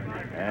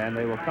 and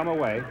they will come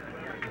away.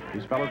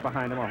 These fellows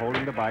behind them are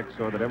holding the bike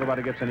so that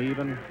everybody gets an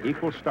even,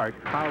 equal start.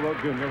 Kyle Rote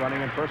Jr. running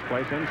in first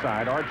place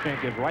inside. Ard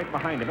Schenk is right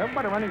behind him.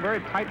 Everybody running very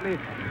tightly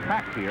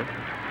packed here.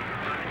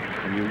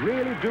 And And you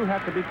really do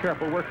have to be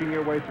careful working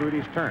your way through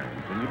these turns.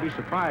 And you'd be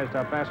surprised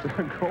how fast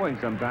they're going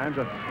sometimes,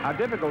 and how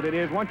difficult it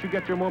is once you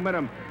get your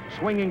momentum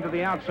swinging to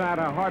the outside,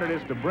 how hard it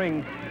is to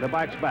bring the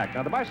bikes back.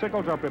 Now, the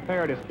bicycles are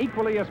prepared as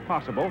equally as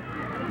possible.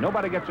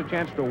 Nobody gets a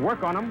chance to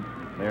work on them.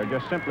 They're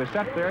just simply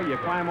set there. You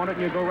climb on it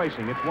and you go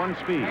racing. It's one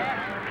speed.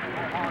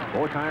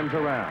 4 times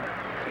around.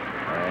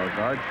 As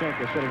Art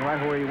Schenk is sitting right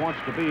where he wants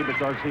to be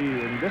because he,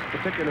 in this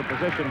particular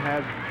position,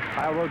 has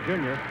Kyle Rote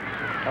Jr.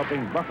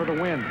 helping buffer the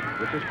wind,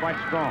 which is quite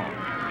strong.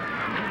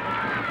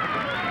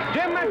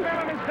 Jim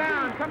McMillian is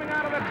down, coming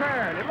out of the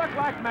turn. It looks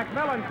like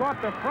McMillian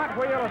caught the front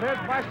wheel of his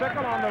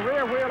bicycle on the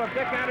rear wheel of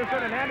Dick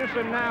Anderson, and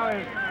Anderson now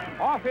is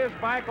off his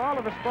bike. All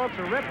of the spokes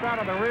are ripped out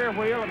of the rear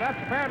wheel, and that's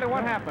apparently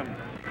what happened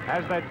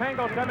as they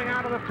tangle coming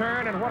out of the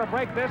turn. And what a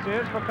break this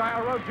is for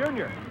Kyle Rote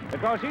Jr.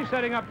 because he's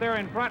sitting up there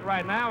in front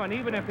right now, and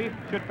even if he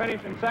should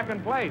finish in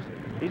second place,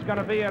 he's going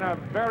to be in a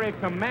very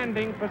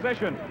commanding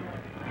position.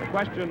 The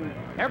question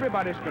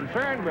everybody's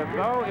concerned with,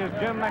 though, is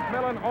Jim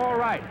McMillian all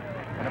right?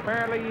 And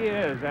apparently he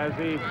is as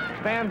he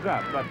stands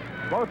up. But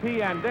both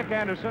he and Dick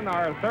Anderson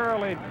are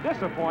thoroughly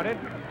disappointed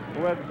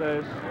with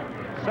this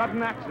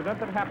sudden accident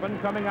that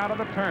happened coming out of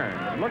the turn.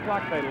 It looked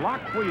like they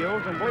locked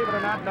wheels, and believe it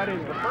or not, that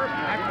is the first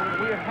accident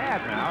we have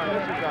had now, and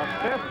this is our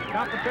 5th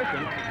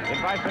competition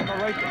in bicycle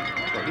racing.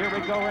 So here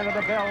we go into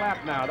the bell lap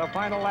now, the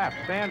final lap.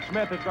 Stan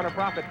Smith is going to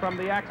profit from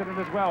the accident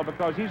as well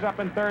because he's up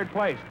in 3rd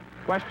place.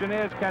 Question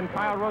is, can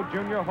Kyle Rote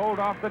Jr. hold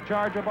off the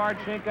charge of Art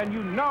Schenk? And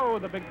you know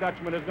the big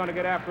Dutchman is going to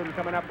get after him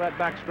coming up that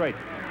back straight.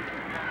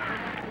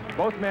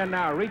 Both men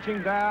now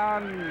reaching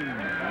down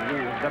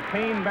the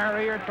pain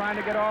barrier, trying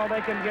to get all they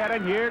can get,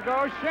 and here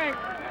goes Schenk.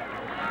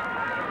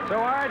 So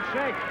Art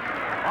Schenk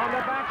on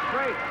the back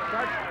straight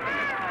starts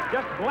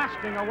just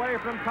blasting away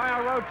from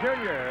Kyle Rote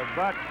Jr.,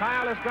 but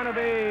Kyle is going to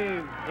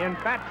be in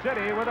Fat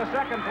City with a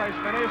 2nd place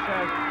finish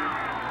as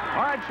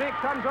Art Schenk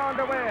comes on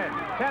to win.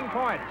 10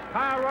 points.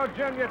 Kyle Rote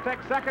Jr.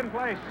 takes 2nd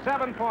place,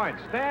 7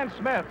 points. Stan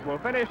Smith will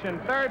finish in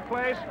 3rd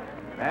place,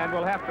 and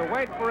we'll have to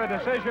wait for a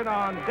decision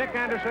on Dick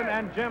Anderson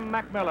and Jim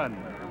McMillian.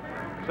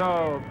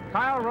 So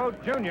Kyle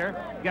Rote Jr.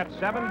 gets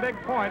 7 big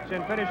points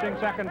in finishing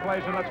 2nd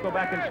place, and let's go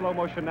back in slow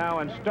motion now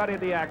and study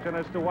the action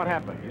as to what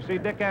happened. You see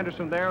Dick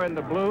Anderson there in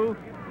the blue.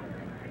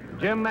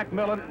 Jim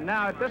McMillian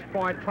now at this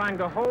point trying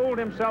to hold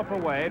himself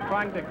away,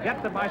 trying to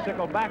get the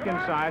bicycle back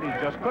inside. He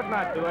just could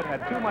not do it,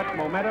 had too much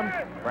momentum.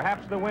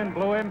 Perhaps the wind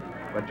blew him,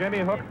 but Jimmy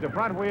hooked the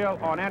front wheel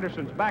on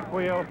Anderson's back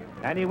wheel,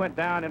 and he went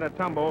down in a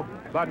tumble,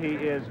 but he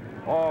is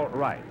all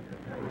right.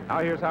 Now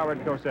here's Howard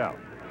Cosell.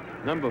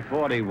 Number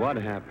 40, what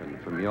happened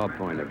from your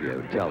point of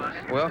view? Tell us.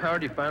 Well,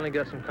 Howard, you finally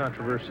got some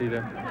controversy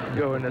to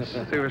go in this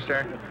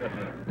Superstar.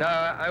 No,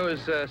 I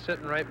was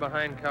sitting right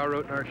behind Kyle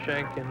Rote and Art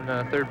Schenk in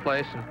 3rd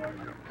place, and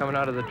coming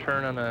out of the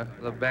turn on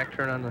the back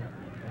turn on the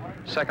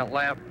 2nd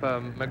lap,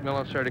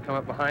 McMillian started to come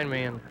up behind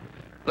me, and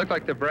looked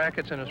like the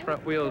brackets in his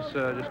front wheels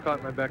just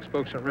caught my back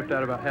spokes and ripped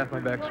out about half my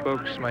back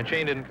spokes. My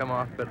chain didn't come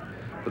off, but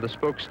with the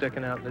spokes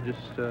sticking out, they just,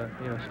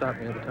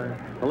 stopped me at the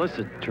time. Well, it's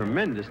a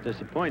tremendous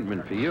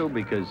disappointment for you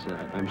because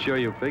I'm sure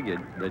you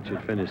figured that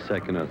you'd finish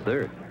 2nd or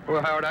 3rd.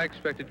 Well, Howard, I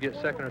expected to get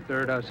 2nd or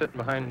 3rd. I was sitting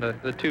behind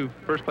the 2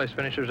 first-place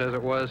finishers as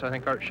it was. I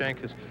think Art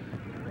Schenk is,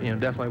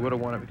 definitely would have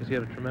won it because he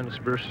had a tremendous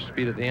burst of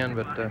speed at the end,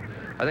 but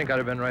I think I'd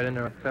have been right in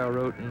there with Kyle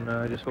Rote, and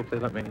I just hope they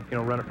let me,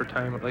 run it for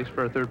time, at least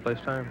for a 3rd-place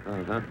time.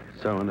 Uh-huh.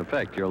 So, in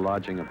effect, you're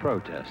lodging a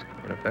protest.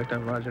 In effect,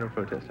 I'm lodging a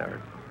protest,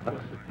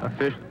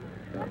 Howard.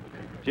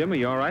 Jim, are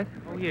you all right?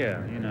 Oh,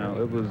 yeah.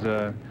 It was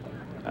a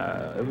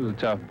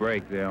tough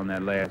break there on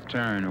that last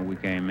turn when we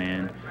came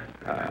in.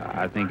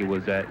 I think it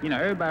was that,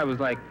 everybody was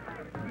like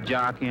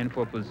jockeying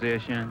for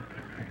position,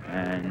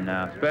 and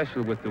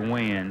especially with the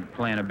wind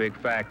playing a big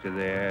factor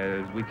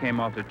there. As we came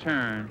off the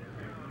turn,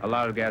 a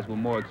lot of guys were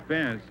more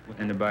experienced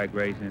in the bike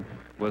racing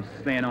was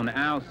staying on the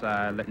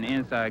outside, letting the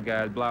inside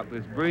guys block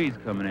this breeze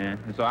coming in.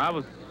 And so I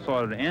was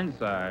sort of the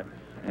inside.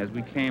 As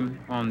we came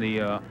on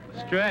the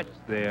stretch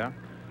there,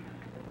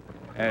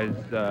 as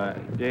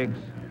Dick's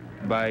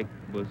bike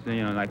was,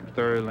 like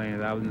the 3rd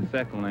lane, I was in the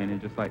 2nd lane,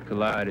 and just like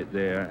collided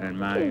there, and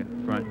my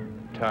front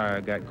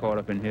tire got caught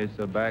up in his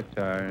back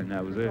tire, and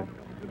that was it.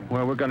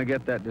 Well, we're going to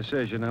get that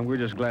decision, and we're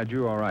just glad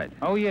you're all right.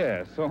 Oh,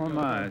 yeah, so am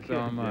I, so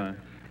am I.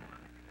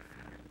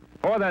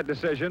 For that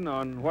decision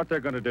on what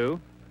they're going to do,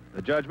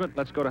 the judgment,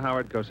 let's go to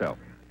Howard Cosell.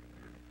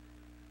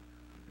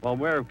 Well,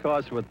 we're, of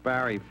course, with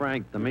Barry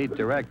Frank, the meet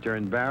director.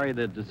 And, Barry,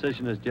 the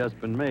decision has just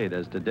been made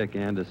as to Dick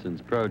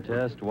Anderson's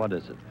protest. What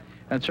is it?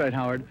 That's right,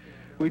 Howard.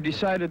 We've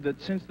decided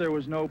that since there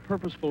was no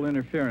purposeful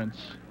interference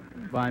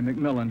by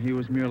McMillian, he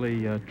was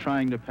merely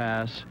trying to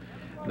pass,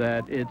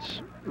 that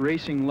it's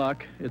racing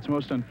luck. It's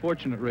most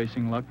unfortunate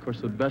racing luck. Of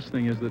course, the best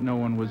thing is that no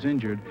one was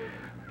injured.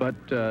 But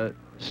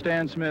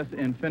Stan Smith,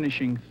 in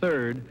finishing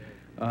 3rd,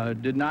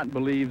 did not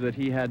believe that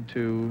he had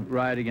to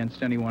ride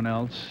against anyone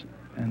else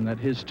and that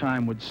his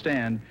time would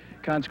stand.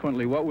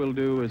 Consequently, what we'll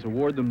do is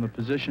award them the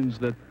positions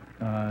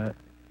that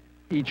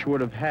each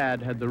would have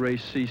had the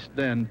race ceased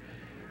then,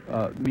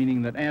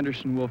 meaning that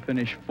Anderson will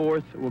finish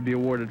 4th, will be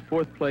awarded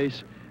 4th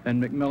place,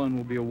 and McMillian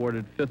will be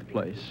awarded 5th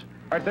place.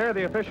 Right there,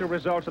 the official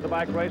results of the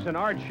bike race, and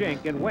Art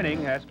Schenk, in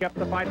winning, has kept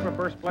the fight for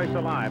first place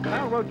alive.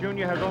 Karl Roth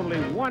Jr. has only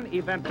one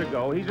event to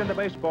go. He's in the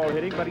baseball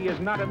hitting, but he is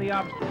not in the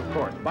obstacle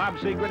course. Bob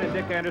Seagren and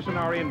Dick Anderson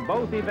are in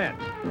both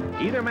events.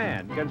 Either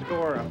man can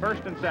score a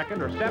first and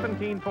second or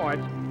 17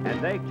 points,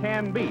 and they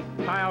can beat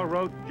Karl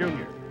Roth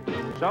Jr.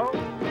 So,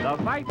 the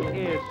fight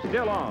is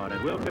still on,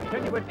 and we'll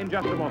continue it in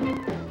just a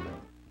moment.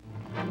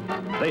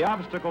 The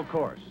obstacle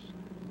course,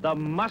 the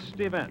must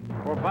event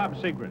for Bob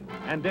Seagren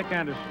and Dick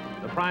Anderson,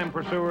 the prime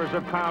pursuers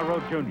of Karl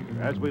Roth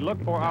Jr., as we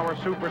look for our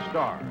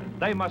superstar.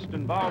 They must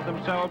involve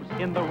themselves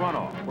in the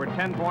runoff, where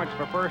 10 points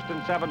for first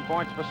and 7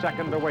 points for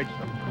second awaits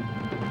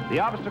them. The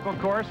obstacle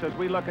course, as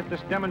we look at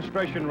this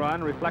demonstration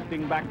run,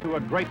 reflecting back to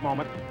a great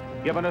moment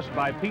given us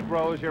by Pete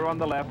Rose here on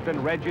the left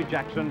and Reggie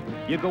Jackson.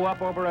 You go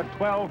up over a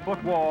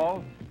 12-foot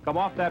wall, come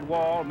off that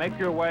wall, make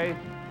your way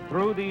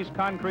through these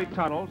concrete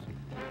tunnels.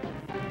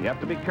 You have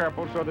to be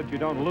careful so that you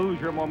don't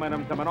lose your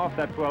momentum coming off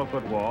that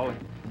 12-foot wall.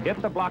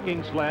 Hit the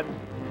blocking sled,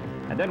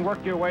 and then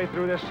work your way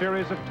through this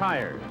series of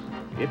tires.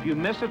 If you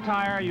miss a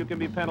tire, you can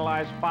be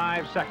penalized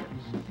 5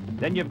 seconds.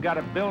 Then you've got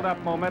to build up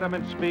momentum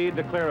and speed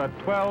to clear a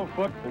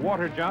 12-foot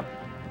water jump.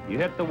 You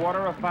hit the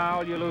water, a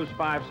foul, you lose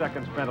 5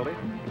 seconds penalty.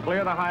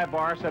 Clear the high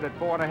bar, set at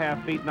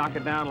 4.5 feet, knock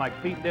it down like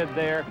Pete did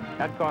there.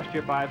 That cost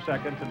you 5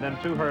 seconds, and then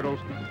 2 hurdles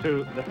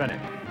to the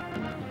finish.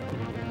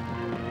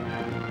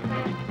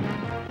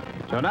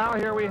 So now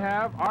here we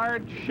have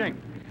Art Schenk,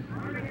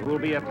 who will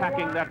be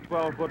attacking that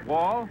 12-foot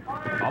wall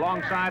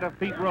alongside of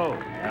Pete Rose.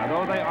 Now,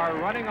 though they are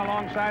running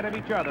alongside of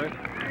each other,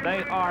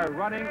 they are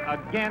running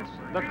against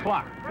the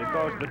clock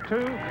because the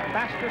 2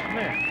 fastest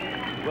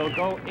men will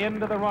go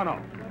into the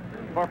runoff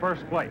for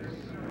first place.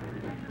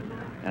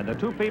 And the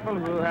 2 people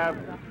who have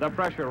the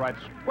pressure right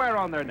square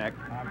on their neck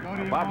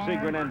are Bob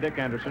Seagren and Dick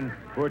Anderson,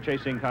 who are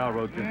chasing Karl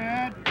Roth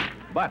Jr.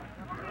 But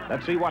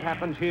let's see what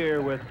happens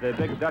here with the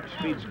big Dutch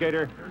speed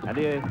skater and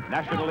the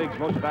National League's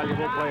most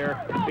valuable player,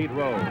 Pete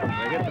Rose.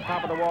 They hit the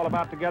top of the wall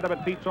about together,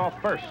 but Pete's off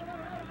first.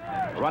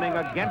 Running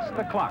against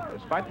the clock.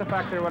 Despite the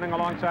fact they're running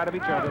alongside of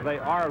each other, they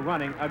are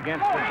running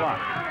against the clock.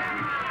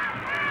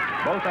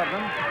 Both of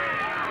them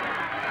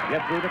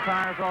get through the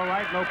tires all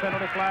right. No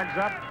penalty flags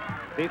up.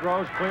 Pete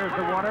Rose clears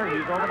the water.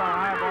 He's over the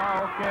high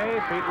bar. Okay,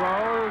 Pete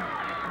Rose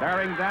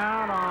bearing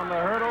down on the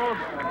hurdles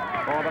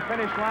for the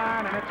finish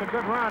line, and it's a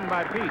good run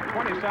by Pete.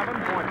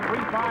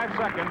 27.35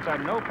 seconds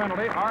and no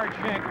penalty. Art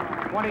Schenk,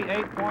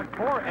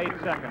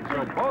 28.48 seconds.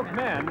 So both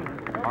men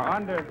are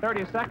under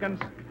 30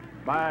 seconds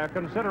by a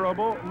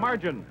considerable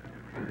margin.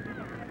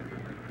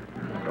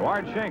 So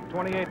Art Schenk,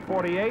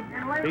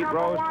 28.48. Pete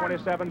Rose,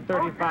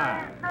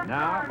 27.35.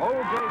 Now,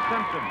 O.J.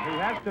 Simpson, who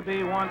has to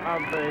be one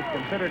of the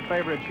considered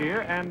favorites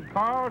here, and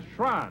Karl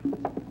Schranz.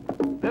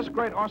 This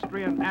great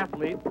Austrian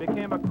athlete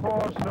became a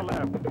cause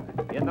célèbre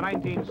in the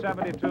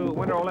 1972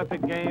 Winter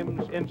Olympic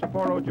Games in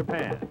Sapporo,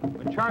 Japan,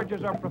 when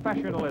charges of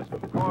professionalism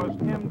caused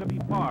him to be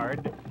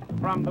barred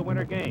from the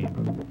Winter Games.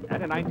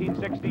 And in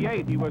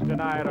 1968, he was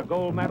denied a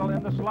gold medal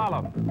in the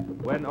slalom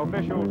when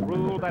officials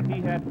ruled that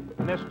he had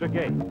missed a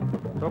gate.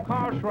 So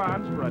Karl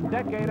Schranz, for a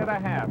decade and a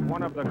half,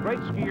 one of the great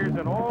skiers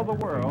in all the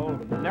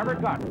world, never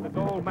got the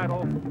gold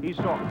medal he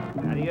sought,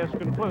 and he has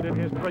concluded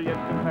his brilliant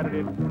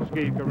competitive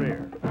ski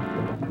career.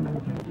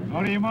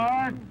 What do you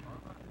mark?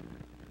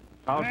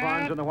 Karl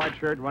Schranz in the white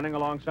shirt running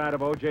alongside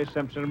of O.J.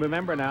 Simpson.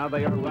 Remember now,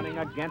 they are running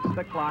against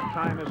the clock.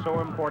 Time is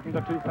so important. The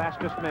 2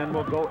 fastest men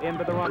will go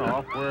into the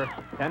runoff where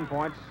 10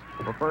 points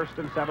for first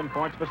and 7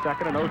 points for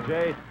second, and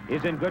O.J.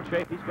 is in good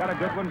shape. He's got a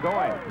good one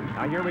going.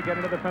 Now here we get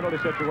into the penalty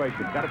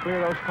situation. Got to clear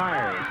those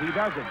tires. He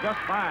does it just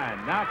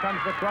fine. Now comes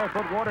the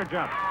 12-foot water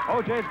jump.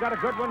 O.J.'s got a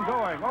good one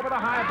going over the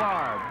high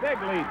bar. Big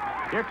leap.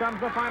 Here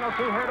comes the final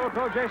 2 hurdles.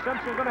 O.J.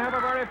 Simpson's going to have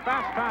a very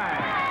fast time.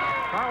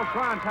 Karl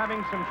Schranz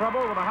having some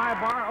trouble with a high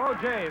bar.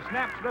 O.J.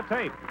 snaps the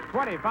tape.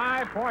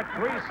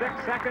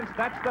 25.36 seconds.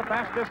 That's the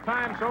fastest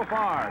time so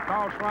far.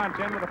 Karl Schranz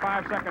in with a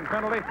 5-second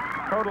penalty.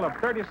 Total of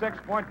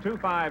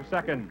 36.25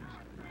 seconds.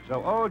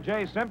 So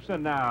O.J.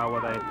 Simpson now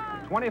with a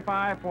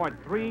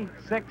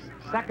 25.36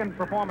 second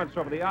performance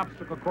over the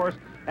obstacle course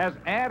has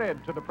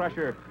added to the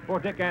pressure for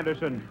Dick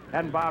Anderson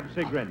and Bob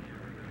Seagren.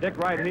 Dick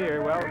right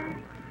here, well,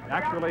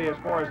 actually, as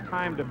far as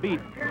time to beat,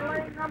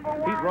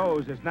 Pete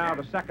Rose is now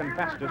the second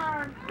fastest,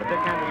 but Dick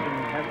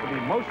Anderson has to be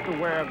most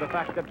aware of the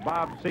fact that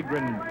Bob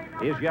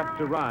Seagren is yet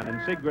to run,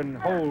 and Seagren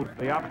holds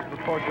the obstacle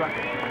course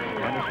record.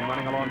 Anderson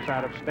running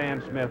alongside of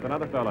Stan Smith,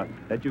 another fella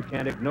that you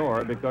can't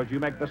ignore because you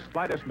make the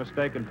slightest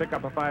mistake and pick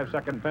up a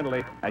 5-second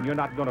penalty, and you're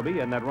not going to be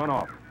in that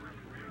runoff.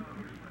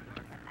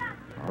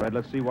 All right,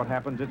 let's see what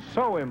happens. It's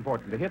so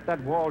important to hit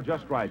that wall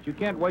just right. You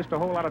can't waste a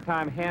whole lot of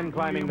time hand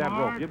climbing that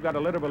rope. You've got to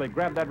literally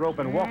grab that rope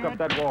and walk up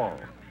that wall.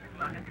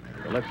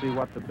 So let's see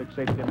what the big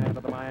safety man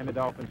of the Miami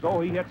Dolphins. Oh,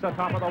 he hits the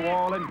top of the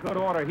wall in good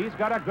order. He's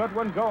got a good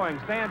one going.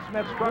 Stan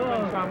Smith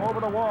struggling some over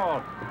the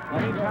wall.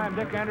 Meantime,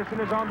 Dick Anderson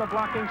is on the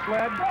blocking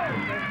sled.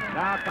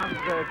 Now comes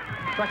the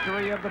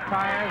treachery of the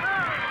tires.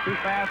 Too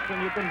fast,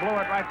 and you can blow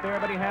it right there,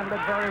 but he handled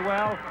it very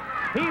well.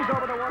 He's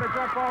over the water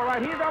jump all right.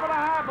 He's over the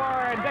high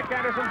bar, and Dick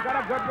Anderson's got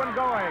a good one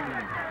going.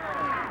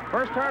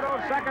 First hurdle,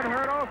 second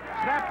hurdle,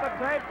 snap the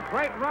tape.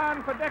 Great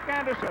run for Dick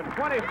Anderson.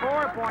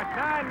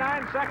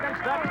 24.99 seconds.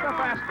 That's the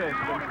fastest.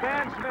 And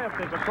Stan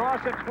Smith is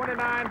across at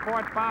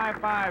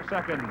 29.55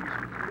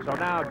 seconds. So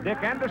now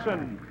Dick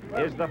Anderson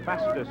is the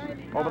fastest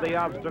over the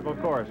obstacle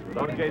course, with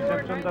O.J.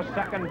 Simpson the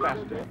second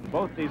fastest.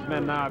 Both these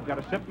men now have got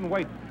to sit and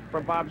wait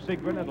for Bob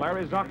Seagren, and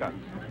Larry Zonka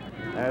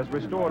has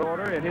restored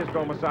order in his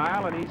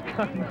domicile, and he's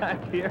come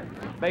back here,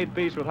 made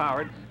peace with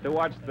Howard, to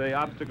watch the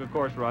obstacle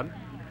course run.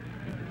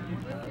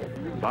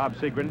 Bob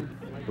Seagren,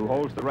 who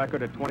holds the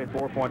record at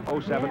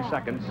 24.07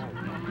 seconds.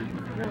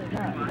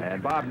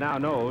 And Bob now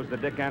knows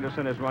that Dick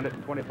Anderson has run it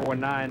in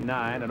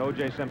 24.99 and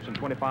O.J. Simpson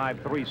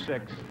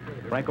 25.36.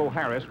 Franco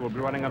Harris will be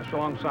running up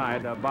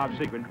alongside Bob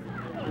Seagren.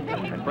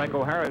 And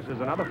Franco Harris is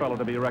another fellow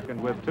to be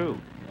reckoned with, too.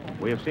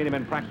 We have seen him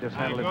in practice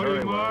handle it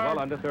very well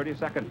under 30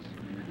 seconds.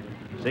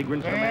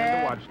 Seagren's the man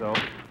to watch, though.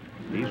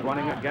 He's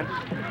running against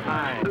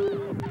time.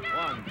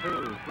 1,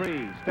 2,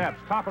 3 steps.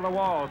 Top of the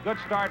wall. Good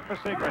start for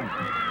Seagren.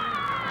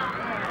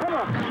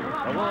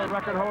 The world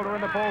record holder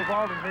in the pole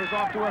vault is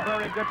off to a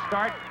very good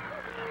start.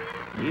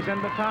 He's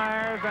in the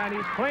tires, and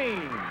he's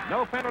clean.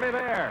 No penalty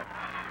there.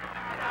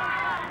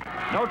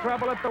 No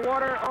trouble at the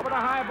water. Over the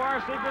high bar.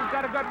 Seagren's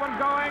got a good one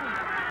going.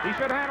 He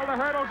should handle the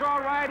hurdles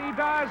all right. He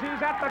does.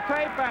 He's at the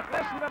tape at,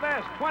 listen to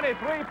this,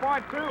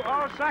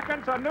 23.20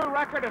 seconds, a new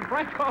record, and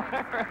Franco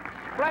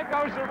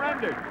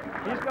surrendered.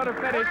 He's going to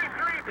finish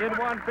in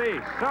one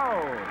piece. So,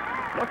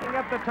 looking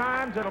at the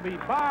times, it'll be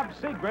Bob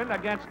Seagren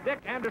against Dick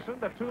Anderson,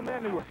 the two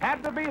men who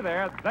had to be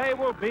there. They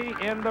will be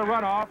in the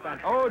runoff,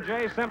 and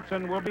O.J.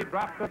 Simpson will be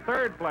dropped to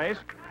third place.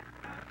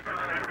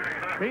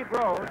 Pete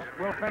Rose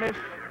will finish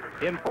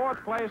in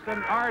fourth place,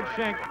 and Ard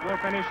Schenk will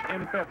finish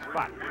in fifth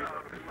spot.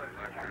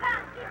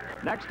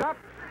 Next up,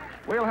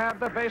 we'll have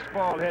the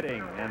baseball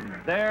hitting, and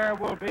there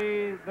will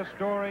be the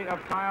story of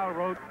Kyle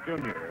Rote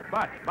Jr.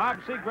 But Bob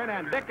Seagren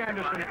and Dick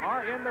Anderson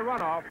are in the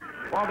runoff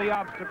for the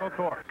obstacle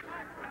course.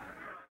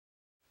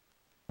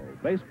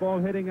 Baseball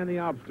hitting and the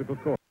obstacle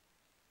course.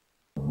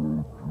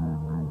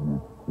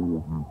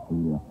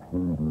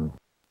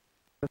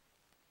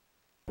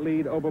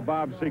 Lead over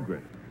Bob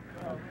Seagren.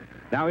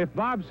 Now, if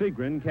Bob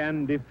Seagren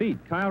can defeat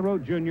Kyle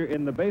Rote Jr.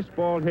 in the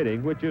baseball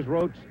hitting, which is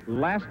Rote's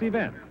last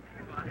event,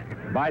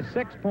 by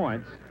 6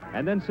 points,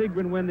 and then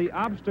Seagren win the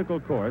obstacle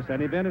course,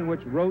 an event in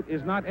which Rote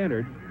is not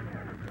entered,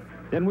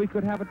 then we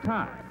could have a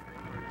tie.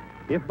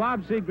 If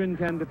Bob Seagren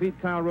can defeat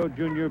Kyle Rote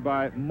Jr.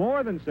 by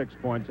more than 6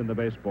 points in the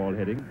baseball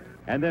hitting,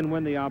 and then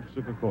win the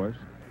obstacle course,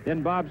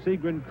 then Bob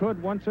Seagren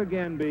could once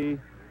again be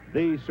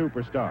the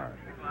superstar.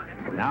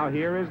 Now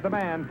here is the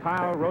man,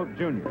 Kyle Rote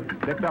Jr.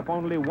 Picked up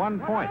only 1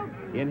 point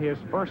in his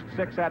first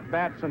 6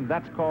 at-bats, and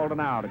that's called an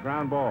out, a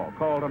ground ball,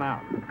 called an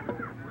out.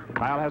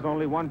 Kyle has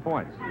only 1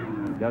 point.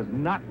 He does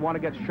not want to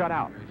get shut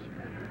out.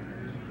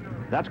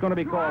 That's going to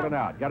be called an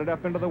out. Got it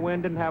up into the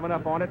wind, didn't have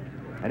enough on it,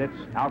 and it's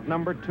out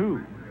number 2.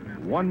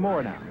 1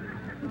 more now.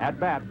 At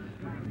bat.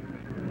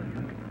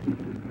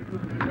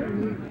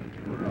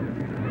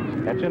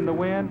 That's in the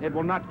wind. It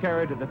will not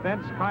carry to the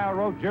fence. Kyle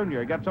Rote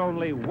Jr. gets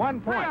only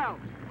 1 point.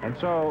 And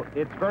so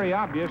it's very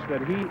obvious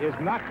that he is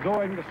not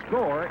going to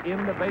score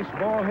in the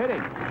baseball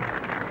hitting.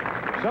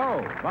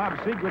 So Bob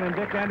Seagren and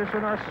Dick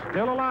Anderson are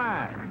still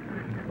alive.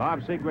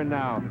 Bob Seagren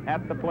now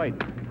at the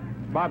plate.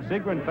 Bob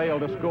Seagren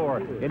failed to score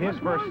in his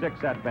first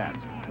 6 at-bats.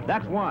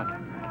 That's 1.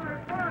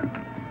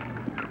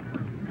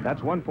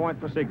 That's 1 point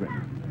for Seagren.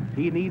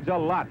 He needs a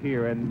lot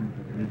here, and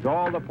needs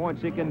all the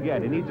points he can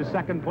get. He needs a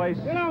second place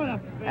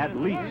at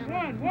least.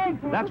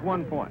 That's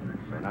 1 point.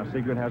 So now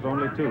Seagren has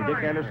only 2.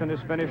 Dick Anderson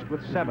is finished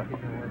with 7.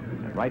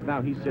 And right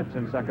now he sits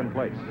in second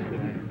place.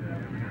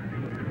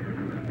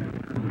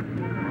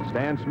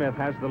 Stan Smith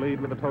has the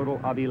lead with a total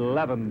of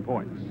 11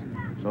 points.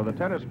 So the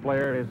tennis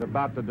player is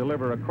about to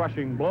deliver a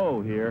crushing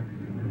blow here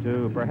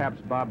to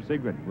perhaps Bob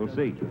Seagren. We'll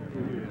see.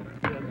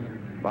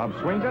 Bob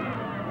swings it.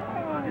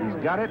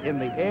 He's got it in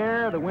the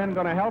air. The wind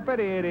going to help it.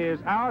 It is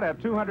out at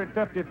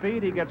 250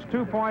 feet. He gets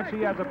 2 points.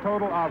 He has a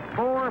total of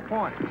 4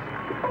 points.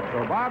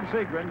 So Bob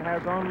Seagren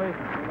has only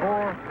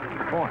 4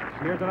 points.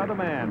 Here's another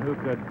man who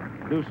could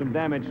do some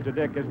damage to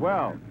Dick as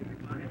well.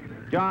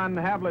 John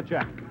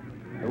Havlicek,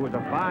 who was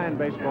a fine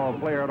baseball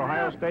player at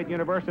Ohio State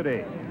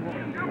University.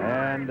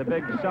 And the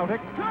big Celtic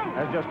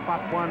has just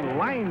popped one,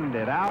 lined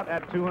it out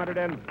at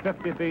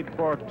 250 feet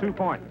for 2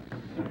 points.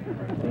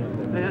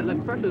 Man, the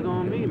pressure's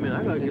on me, man.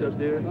 I gotta get up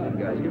there.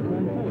 Guys, give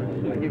 1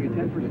 point. I give you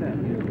 10%.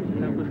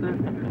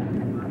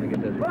 10%? I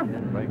get this.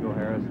 Franco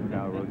Harris and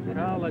Kyle Rote Jr.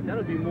 Kyle, like,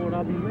 that'll be more than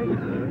I'll be making.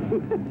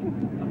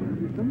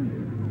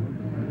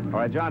 All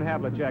right, John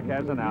Havlicek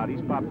has an out.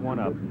 He's popped one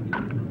up.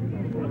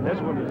 This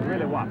one is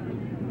really whopped.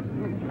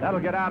 That'll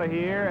get out of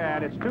here,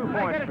 and it's 2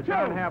 points for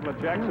John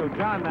Havlicek. So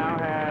John now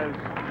has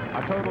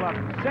a total of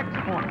 6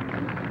 points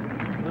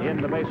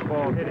in the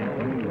baseball hitting.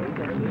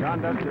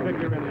 John doesn't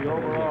figure in the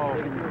overall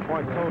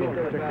point total,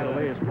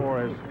 particularly as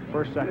far as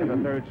first, second,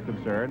 and third's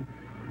concerned.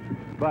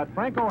 But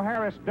Franco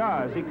Harris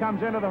does. He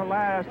comes into the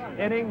last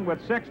inning with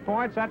 6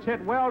 points. That's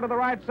hit well to the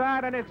right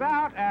side, and it's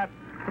out at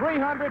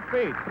 300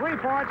 feet. 3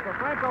 points for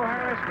Franco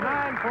Harris,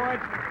 9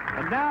 points.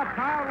 And now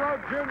Kyle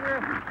Rote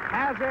Jr.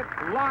 has it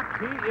locked.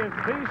 He is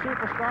the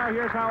superstar.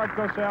 Here's Howard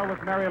Cosell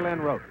with Mary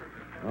Lynn Rote.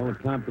 Well, the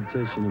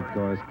competition, of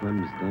course,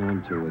 comes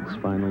down to its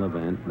final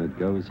event, and it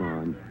goes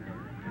on.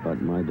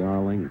 But, my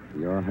darling,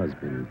 your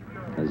husband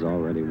has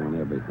already won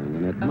everything,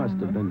 and it must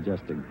have been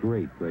just a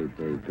great, great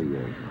day for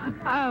you.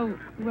 Oh,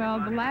 well,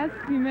 the last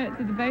few minutes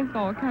of the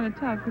baseball were kind of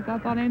tough because I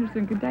thought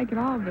Anderson could take it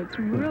all, but it's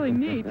really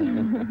neat.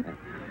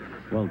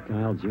 Well,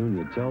 Kyle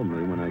Jr. told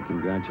me when I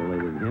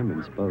congratulated him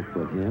and spoke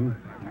with him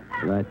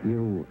that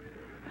you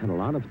had a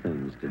lot of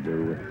things to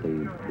do with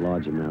the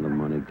large amount of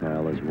money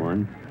Kyle has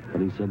won.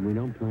 But he said, we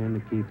don't plan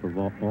to keep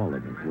all of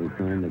it. We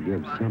plan to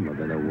give some of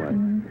it away.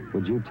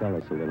 Would you tell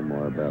us a little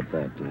more about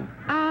that, Jeff?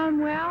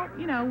 Well,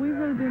 you know, we've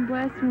really been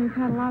blessed and we've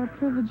had a lot of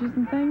privileges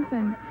and things,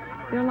 and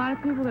there are a lot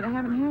of people that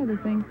haven't had the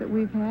things that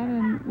we've had,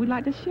 and we'd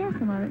like to share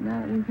some of it now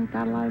that we've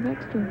got a lot of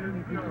extra.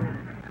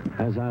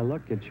 As I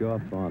look at your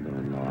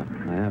father-in-law,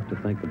 I have to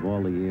think of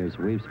all the years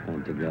we've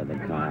spent together,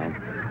 Kyle,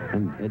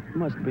 and it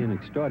must be an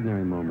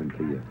extraordinary moment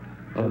for you.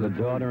 To have a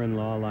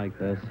daughter-in-law like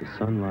this, a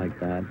son like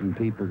that, and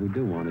people who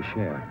do want to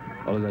share.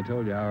 Well, as I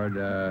told you, Howard,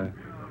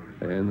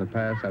 in the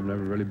past, I've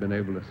never really been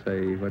able to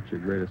say what your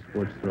greatest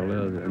sports thrill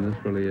is, and this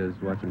really is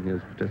watching his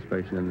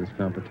participation in this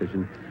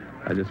competition.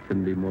 I just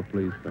couldn't be more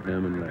pleased for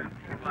him and Lynn.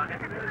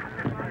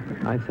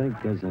 I think,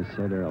 as I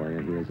said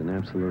earlier, he is an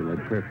absolutely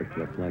perfect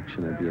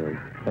reflection of you,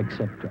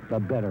 except a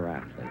better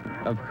athlete.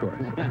 Of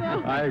course.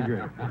 I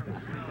agree.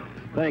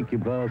 Thank you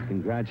both.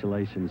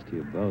 Congratulations to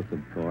you both,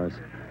 of course.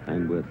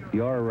 And with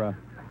your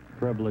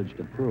privileged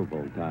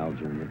approval, Kyle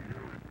Jr.,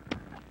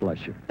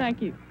 bless you.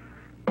 Thank you.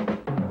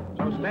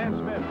 So Stan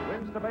Smith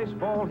wins the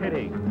baseball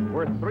hitting,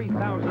 worth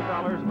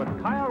 $3,000, but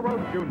Kyle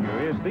Rote Jr.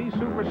 is the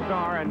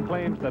superstar and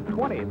claims the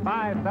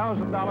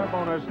 $25,000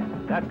 bonus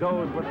that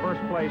goes with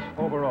first place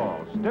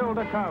overall. Still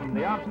to come,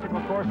 the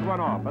obstacle course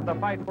runoff and the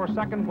fight for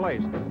second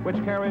place, which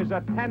carries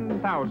a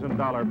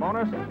 $10,000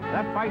 bonus.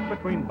 That fight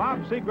between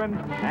Bob Seagren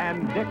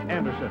and Dick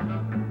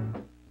Anderson.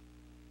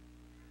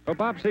 So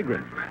Bob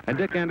Seagren and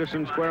Dick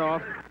Anderson square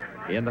off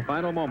in the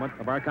final moment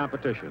of our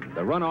competition,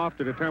 the runoff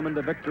to determine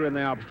the victor in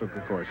the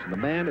obstacle course. And the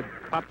man that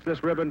pops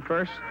this ribbon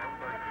first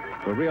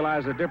will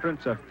realize a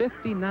difference of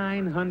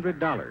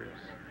 $5,900.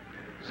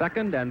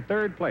 Second and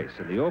third place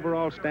in the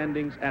overall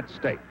standings at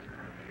stake.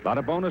 A lot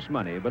of bonus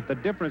money, but the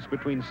difference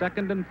between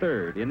second and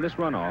third in this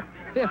runoff,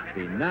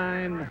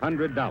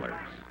 $5,900.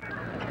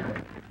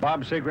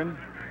 Bob Seagren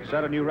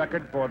set a new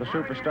record for the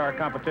superstar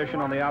competition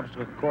on the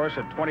obstacle course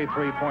at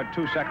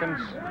 23.2 seconds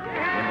in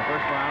the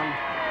first round.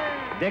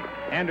 Dick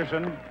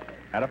Anderson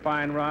had a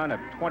fine run at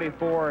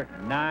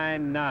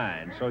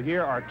 24.99. So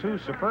here are two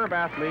superb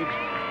athletes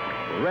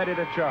ready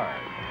to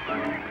charge.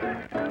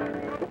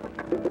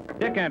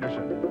 Dick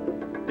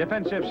Anderson,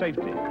 defensive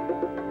safety,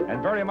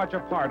 and very much a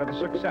part of the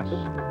success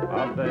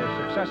of the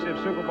successive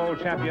Super Bowl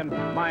champion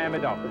Miami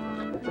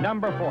Dolphins.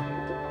 Number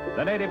 40,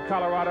 the native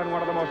Coloradan,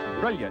 one of the most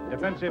brilliant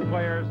defensive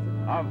players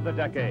of the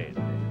decade.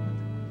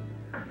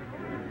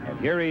 And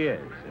here he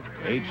is,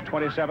 at age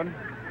 27,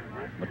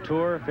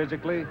 mature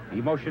physically,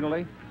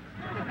 emotionally,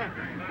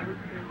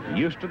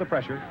 used to the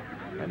pressure,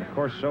 and of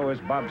course so is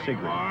Bob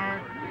Seagren.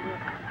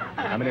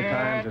 How many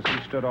times has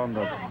he stood on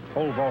the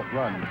pole vault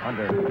run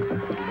under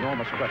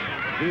enormous pressure?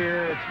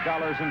 Here it's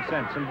dollars and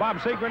cents, and Bob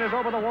Seagren is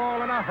over the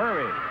wall in a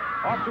hurry.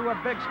 Off to a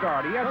big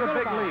start. He has a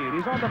big lead.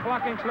 He's on the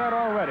blocking sled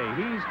already.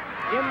 He's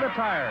in the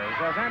tires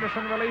as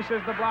Anderson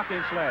releases the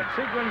blocking sled.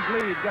 Seagren's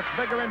lead gets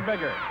bigger and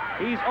bigger.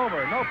 He's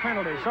over. No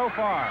penalty so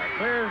far.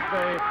 Clears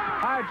the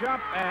high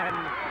jump, and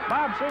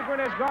Bob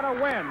Seagren is going to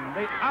win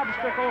the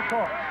obstacle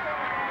course.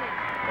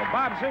 So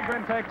Bob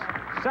Seagren takes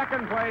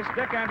second place.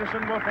 Dick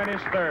Anderson will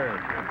finish third.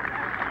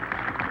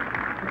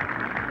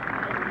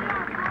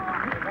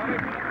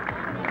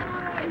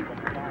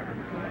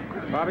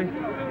 Bobby?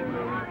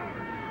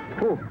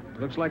 Ooh,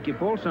 looks like you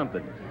pulled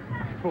something.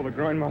 Pulled a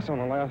groin muscle on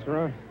the last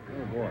run.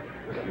 Oh, boy.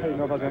 I didn't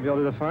know if I was going to be able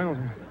to do the finals.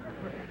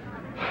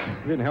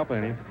 It didn't help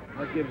any.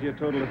 That gives you a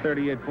total of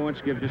 38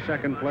 points, gives you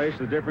second place.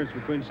 The difference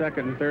between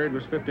second and third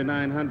was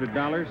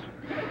 $5,900.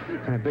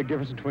 And a big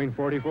difference between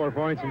 44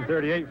 points and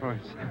 38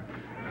 points.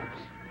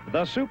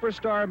 The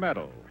Superstar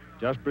Medal,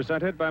 just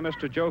presented by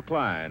Mr. Joe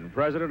Klein,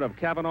 president of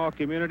Kavanaugh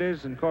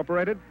Communities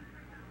Incorporated,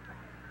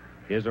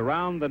 is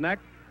around the neck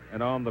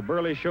and on the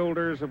burly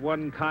shoulders of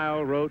one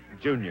Kyle Rote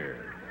Jr.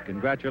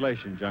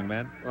 Congratulations, young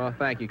man. Well,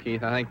 thank you,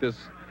 Keith. I think this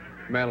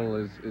medal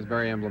is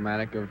very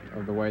emblematic of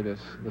the way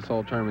this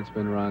whole tournament's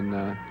been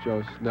run.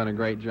 Joe's done a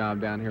great job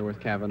down here with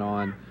Kavanaugh,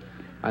 and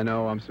I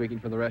know I'm speaking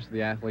for the rest of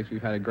the athletes.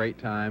 We've had a great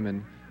time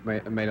and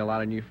made a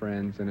lot of new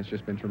friends, and it's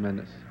just been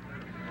tremendous.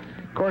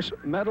 Of course,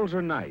 medals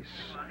are nice,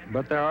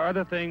 but there are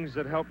other things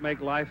that help make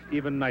life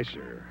even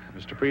nicer.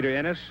 Mr. Peter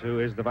Ennis, who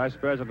is the Vice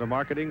President of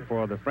Marketing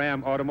for the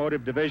Fram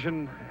Automotive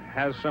Division,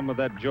 has some of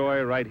that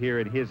joy right here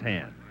in his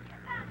hand.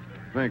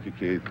 Thank you,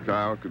 Keith.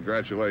 Kyle,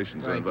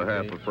 congratulations on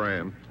behalf of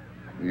Fram.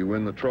 You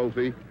win the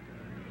trophy,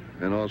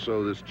 and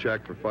also this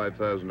check for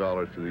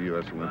 $5,000 to the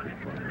U.S. Olympic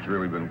Fund. It's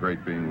really been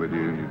great being with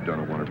you, and you've done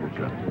a wonderful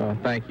job. Well,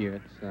 thank you.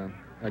 It's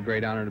a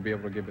great honor to be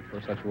able to give it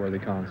for such a worthy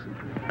cause.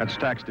 That's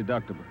tax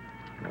deductible.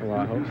 Well,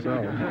 I hope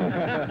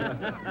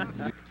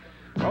so.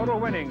 Total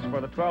winnings for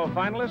the 12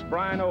 finalists: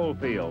 Brian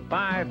Oldfield,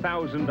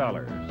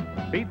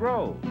 $5,000. Pete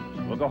Rose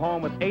will go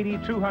home with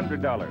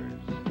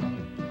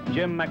 $8,200.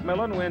 Jim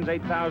McMillian wins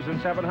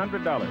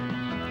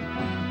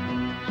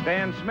 $8,700.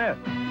 Stan Smith,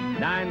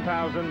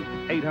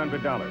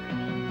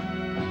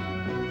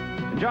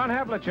 $9,800. John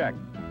Havlicek,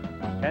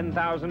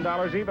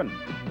 $10,000 even.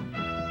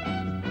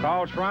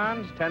 Karl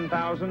Schranz,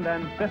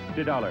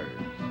 $10,050.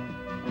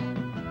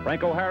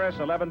 Franco Harris,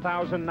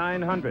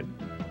 $11,900.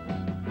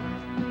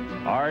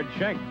 Ard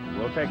Schenk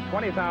will take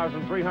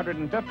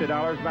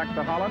 $20,350 back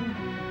to Holland.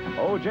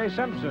 O.J.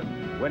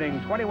 Simpson winning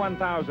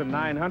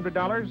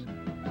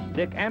 $21,900.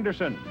 Dick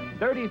Anderson,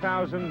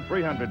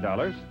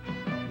 $30,300.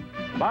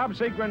 Bob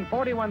Seagren,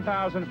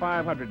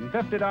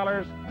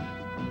 $41,550.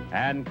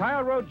 And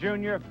Kyle Rote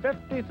Jr.,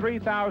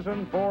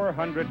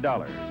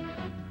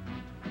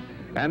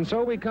 $53,400. And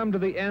so we come to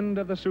the end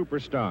of the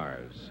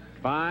Superstars.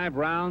 5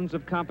 rounds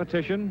of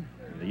competition.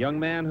 The young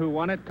man who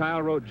won it,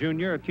 Kyle Rote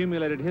Jr.,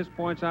 accumulated his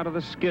points out of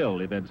the skill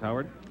events,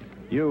 Howard.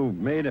 You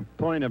made a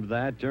point of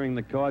that during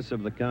the course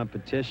of the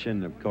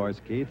competition, of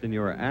course, Keith, and you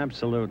were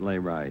absolutely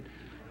right.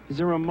 He's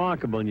a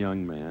remarkable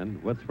young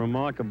man with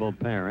remarkable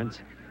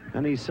parents,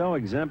 and he so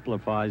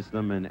exemplifies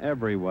them in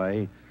every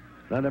way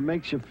that it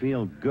makes you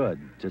feel good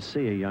to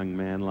see a young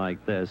man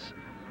like this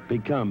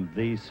become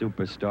the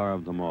superstar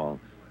of them all.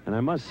 And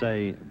I must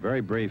say,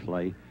 very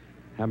briefly,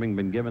 having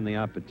been given the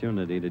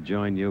opportunity to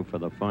join you for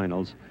the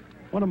finals,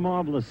 what a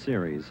marvelous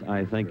series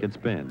I think it's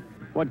been.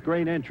 What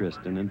great interest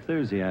and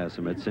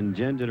enthusiasm it's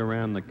engendered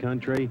around the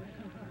country,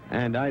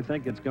 and I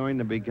think it's going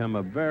to become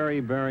a very,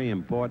 very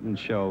important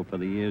show for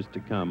the years to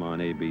come on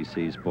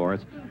ABC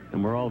Sports,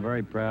 and we're all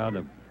very proud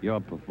of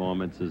your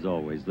performance as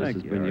always. This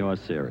has been your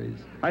series.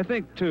 I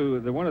think, too,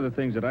 that one of the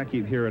things that I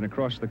keep hearing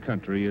across the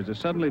country is that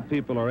suddenly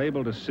people are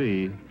able to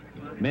see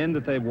men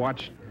that they've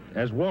watched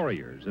as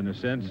warriors, in a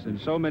sense, in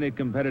so many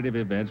competitive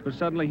events, but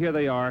suddenly here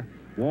they are,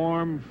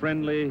 warm,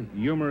 friendly,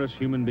 humorous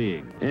human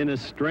beings. In a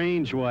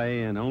strange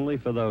way, and only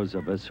for those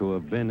of us who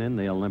have been in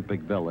the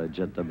Olympic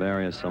Village at the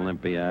various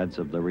Olympiads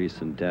of the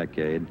recent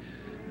decade,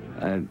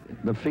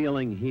 the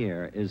feeling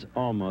here is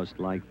almost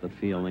like the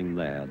feeling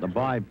there. The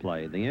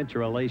byplay, the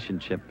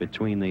interrelationship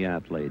between the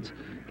athletes,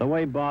 the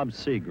way Bob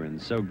Seagren,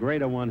 so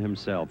great a one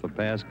himself, a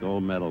past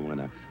gold medal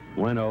winner,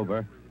 went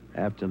over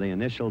after the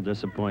initial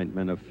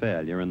disappointment of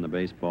failure in the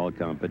baseball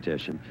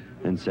competition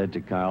and said to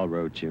Kyle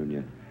Rote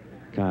Jr.,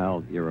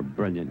 Kyle, you're a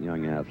brilliant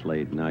young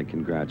athlete, and I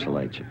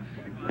congratulate you.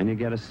 And you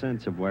get a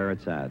sense of where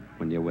it's at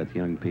when you're with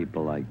young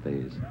people like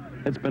these.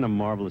 It's been a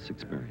marvelous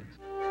experience.